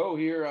Mr. Beau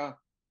here,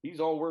 he's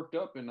all worked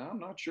up, and I'm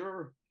not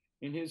sure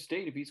in his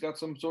state if he's got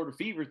some sort of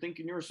fever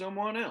thinking you're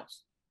someone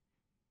else.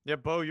 Yeah,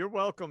 Beau, you're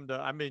welcome to.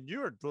 I mean,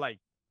 you're like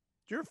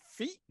your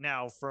feet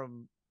now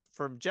from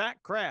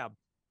Jack Crab.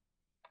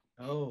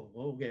 Oh,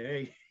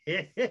 okay.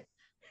 I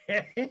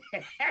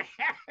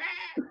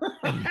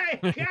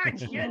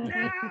got you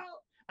now.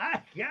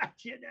 I got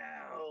you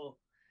now.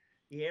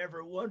 You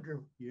ever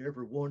wonder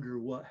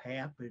what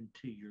happened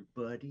to your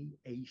buddy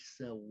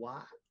Asa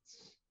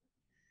Watts?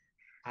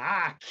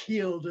 I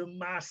killed him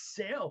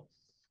myself.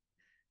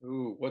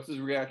 Ooh, what's his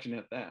reaction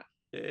at that?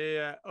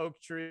 Yeah,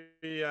 Oak Tree.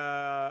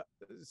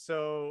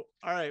 So,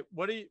 all right,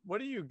 what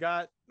do you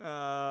got,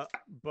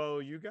 Beau?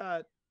 You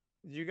got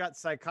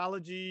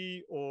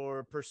psychology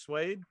or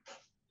persuade?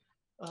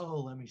 Oh,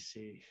 let me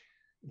see.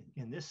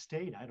 In this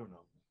state, I don't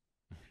know.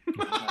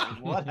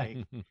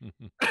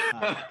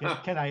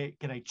 Can I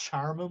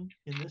charm him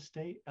in this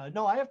state?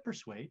 No, I have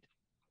persuade.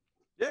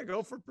 Yeah,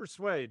 go for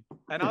persuade,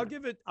 and I'll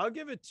give it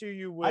to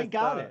you with. I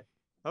got it.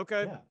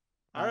 Okay. Yeah.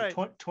 All right.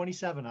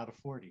 27 out of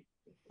 40.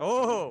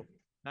 Oh,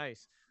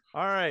 nice.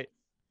 All right.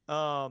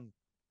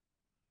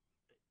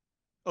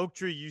 Oak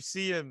Tree, you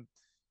see him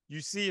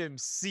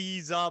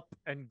seize up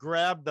and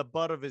grab the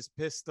butt of his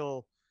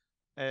pistol,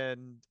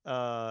 and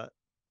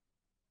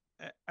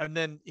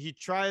then he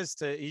tries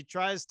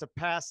to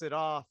pass it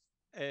off,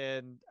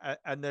 and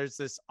there's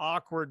this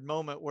awkward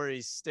moment where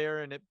he's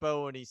staring at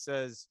Beau and he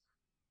says,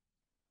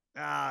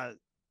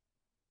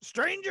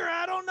 stranger,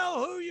 I don't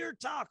know who you're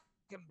talking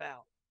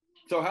about.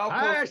 So how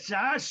close?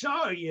 I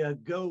saw you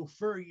go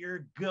for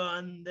your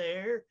gun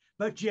there,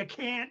 but you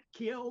can't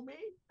kill me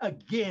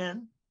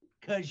again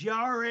because you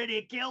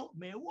already killed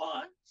me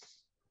once.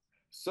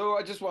 So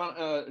I just want,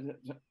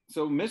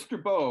 so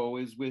Mr. Beau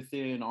is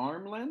within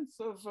arm length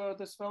of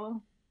this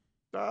fellow?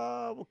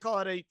 We'll call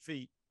it 8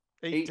 feet,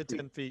 8 to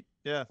 10 feet.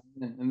 Yeah.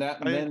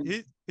 And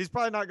he's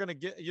probably not going to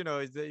get,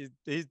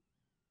 he's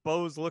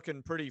Beau's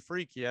looking pretty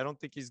freaky. I don't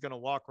think he's going to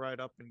walk right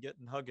up and get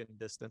in hugging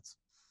distance.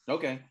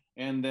 Okay.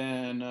 And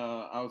then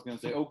I was going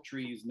to say Oak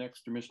Tree is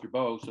next to Mr.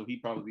 Beau, so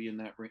he'd probably be in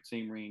that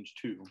same range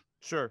too.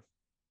 Sure.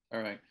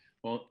 All right.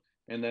 Well,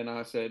 and then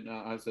I said to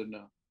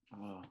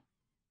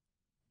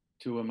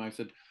him, I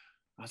said,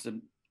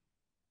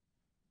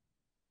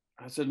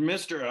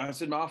 Mister, I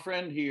said, my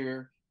friend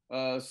here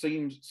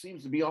seems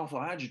to be awful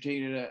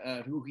agitated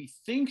at who he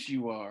thinks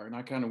you are. And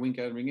I kind of wink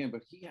at him again,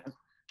 but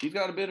he's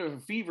got a bit of a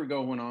fever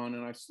going on.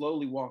 And I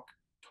slowly walk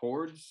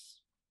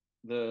towards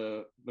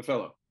the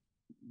fellow,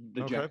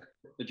 the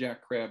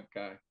Jack Crab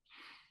guy.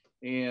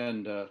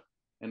 And I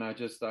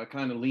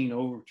kind of lean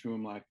over to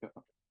him, like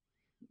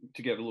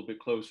to get a little bit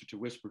closer to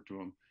whisper to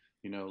him,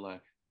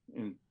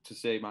 and to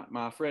say,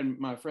 my friend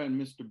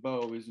Mr.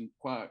 Beau isn't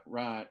quite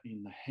right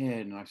in the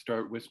head. And I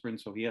start whispering,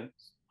 so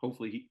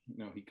hopefully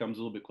he comes a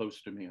little bit closer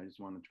to me. I just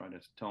want to try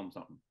to tell him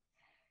something.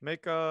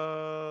 Make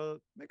a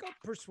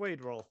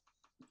persuade roll.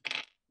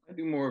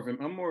 I'm more of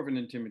an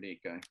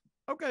intimidate guy.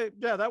 Okay,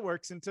 yeah, that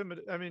works.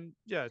 Intimidate. I mean,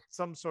 yeah,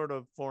 some sort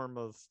of form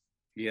of.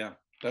 Yeah,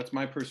 that's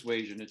my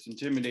persuasion. It's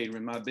intimidating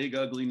with my big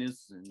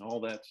ugliness and all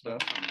that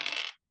stuff.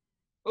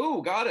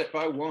 Oh, got it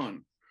by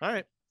 1. All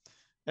right.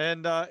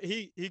 And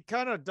he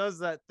kind of does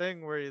that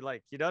thing where he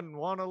doesn't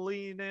want to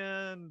lean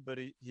in, but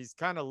he's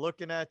kind of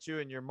looking at you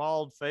in your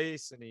mauled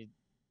face, and he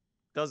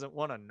doesn't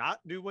want to not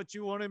do what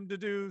you want him to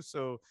do.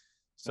 So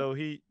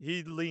he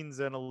leans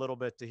in a little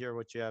bit to hear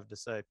what you have to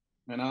say.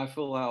 And I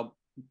feel I'll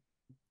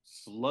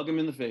slug him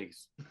in the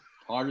face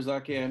hard as I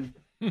can.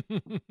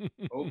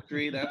 Oak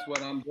Tree, that's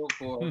what I'm built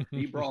for.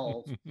 He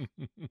brawls.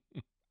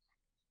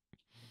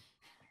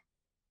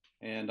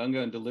 And I'm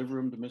going to deliver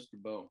him to Mr.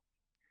 Beau.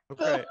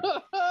 Okay.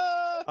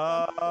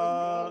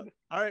 All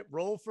right,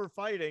 roll for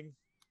fighting.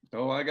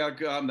 Oh, I got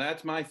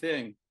that's my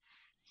thing.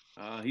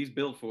 He's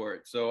built for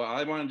it. So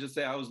I want to just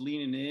say I was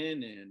leaning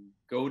in and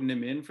goading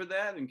him in for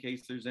that in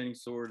case there's any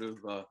sort of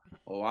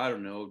I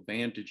don't know,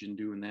 advantage in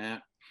doing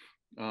that.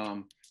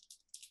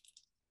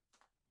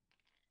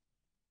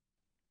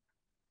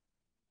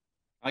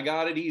 I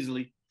got it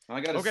easily. I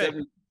got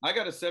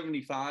a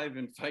 75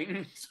 in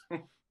fighting.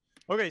 So.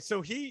 Okay,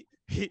 so he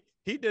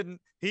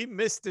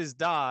missed his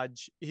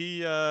dodge.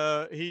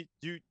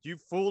 You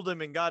fooled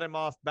him and got him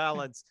off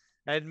balance,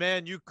 And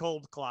man, you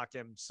cold clock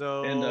him.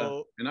 So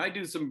And I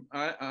do some.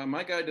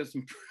 My guy does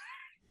some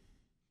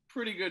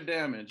pretty good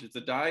damage. It's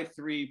a die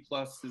 3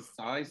 plus his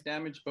size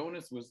damage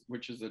bonus,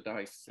 which is a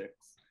die 6.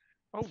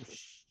 oh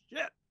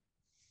shit.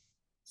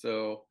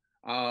 So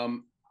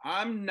I'm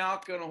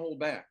not gonna hold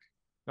back.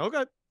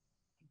 Okay.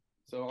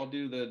 So I'll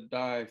do the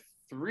die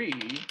 3,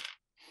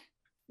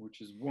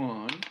 which is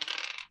 1,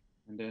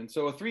 and then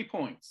so 3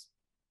 points.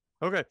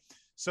 Okay.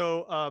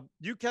 So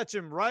you catch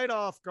him right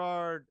off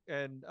guard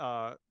and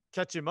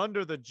catch him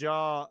under the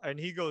jaw, and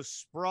he goes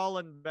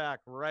sprawling back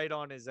right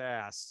on his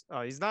ass.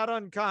 He's not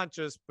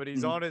unconscious, but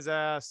he's on his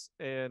ass,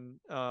 and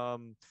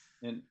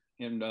in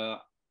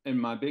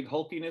my big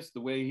hulkiness,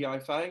 the way I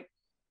fight,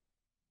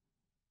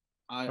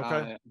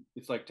 I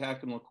it's like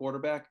tackling a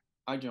quarterback.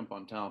 I jump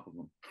on top of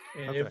him.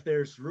 And if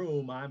there's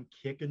room, I'm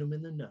kicking him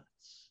in the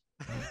nuts.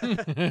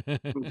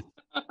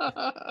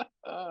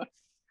 All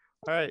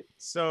right.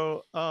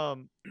 So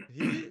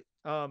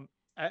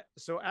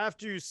so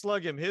after you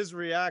slug him, his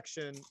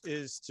reaction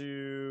is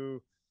to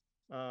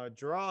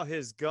draw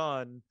his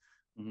gun.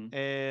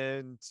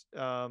 And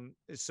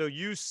so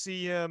you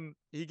see him,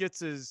 he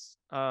gets his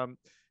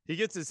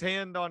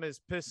hand on his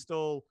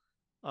pistol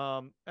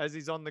as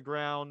he's on the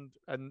ground,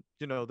 and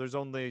there's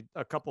only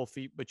a couple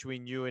feet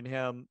between you and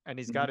him, and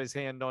he's got his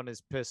hand on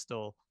his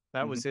pistol.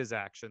 That was his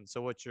action.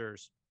 So what's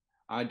yours?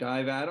 I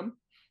dive at him.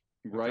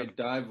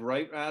 Dive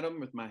right at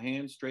him with my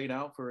hand straight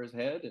out for his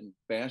head and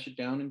bash it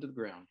down into the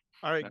ground.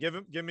 All right,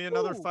 give me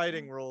another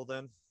fighting roll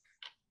then.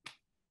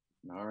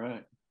 All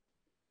right.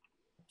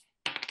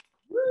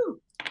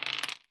 Woo!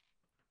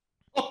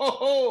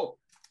 Oh,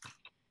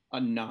 a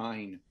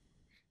 9.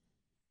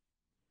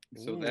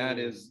 So that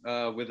is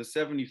with a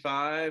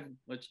 75.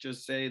 Let's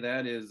just say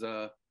that is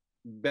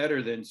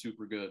better than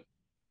super good.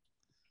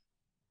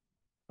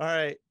 All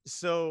right,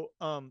 so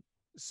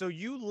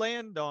you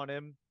land on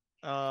him,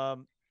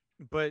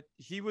 but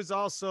he was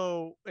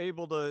also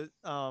able to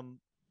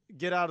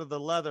get out of the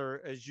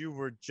leather as you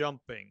were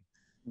jumping,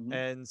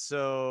 and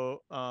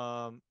so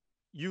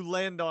you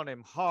land on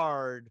him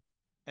hard,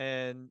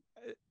 and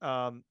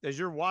as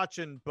you're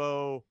watching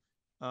Beau,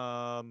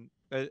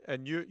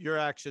 and your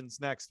actions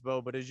next,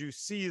 Beau, but as you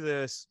see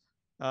this,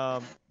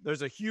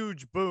 there's a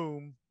huge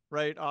boom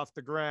right off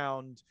the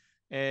ground,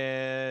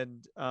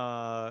 and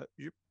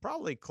you're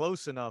probably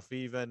close enough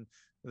even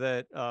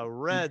that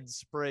red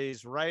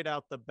sprays right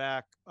out the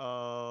back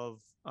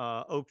of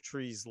Oak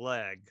Tree's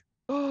leg.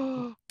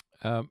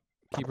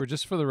 Keeper,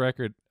 just for the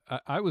record,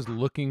 I was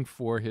looking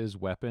for his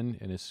weapon,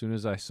 and as soon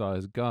as I saw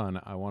his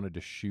gun, I wanted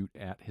to shoot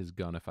at his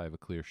gun if I have a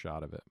clear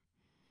shot of it.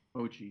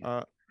 Oh, geez.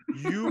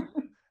 You,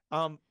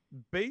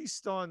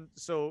 based on,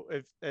 so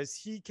as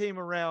he came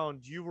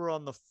around, you were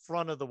on the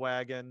front of the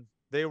wagon,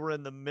 they were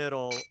in the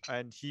middle,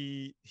 and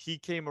he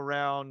came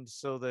around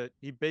so that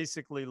he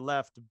basically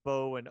left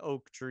Beau and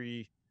Oak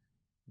Tree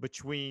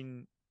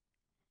between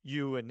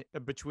you and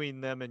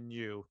between them and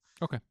you.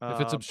 Okay. If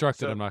it's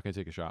obstructed, I'm not going to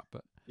take a shot,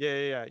 but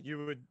yeah,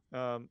 you would.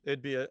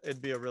 It'd be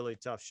a really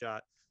tough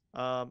shot.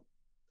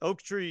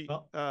 Oak Tree,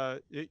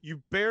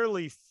 you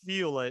barely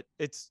feel it.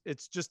 It's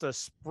just a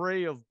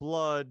spray of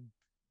blood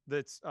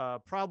that's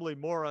probably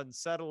more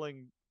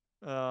unsettling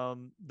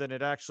than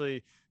it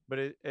actually, but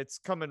it's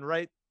coming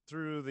right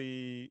through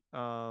the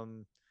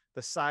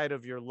side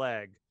of your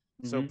leg.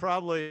 So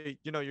probably,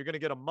 you're going to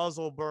get a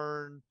muzzle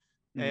burn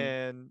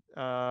and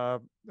a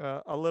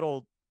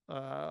little,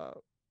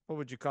 what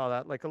would you call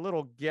that? Like a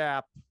little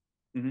gap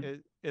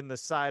in the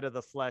side of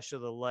the flesh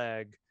of the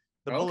leg.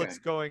 The bullet's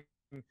going,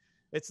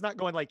 it's not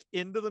going like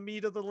into the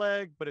meat of the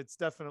leg, but it's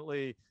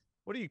definitely,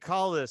 what do you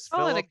call this,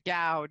 Call it Philip? a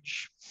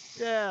gouge.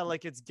 Yeah,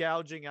 like it's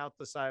gouging out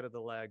the side of the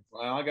leg.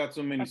 Well, I got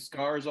so many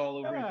scars all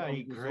over it.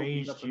 He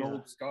grazed up an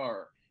old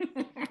scar.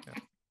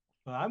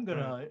 Well, I'm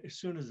gonna, as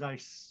soon as I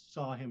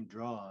saw him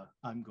draw,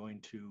 I'm going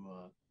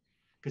to,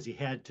 because he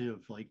had to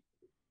have like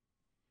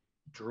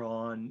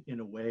drawn in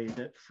a way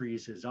that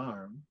frees his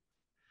arm.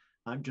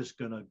 I'm just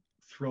gonna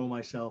throw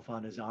myself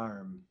on his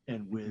arm,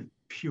 and with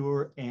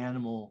pure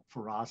animal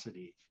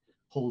ferocity,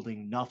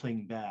 holding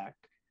nothing back,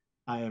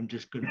 I am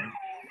just gonna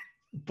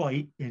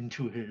bite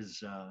into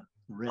his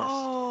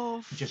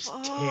wrist, just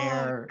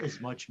tear as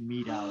much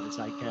meat out as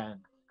I can.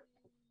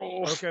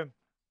 Okay.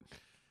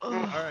 All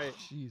right.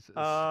 Jesus.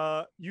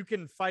 You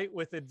can fight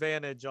with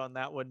advantage on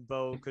that one,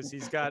 Beau, because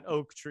he's got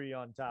Oak Tree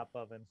on top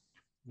of him.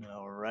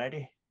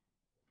 Alrighty.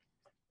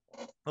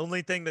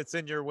 Only thing that's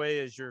in your way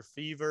is your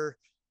fever.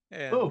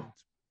 And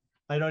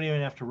I don't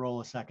even have to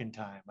roll a second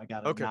time. I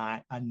got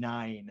a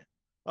 9.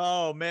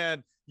 Oh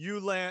man, you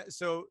land.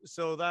 So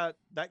that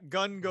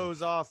gun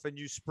goes off and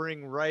you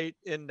spring right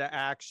into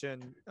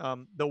action.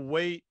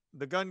 The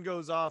gun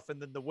goes off,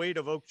 and then the weight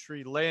of Oak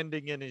Tree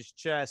landing in his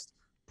chest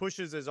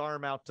pushes his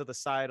arm out to the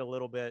side a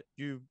little bit.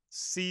 You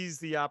seize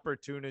the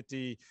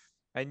opportunity,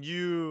 and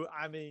you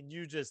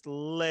just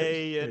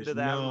lay into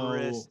that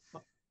wrist.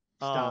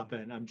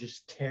 Stopping. I'm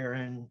just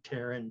tearing.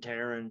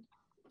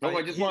 Oh,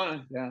 I just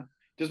want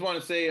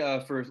to say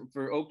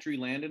for Oak Tree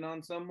landing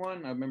on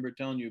someone, I remember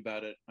telling you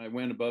about it. I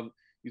went above.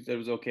 You said it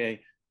was okay.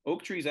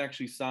 Oak Tree's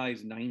actually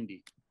size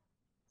 90.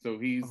 So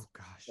he's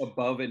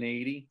above an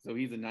 80. So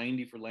he's a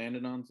 90 for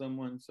landing on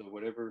someone. So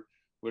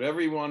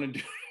whatever you want to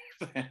do.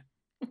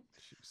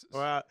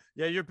 Wow.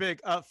 Yeah, you're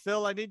big.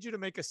 Phil, I need you to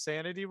make a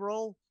sanity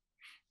roll.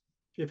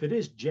 If it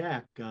is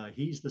Jack,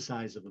 he's the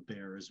size of a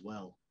bear as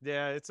well.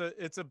 Yeah, it's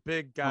a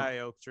big guy,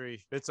 Oak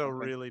Tree. It's a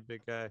really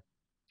big guy.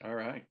 All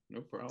right,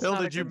 no problem. Phil,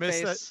 did you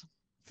miss that?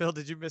 Phil,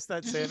 did you miss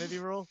that sanity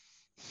roll?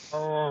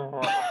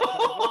 Oh,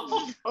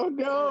 Oh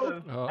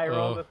no! Uh-oh. I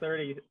rolled a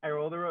 30. I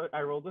rolled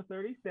a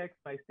 36.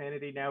 My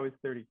sanity now is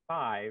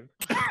 35.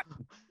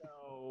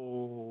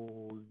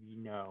 So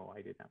no,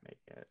 I did not make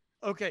it.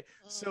 Okay,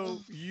 so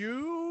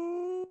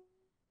you.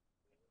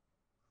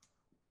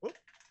 Whoop,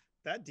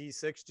 that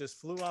D6 just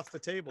flew off the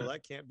table.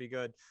 That can't be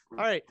good. All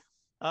right.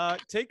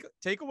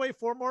 Take away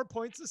 4 more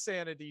points of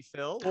sanity,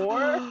 Phil.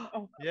 4?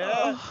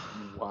 Yeah.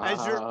 Wow.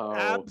 As you're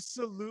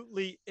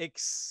absolutely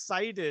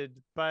excited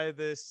by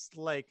this,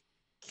 like,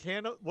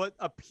 what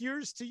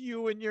appears to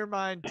you in your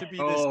mind to be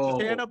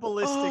this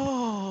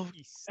cannibalistic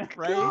feast,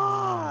 right?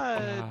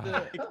 God.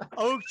 Like,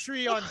 Oak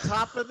Tree on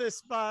top of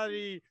this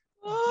body,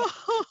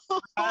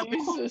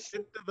 Jesus.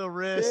 into the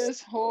wrist.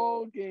 This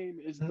whole game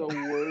is the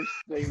worst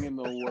thing in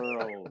the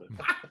world.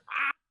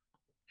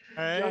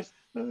 Right? Just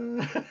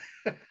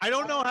I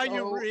don't know how you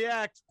so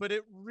react, but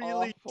it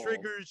really awful.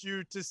 triggers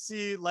you to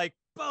see like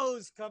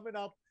Beau's coming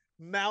up,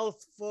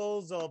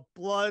 mouthfuls of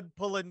blood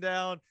pulling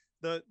down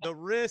the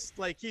wrist,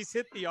 like he's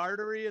hit the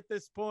artery at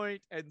this point,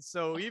 and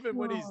so even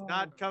when he's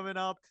not coming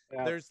up,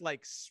 there's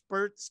like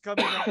spurts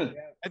coming up,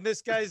 and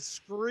this guy's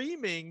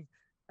screaming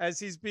as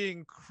he's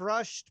being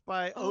crushed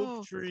by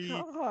Oak Tree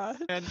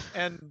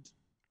and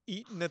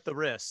eaten at the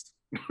wrist.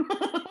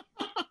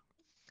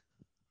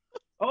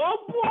 Oh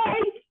boy!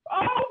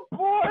 Oh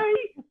boy!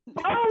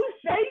 Oh,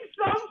 say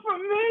something for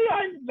me!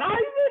 I'm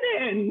diving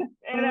in,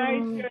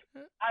 and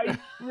I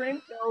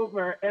sprint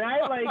over, and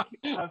I like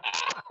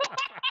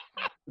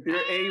your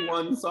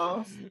A1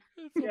 sauce.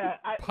 Yeah,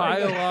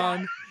 pile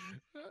on.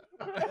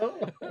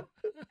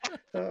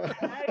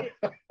 I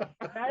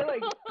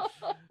like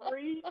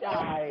free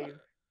dive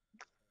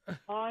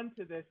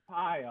onto this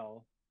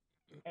pile,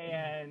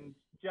 and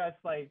just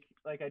like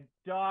a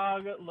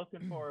dog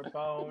looking for a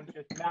bone,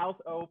 just mouth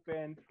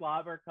open,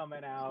 slobber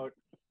coming out,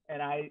 and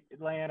I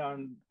land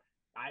on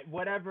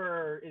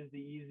whatever is the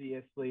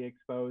easiestly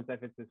exposed,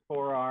 if it's his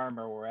forearm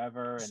or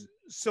wherever. And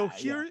so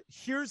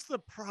here's the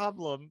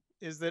problem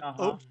is that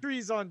Oak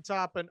Tree's on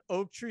top, and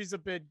Oak Tree's a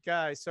big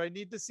guy, so I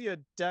need to see a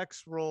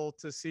dex roll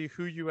to see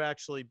who you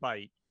actually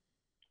bite.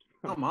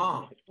 Come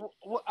on.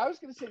 Well, I was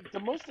going to say the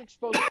most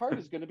exposed part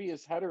is going to be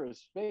his head or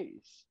his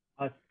face.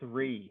 A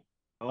 3.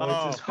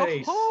 Oh, it's his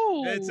face.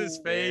 It's his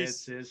face.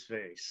 It's his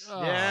face.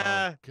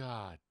 Yeah.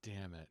 God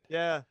damn it.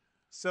 Yeah.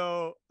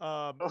 So,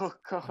 oh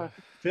God.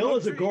 Phil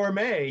is a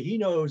gourmet. He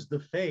knows the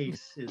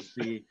face is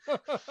the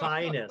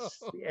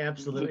finest, the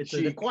absolute. It's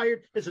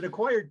an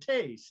acquired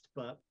taste,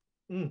 but.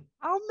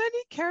 How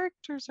many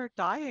characters are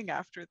dying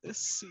after this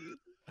scene?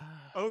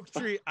 Oak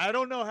Tree, I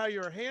don't know how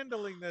you're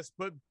handling this,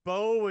 but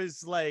Beau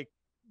is like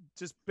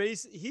just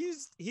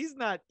he's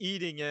not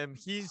eating him.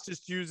 He's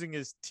just using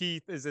his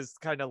teeth as his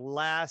kind of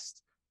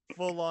last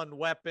full-on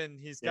weapon.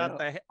 He's got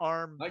the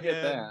arm I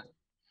get that.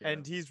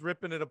 and he's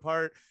ripping it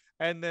apart.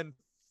 And then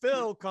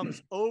Phil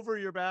comes over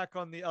your back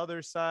on the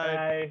other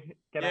side.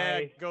 Can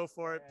I go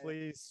for it,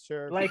 please.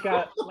 Sure. Like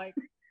a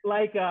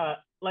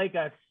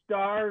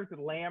starved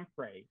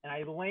lamprey, and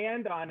I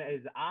land on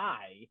his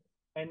eye,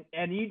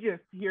 and you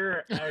just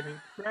hear an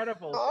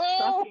incredible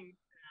sucking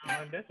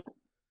sound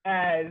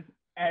as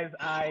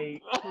I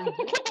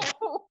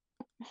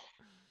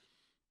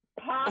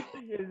pop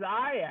his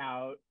eye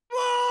out.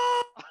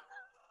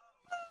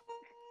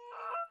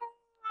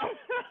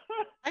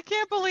 I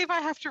can't believe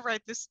I have to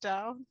write this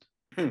down.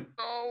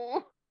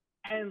 Oh.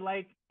 And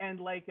like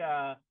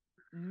a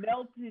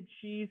melted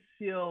cheese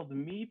filled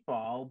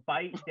meatball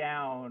bite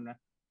down,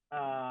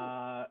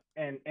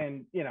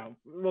 and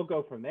we'll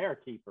go from there,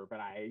 Keeper,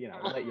 but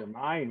let your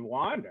mind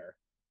wander.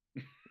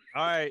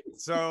 All right,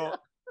 so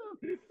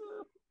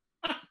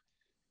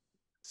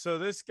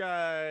this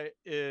guy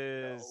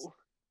is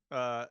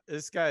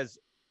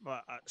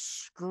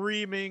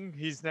screaming.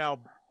 He's now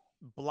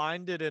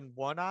blinded in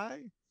one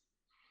eye.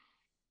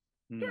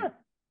 Sure.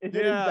 Is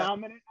it a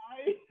dominant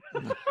eye?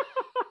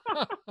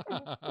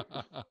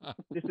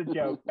 Just a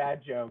joke,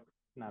 bad joke.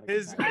 Not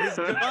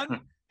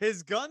a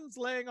his gun's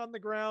laying on the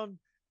ground,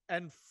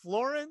 and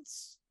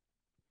Florence,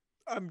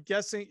 I'm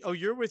guessing. Oh,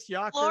 you're with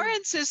Yaker.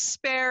 Florence is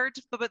spared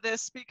but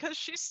this because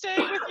she's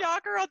staying with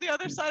Yaker on the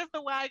other side of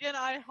the wagon,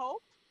 I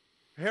hope.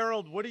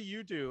 Harold, what do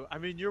you do? I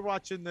mean, you're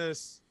watching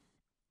this.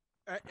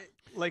 I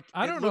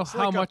don't know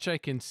how much I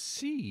can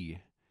see,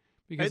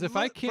 because if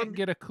I can't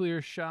get a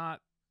clear shot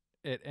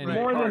at any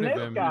part of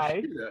him,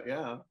 guy.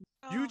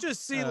 You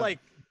just see like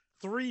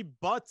 3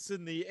 butts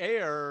in the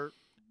air,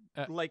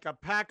 like a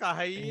pack of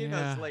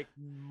hyenas, like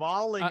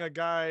mauling a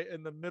guy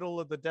in the middle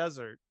of the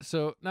desert.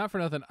 So, not for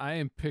nothing, I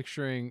am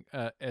picturing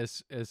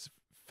as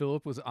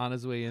Philip was on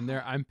his way in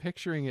there, I'm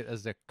picturing it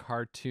as a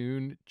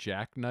cartoon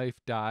jackknife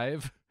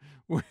dive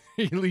where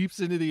he leaps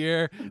into the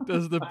air,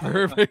 does the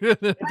perfect and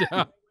then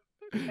down.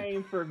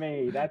 Same for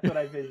me. That's what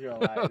I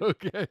visualized.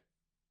 Okay.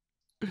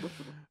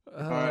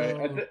 All right.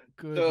 Oh,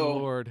 good so-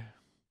 Lord.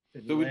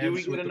 It So do we lands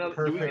get with the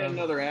another? Do we get perfect-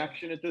 another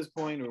action at this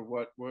point, or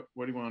what? What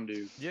do you want to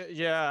do?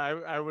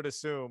 Yeah, I would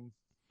assume.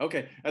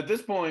 Okay. At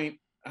this point,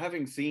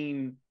 having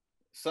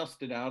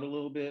sussed it out a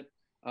little bit,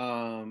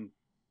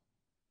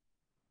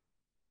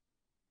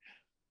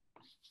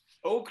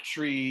 Oak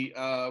Tree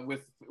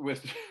with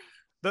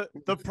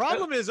The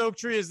problem is Oak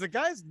Tree is the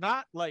guy's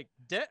not like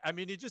dead. I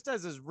mean, he just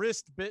has his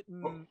wrist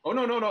bitten.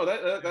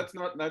 no, that's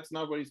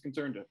not what he's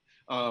concerned with.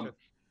 Okay.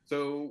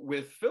 So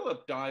with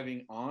Philip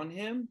diving on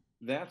him,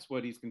 that's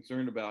what he's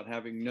concerned about,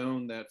 having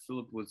known that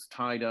Philip was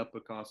tied up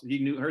because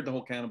he heard the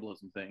whole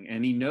cannibalism thing,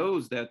 and he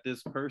knows that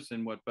this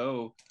person, what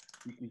Beau,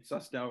 he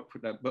sussed out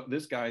that, but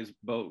this guy's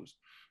Beau's,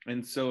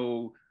 and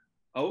so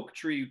Oak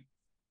Tree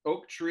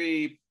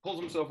pulls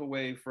himself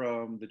away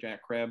from the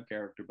Jack Crab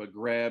character, but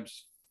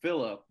grabs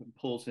Philip and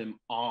pulls him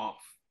off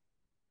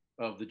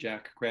of the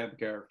Jack Crab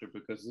character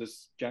because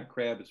this Jack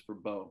Crab is for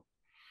Beau.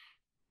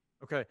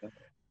 Okay.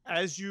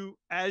 As you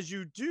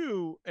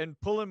do and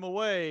pull him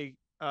away,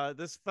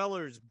 this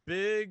feller's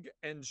big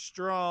and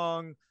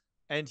strong,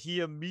 and he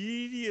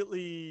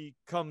immediately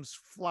comes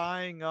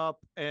flying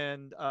up.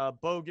 And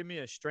Beau, give me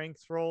a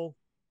strength roll,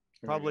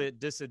 probably at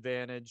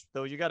disadvantage.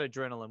 Though you got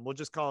adrenaline, we'll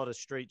just call it a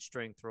straight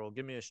strength roll.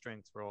 Give me a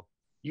strength roll.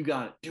 You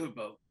got it. Do it,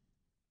 Beau.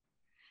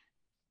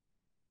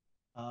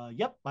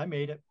 Yep, I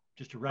made it.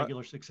 Just a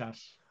regular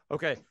success.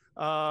 Okay.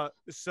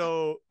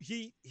 So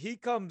he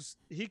comes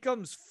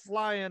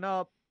flying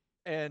up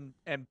and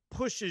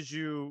pushes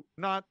you,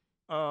 not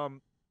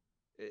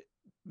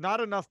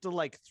enough to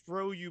like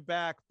throw you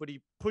back, but he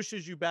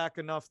pushes you back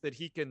enough that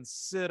he can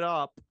sit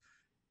up,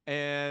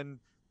 and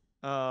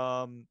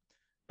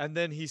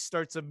then he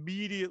starts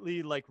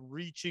immediately like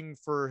reaching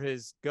for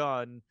his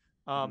gun.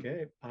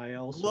 Okay, I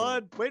also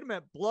Blood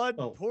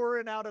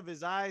pouring out of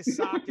his eye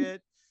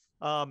socket.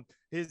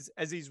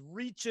 As he's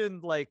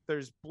reaching, like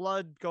there's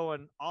blood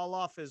going all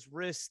off his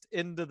wrist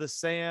into the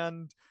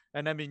sand.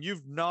 And I mean,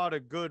 you've gnawed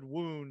a good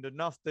wound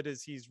enough that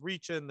as he's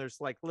reaching,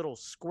 there's like little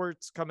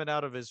squirts coming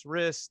out of his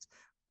wrist.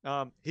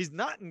 He's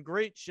not in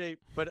great shape,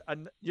 but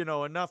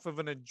enough of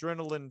an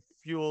adrenaline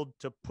fueled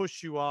to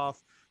push you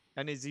off.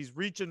 And as he's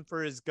reaching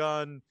for his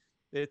gun,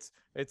 it's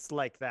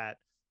like that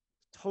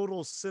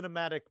total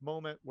cinematic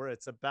moment where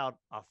it's about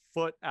a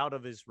foot out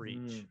of his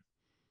reach.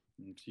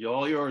 It's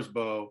all yours,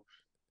 Beau.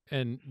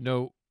 And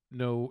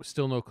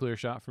still no clear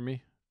shot for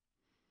me.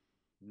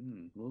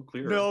 A little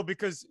clearer. No,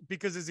 because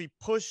as he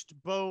pushed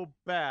Beau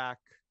back,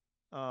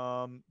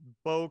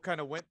 Beau kind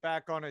of went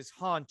back on his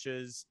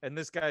haunches, and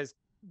this guy's,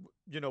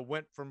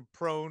 went from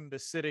prone to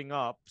sitting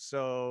up.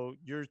 So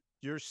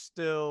you're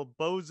still,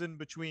 Beau's in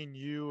between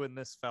you and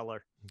this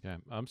feller. Okay,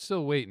 I'm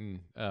still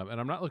waiting, and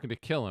I'm not looking to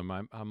kill him.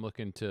 I'm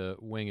looking to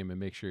wing him and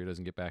make sure he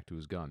doesn't get back to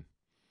his gun.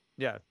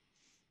 Yeah.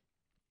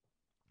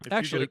 If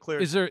Actually,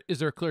 is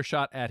there a clear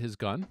shot at his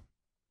gun?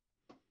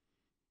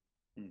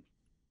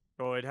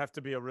 Oh, it'd have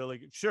to be a really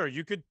good. Sure,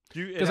 you could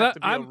do. Because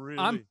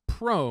I'm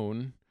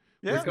prone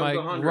with my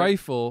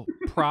rifle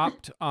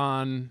propped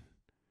on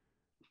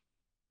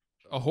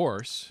a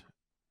horse,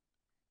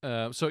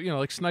 so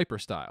like sniper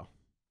style.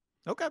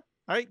 Okay, all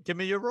right. Give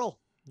me your roll.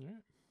 Yeah.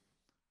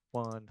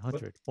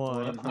 100.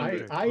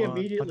 I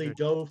immediately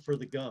dove for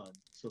the gun,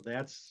 so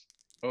that's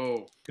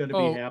going to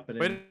be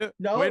happening.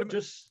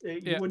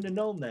 You wouldn't have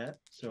known that,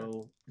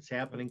 so it's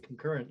happening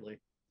concurrently.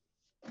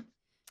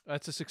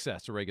 That's a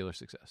success, a regular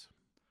success.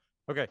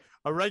 Okay,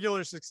 a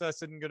regular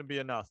success isn't going to be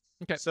enough.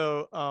 Okay.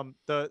 So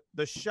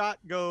the shot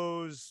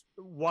goes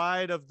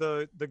wide of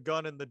the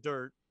gun in the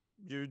dirt.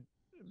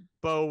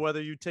 Beau,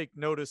 whether you take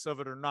notice of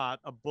it or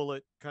not, a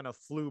bullet kind of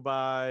flew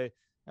by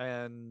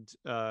and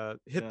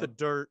hit the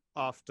dirt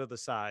off to the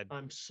side.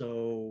 I'm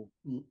so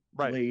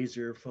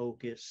laser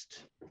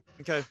focused.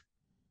 Okay.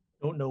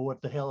 Don't know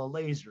what the hell a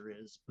laser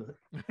is, but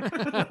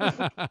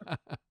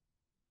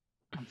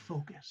I'm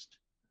focused.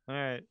 All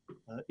right.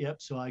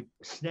 Yep. So I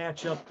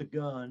snatch up the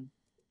gun,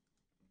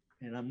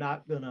 and I'm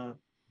not gonna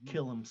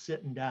kill him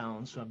sitting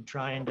down. So I'm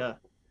trying to.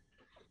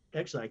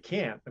 Actually, I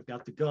can't. I've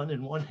got the gun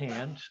in one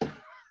hand,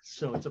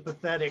 so it's a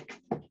pathetic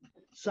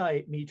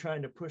sight. Me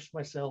trying to push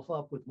myself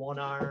up with one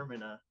arm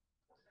and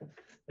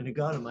a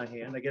gun in my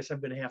hand. I guess I'm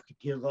gonna have to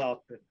give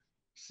up and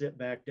sit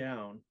back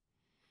down.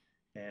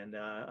 And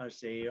I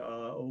say,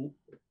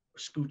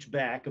 scooch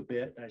back a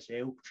bit. And I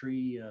say, Oak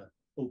Tree,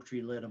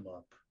 let him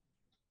up.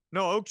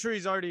 No, Oak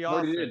Tree's already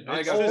off.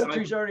 Oak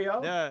Tree's already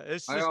out? Yeah,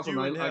 it's just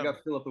you and him. I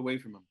got Philip away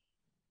from him.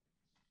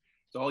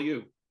 It's all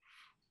you.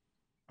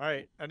 All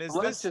right, and is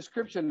this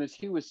description is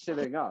he was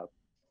sitting up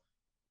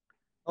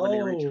when he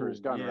reached for his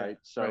gun, right?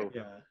 So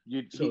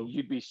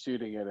you'd be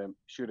shooting at him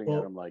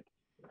like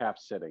half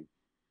sitting.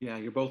 Yeah,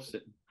 you're both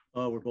sitting.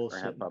 Oh, we're both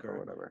sitting half up or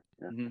whatever.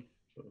 Yeah. Mm-hmm.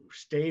 So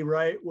stay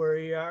right where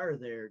you are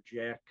there,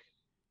 Jack.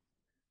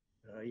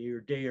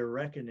 Your day of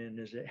reckoning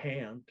is at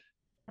hand.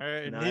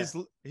 And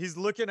And he's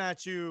looking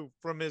at you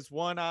from his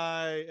one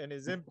eye, and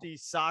his empty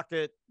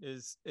socket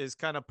is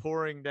kind of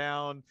pouring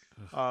down.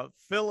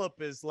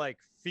 Philip is like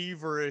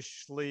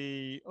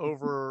feverishly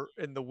over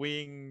in the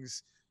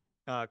wings,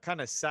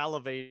 kind of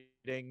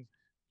salivating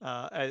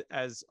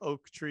as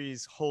Oak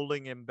Tree's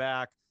holding him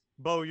back.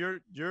 Beau,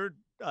 you're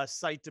a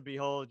sight to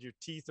behold. Your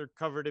teeth are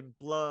covered in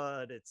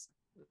blood. It's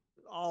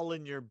all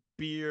in your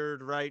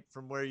beard, right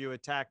from where you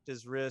attacked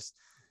his wrist.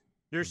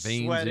 You're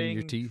Veins sweating. in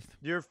your teeth.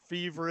 You're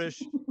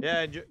feverish.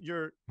 Yeah, and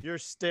you're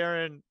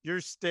staring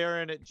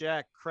at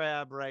Jack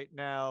Crab right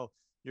now.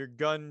 Your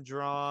gun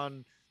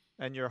drawn,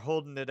 and you're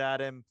holding it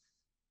at him.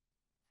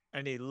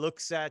 And he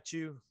looks at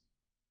you,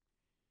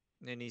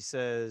 and he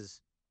says,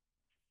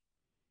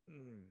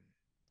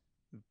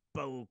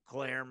 "Beau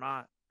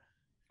Claremont,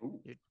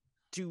 you're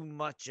too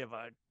much of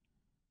a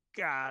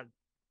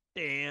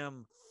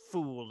goddamn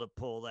fool to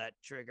pull that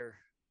trigger."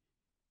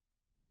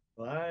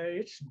 Well,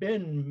 it's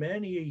been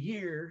many a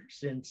year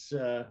since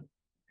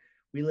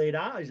we laid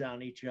eyes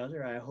on each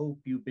other. I hope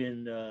you've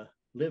been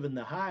living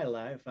the high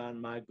life on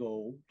my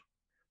gold.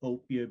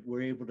 Hope you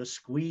were able to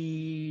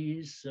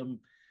squeeze some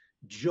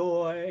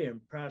joy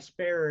and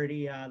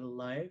prosperity out of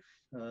life.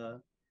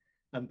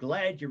 I'm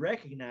glad you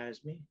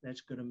recognized me.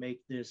 That's going to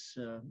make this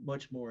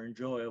much more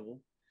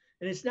enjoyable.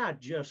 And it's not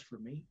just for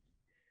me.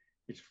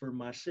 It's for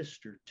my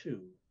sister,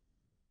 too.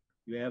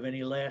 You have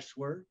any last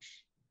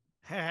words?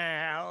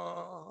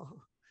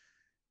 Hell.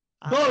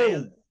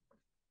 Boom!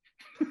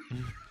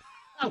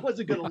 I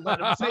wasn't going to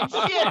let him say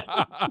shit.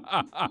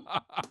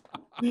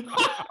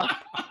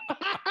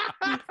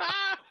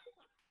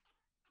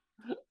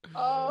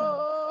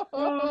 Oh,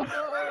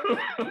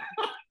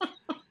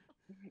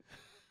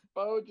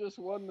 Beau just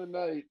won the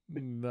night.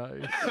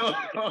 Nice.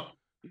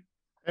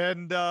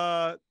 And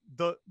the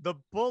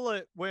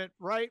bullet went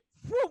right,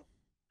 whoop,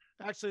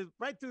 actually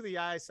right through the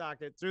eye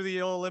socket, through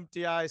the old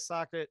empty eye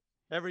socket.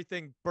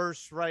 Everything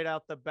bursts right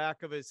out the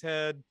back of his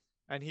head,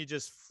 and he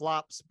just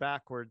flops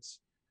backwards.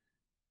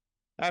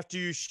 After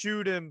you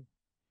shoot him,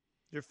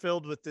 you're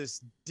filled with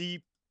this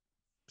deep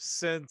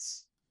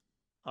sense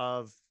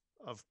of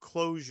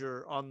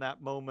closure on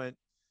that moment.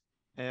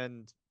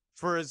 And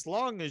for as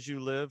long as you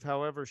live,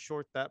 however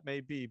short that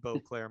may be, Beau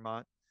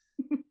Claremont,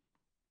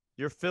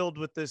 you're filled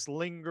with this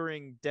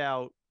lingering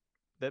doubt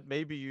that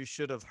maybe you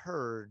should have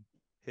heard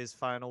his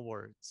final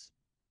words.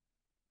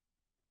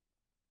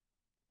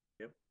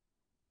 Yep.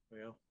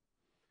 Well,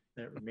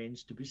 that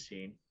remains to be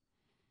seen.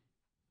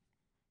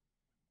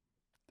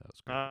 That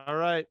was great. All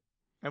right.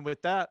 And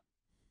with that,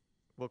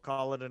 we'll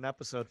call it an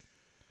episode.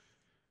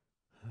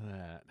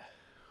 That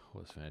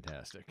was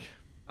fantastic.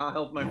 I'll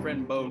help my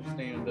friend Beau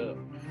stand up.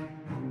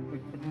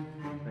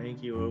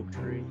 Thank you, Oak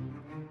Tree.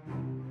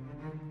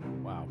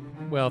 Wow.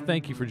 Well,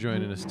 thank you for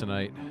joining us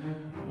tonight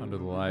under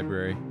the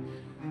library.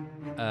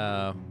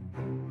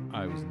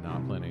 I was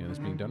not planning on this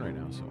being done right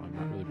now, so I'm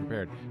not really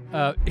prepared.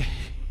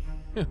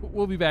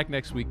 We'll be back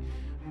next week.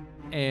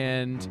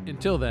 And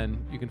until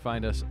then, you can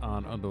find us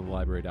on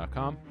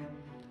underthelibrary.com.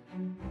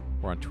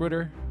 We're on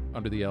Twitter,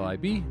 under the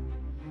LIB.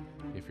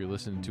 If you're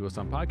listening to us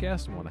on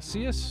podcast and want to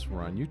see us,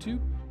 we're on YouTube.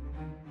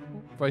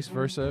 Vice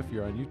versa, if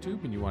you're on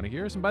YouTube and you want to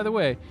hear us. And by the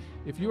way,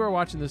 if you are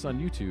watching this on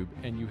YouTube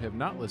and you have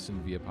not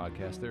listened via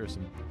podcast, there is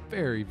some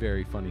very,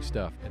 very funny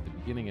stuff at the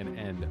beginning and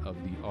end of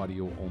the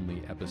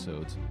audio-only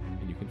episodes.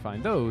 And you can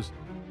find those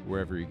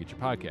wherever you get your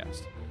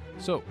podcast.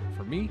 So,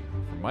 for me,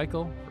 for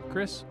Michael, for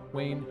Chris,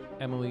 Wayne,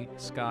 Emily,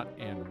 Scott,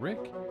 and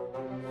Rick,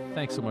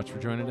 thanks so much for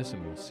joining us,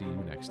 and we'll see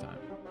you next time.